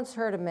 I once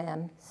heard a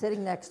man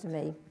sitting next to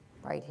me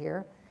right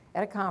here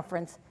at a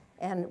conference,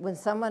 and when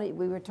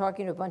we were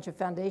talking to a bunch of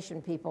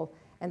foundation people,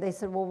 and they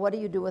said, well, what do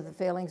you do with a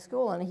failing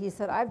school? And he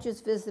said, I've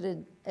just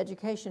visited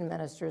education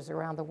ministers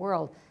around the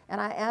world, and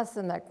I asked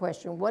them that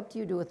question, what do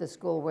you do with a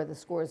school where the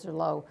scores are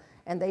low?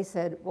 And they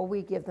said, well,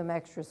 we give them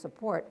extra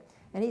support.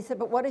 And he said,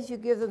 but what if you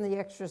give them the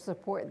extra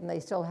support and they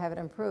still haven't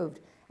improved?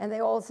 And they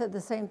all said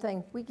the same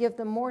thing, we give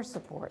them more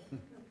support.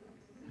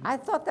 I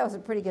thought that was a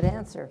pretty good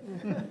answer.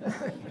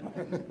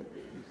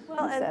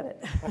 Well, and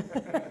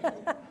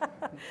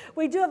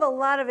we do have a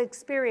lot of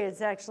experience,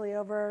 actually,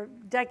 over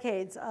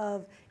decades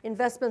of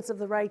investments of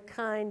the right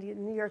kind.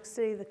 In New York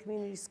City, the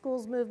community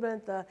schools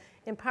movement, the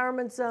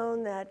empowerment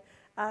zone that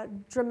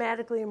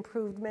dramatically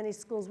improved many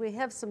schools. We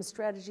have some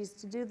strategies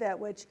to do that,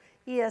 which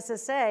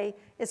ESSA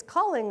is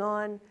calling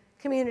on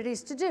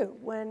communities to do.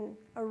 When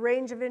a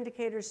range of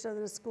indicators show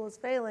that a school is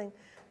failing,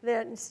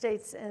 then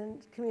states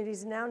and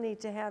communities now need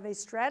to have a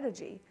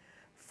strategy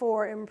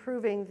for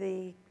improving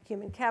the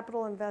human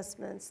capital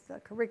investments, the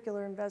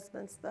curricular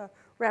investments, the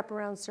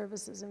wraparound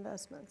services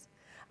investments.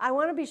 I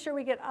want to be sure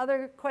we get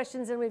other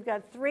questions, and we've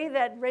got 3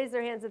 that raise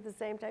their hands at the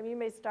same time. You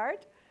may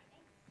start.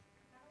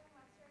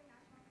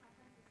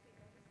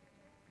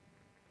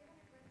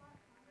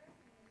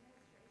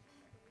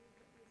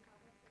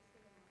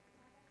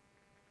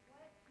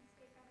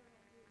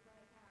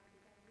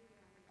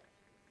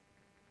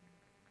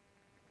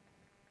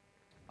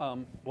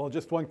 Well,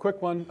 just one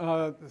quick one.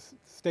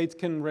 States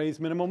can raise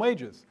minimum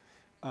wages.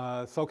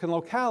 So can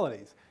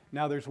localities.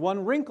 Now, there's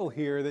one wrinkle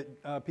here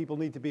that people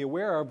need to be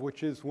aware of,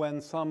 which is when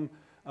some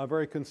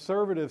very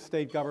conservative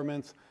state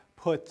governments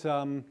put,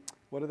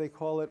 what do they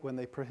call it, when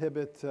they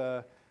prohibit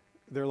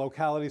their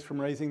localities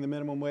from raising the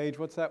minimum wage?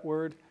 What's that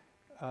word?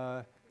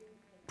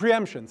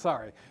 Preemption,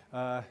 sorry.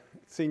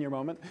 Senior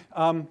moment.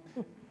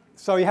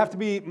 So you have to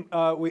be,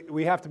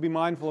 we have to be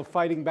mindful of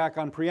fighting back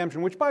on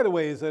preemption, which, by the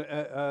way, is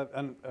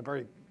a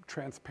very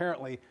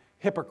transparently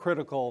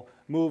hypocritical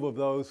move of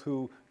those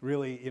who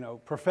really,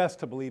 profess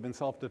to believe in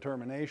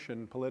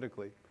self-determination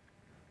politically.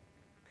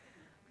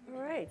 All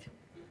right.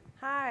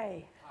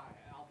 Hi. Hi,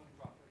 Alvin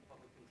Crawford,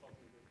 Public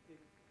Consulting Group.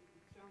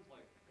 It sounds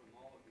like from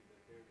all of you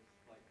that there's,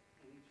 like,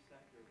 in each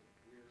sector,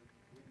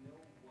 we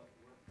know what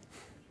works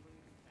potentially,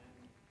 and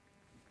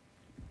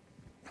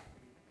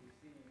we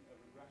see a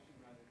regression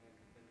rather than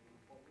moving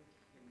forward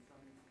in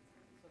some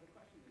instances. And so the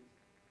question is,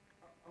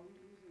 are we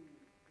losing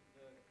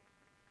the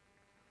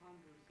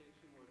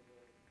conversation or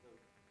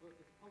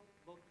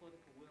both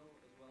political will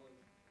as well as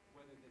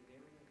whether the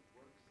narrative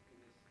works in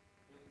this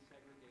really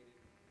segregated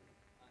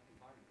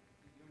environment?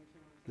 Do you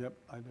understand what I'm saying? Yep,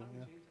 I do,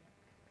 yeah.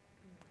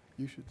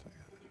 You should say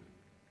that.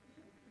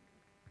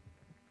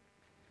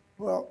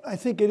 Well, I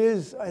think it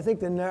is. I think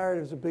the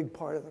narrative is a big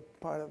part of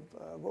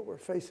what we're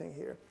facing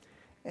here,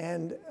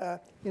 and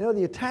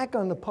the attack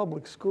on the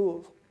public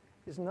schools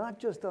is not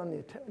just an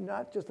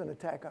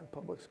attack on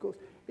public schools.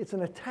 It's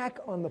an attack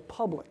on the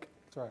public.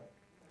 That's right.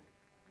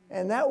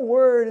 And that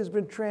word has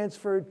been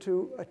transferred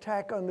to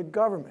attack on the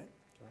government.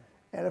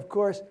 And of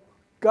course,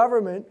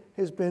 government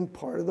has been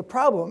part of the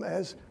problem,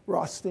 as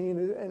Rothstein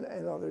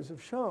and others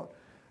have shown.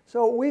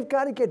 So we've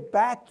got to get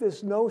back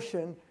this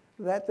notion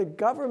that the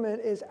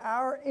government is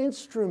our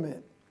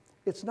instrument.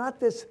 It's not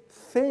this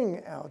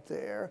thing out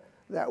there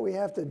that we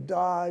have to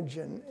dodge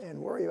and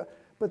worry about.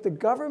 But the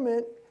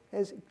government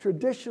has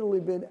traditionally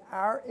been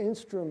our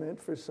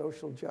instrument for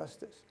social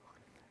justice.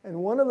 And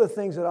one of the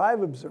things that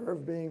I've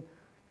observed, being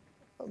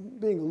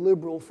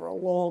liberal for a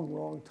long,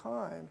 long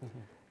time,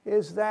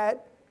 is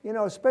that,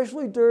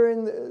 especially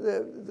during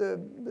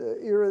the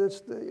era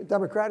the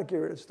Democratic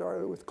era that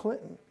started with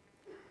Clinton,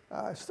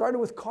 started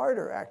with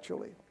Carter,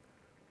 actually,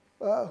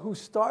 who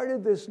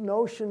started this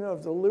notion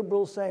of the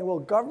liberals saying, well,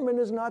 government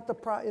is not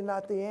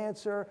the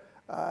answer,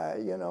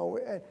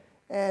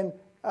 and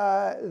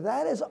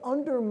that has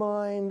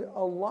undermined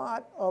a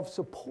lot of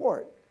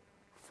support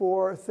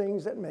for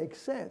things that make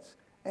sense.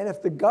 And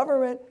if the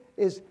government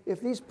if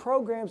these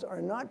programs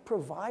are not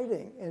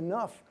providing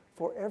enough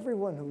for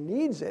everyone who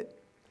needs it,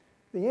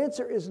 the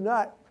answer is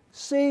not,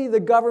 see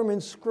the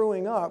government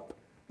screwing up.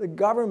 The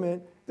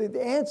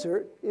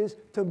answer is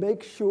to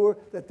make sure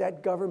that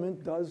that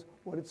government does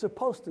what it's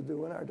supposed to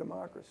do in our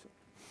democracy.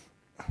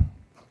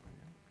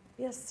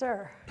 Yes,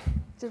 sir.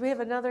 Did we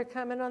have another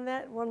comment on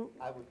that? One.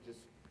 I would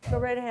just Go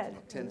right ahead.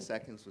 10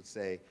 seconds would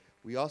say,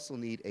 we also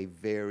need a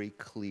very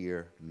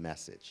clear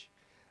message.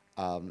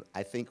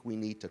 I think we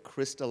need to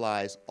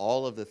crystallize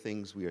all of the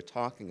things we are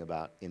talking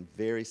about in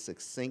very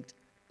succinct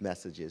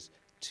messages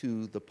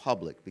to the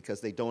public,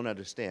 because they don't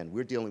understand.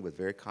 We're dealing with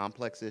very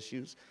complex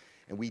issues,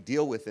 and we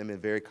deal with them in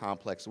very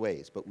complex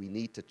ways, but we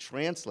need to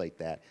translate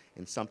that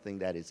in something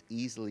that is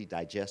easily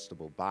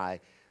digestible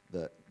by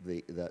the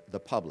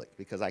public.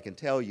 Because I can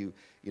tell you,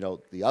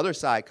 the other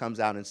side comes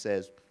out and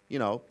says,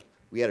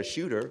 we had a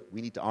shooter, we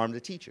need to arm the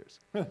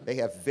teachers. They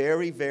have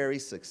very, very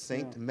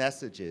succinct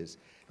messages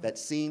that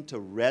seem to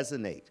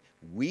resonate.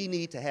 We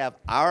need to have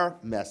our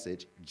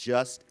message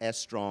just as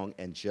strong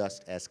and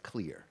just as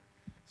clear.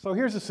 So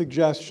here's a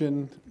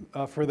suggestion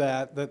for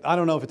that I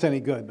don't know if it's any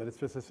good, but it's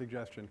just a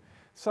suggestion.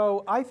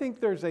 So I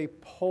think there's a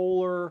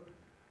polar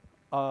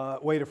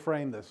way to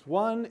frame this.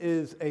 One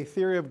is a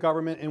theory of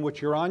government in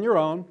which you're on your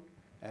own,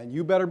 and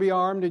you better be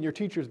armed, and your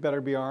teachers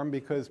better be armed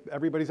because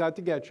everybody's out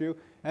to get you.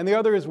 And the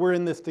other is we're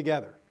in this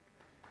together.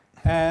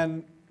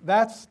 And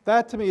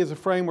that to me is a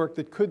framework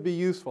that could be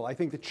useful. I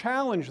think the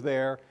challenge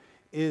there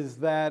is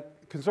that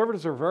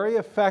conservatives are very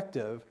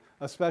effective,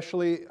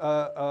 especially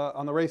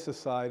on the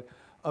racist side,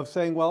 of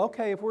saying, well,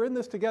 okay, if we're in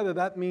this together,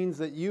 that means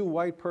that you,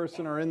 white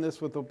person, are in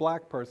this with a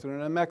black person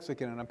and a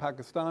Mexican and a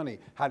Pakistani.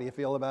 How do you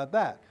feel about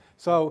that?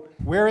 So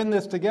we're in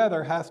this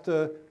together has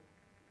to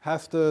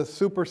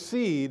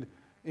supersede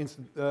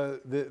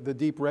the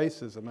deep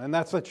racism, and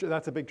that's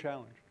a big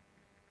challenge.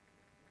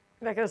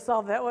 Not going to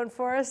solve that one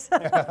for us?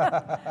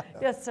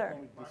 Yes, sir.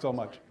 So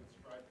much.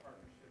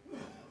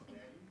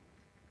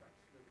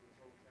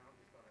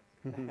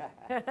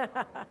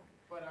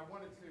 But I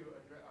wanted to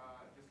just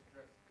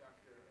address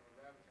Dr.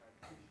 Ravitch. I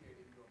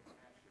appreciated your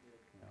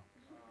passionate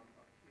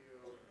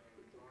appeal and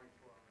drawing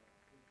to our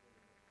attention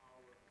the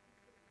power of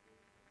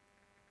desegregation.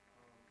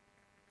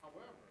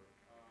 However,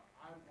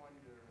 I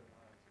wonder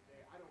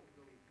today, I don't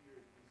really hear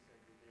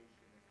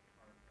desegregation as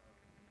part of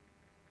the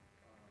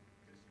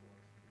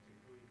discourse,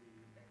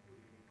 particularly the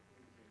equity and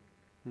inclusion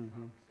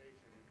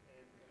conversation.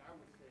 And I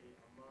would say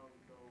among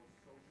those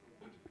social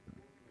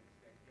movements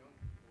that young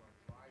people are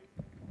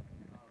driving,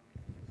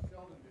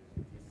 seldom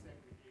is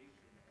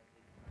desegregation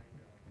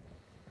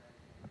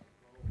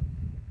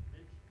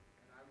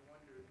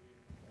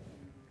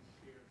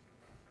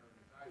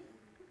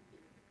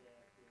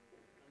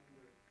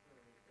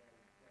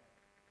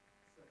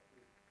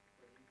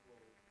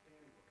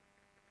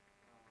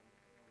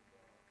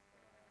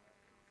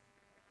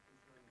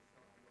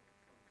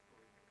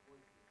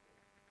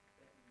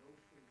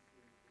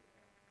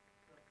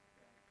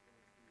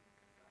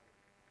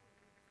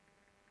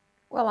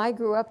Well, I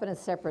grew up in a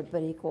separate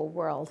but equal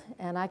world,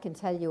 and I can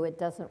tell you it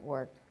doesn't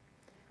work.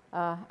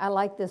 I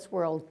like this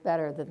world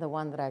better than the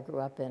one that I grew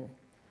up in.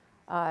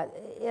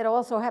 It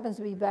also happens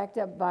to be backed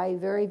up by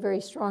very, very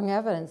strong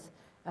evidence,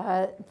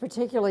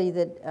 particularly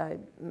that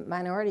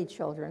minority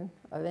children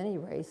of any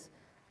race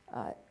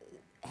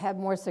have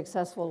more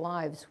successful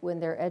lives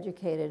when they're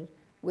educated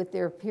with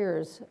their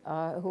peers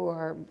who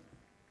are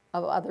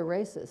of other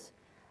races.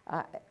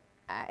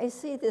 I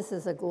see this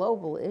as a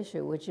global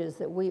issue, which is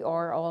that we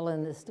are all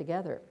in this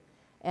together.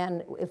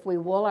 And if we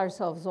wall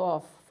ourselves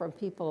off from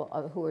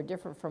people who are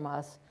different from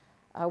us,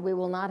 we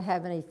will not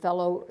have any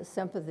fellow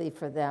sympathy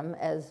for them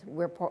as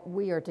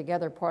we are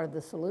together part of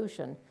the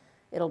solution.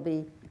 It'll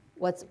be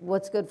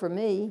what's good for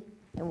me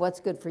and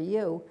what's good for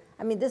you.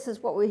 I mean, this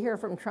is what we hear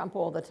from Trump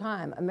all the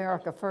time,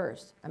 America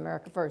first,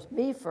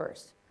 me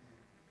first.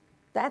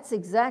 That's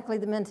exactly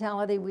the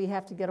mentality we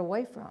have to get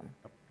away from.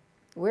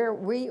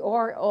 We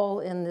are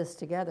all in this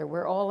together.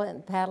 We're all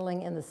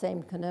paddling in the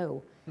same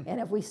canoe. And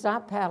if we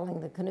stop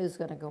paddling, the canoe's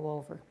going to go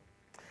over.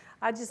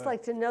 I'd just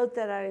like to note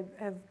that I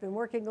have been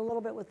working a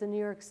little bit with the New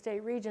York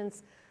State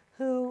Regents,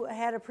 who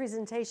had a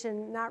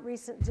presentation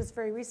just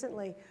very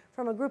recently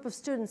from a group of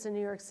students in New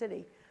York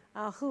City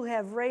who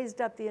have raised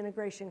up the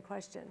integration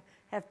question,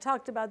 have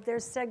talked about their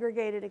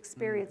segregated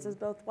experiences,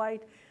 both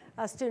white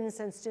students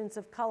and students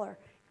of color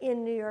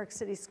in New York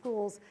City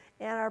schools,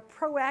 and are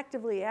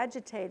proactively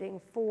agitating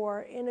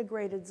for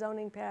integrated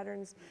zoning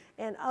patterns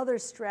and other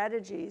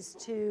strategies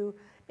to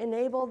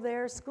enable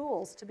their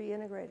schools to be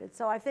integrated.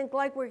 So I think,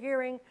 like we're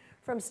hearing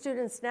from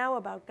students now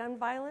about gun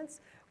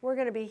violence, we're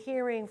going to be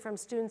hearing from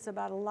students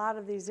about a lot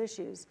of these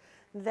issues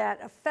that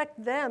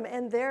affect them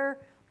and their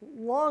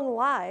long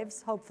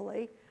lives,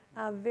 hopefully,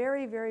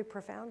 very, very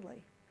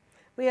profoundly.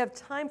 We have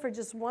time for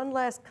just one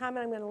last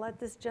comment. I'm going to let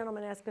this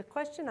gentleman ask a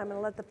question. I'm going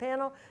to let the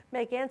panel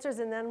make answers,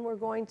 and then we're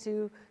going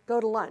to go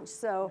to lunch.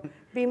 So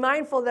be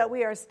mindful that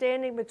we are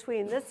standing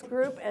between this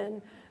group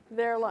and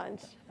their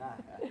lunch.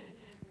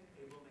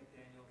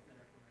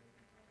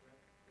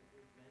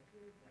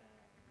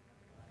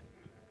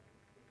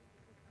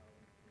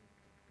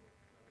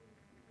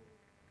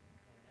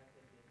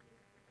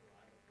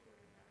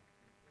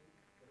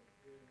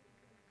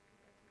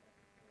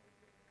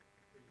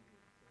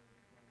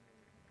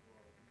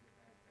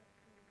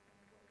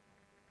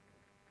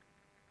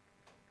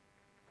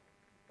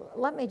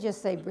 Let me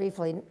just say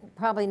briefly,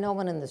 probably no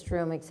one in this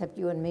room except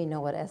you and me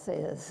know what ESSA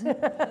is.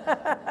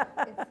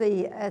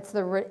 It's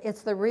the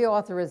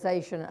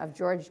reauthorization of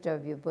George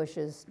W.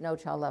 Bush's No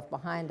Child Left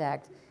Behind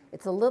Act.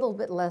 It's a little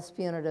bit less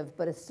punitive,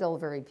 but it's still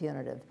very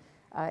punitive.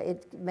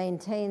 It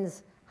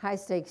maintains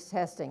high-stakes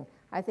testing.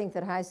 I think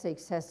that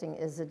high-stakes testing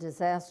is a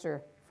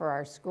disaster for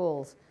our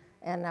schools,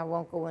 and I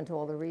won't go into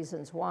all the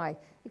reasons why,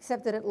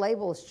 except that it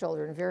labels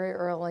children very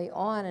early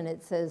on, and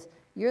it says,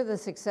 you're the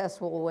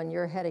successful when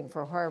you're heading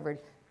for Harvard.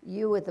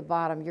 You at the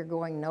bottom, you're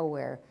going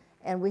nowhere.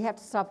 And we have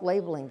to stop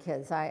labeling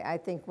kids. I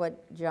think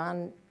what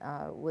John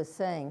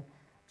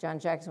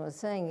Jackson was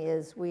saying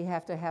is we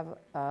have to have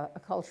a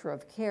culture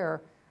of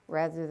care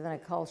rather than a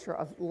culture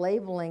of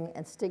labeling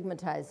and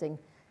stigmatizing.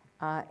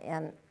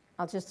 And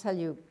I'll just tell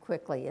you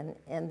quickly and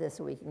end this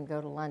so we can go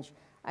to lunch.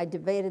 I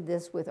debated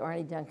this with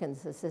Arnie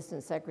Duncan's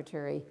Assistant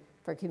Secretary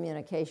for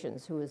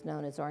Communications, who is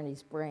known as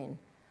Arnie's brain.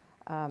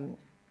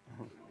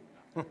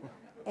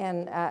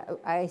 And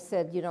I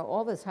said, you know,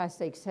 all this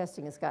high-stakes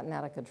testing has gotten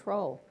out of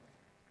control.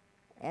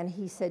 And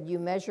he said, you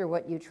measure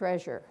what you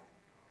treasure.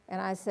 And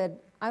I said,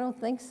 I don't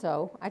think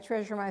so. I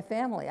treasure my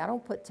family. I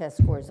don't put test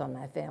scores on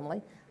my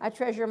family. I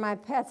treasure my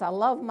pets. I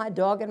love my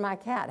dog and my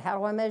cat. How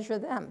do I measure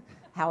them?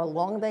 How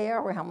long they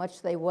are or how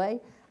much they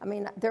weigh? I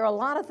mean, there are a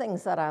lot of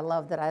things that I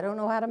love that I don't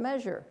know how to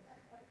measure.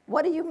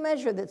 What do you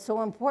measure that's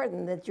so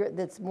important,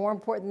 that's more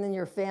important than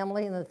your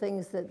family and the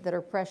things that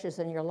are precious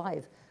in your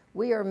life?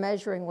 We are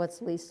measuring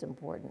what's least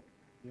important.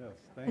 Yes,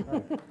 thank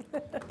you.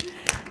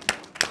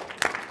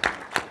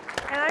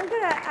 And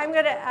I'm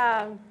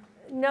gonna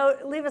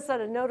leave us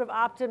on a note of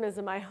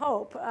optimism, I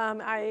hope.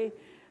 I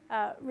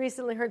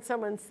recently heard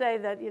someone say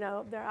that, you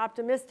know, they're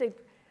optimistic,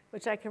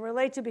 which I can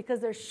relate to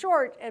because they're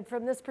short, and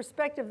from this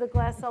perspective, the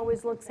glass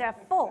always looks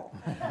half full.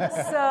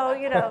 So,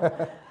 you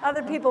know,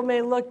 other people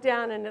may look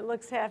down and it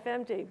looks half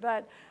empty.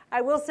 But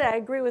I will say I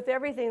agree with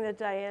everything that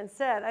Diane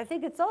said. I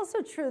think it's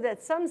also true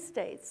that some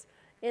states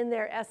in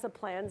their ESSA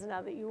plans,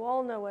 now that you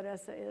all know what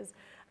ESSA is,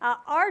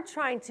 are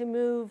trying to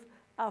move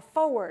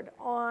forward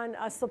on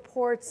a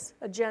supports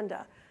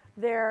agenda.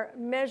 They're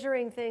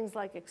measuring things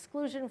like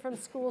exclusion from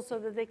school so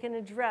that they can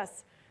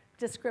address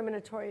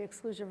discriminatory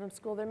exclusion from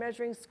school. They're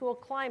measuring school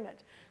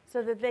climate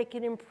so that they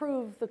can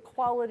improve the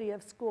quality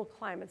of school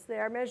climates. They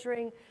are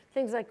measuring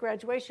things like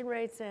graduation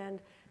rates and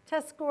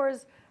test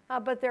scores,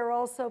 but they're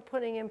also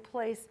putting in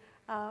place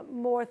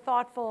more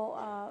thoughtful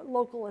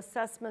local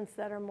assessments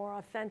that are more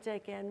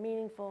authentic and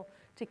meaningful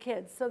to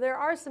kids. So there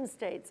are some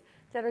states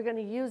that are going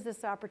to use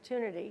this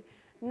opportunity.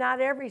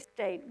 Not every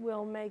state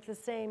will make the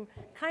same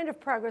kind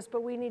of progress,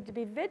 but we need to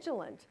be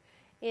vigilant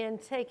in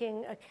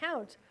taking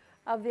account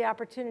of the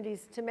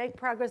opportunities to make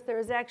progress. There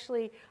is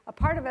actually a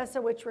part of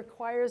ESSA which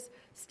requires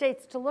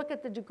states to look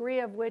at the degree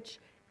of which,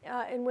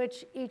 in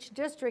which each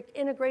district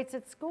integrates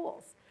its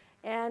schools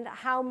and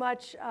how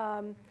much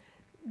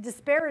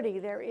disparity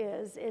there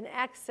is in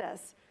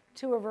access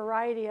to a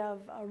variety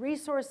of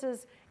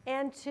resources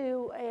and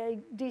to a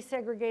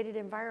desegregated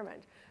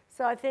environment.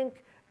 So I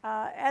think,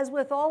 as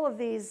with all of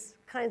these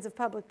kinds of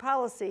public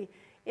policy,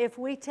 if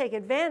we take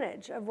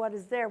advantage of what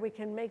is there, we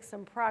can make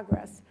some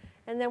progress.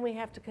 And then we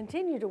have to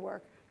continue to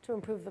work to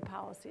improve the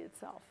policy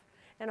itself.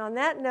 And on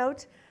that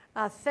note,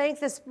 thank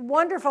this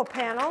wonderful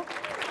panel.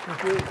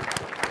 Thank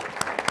you.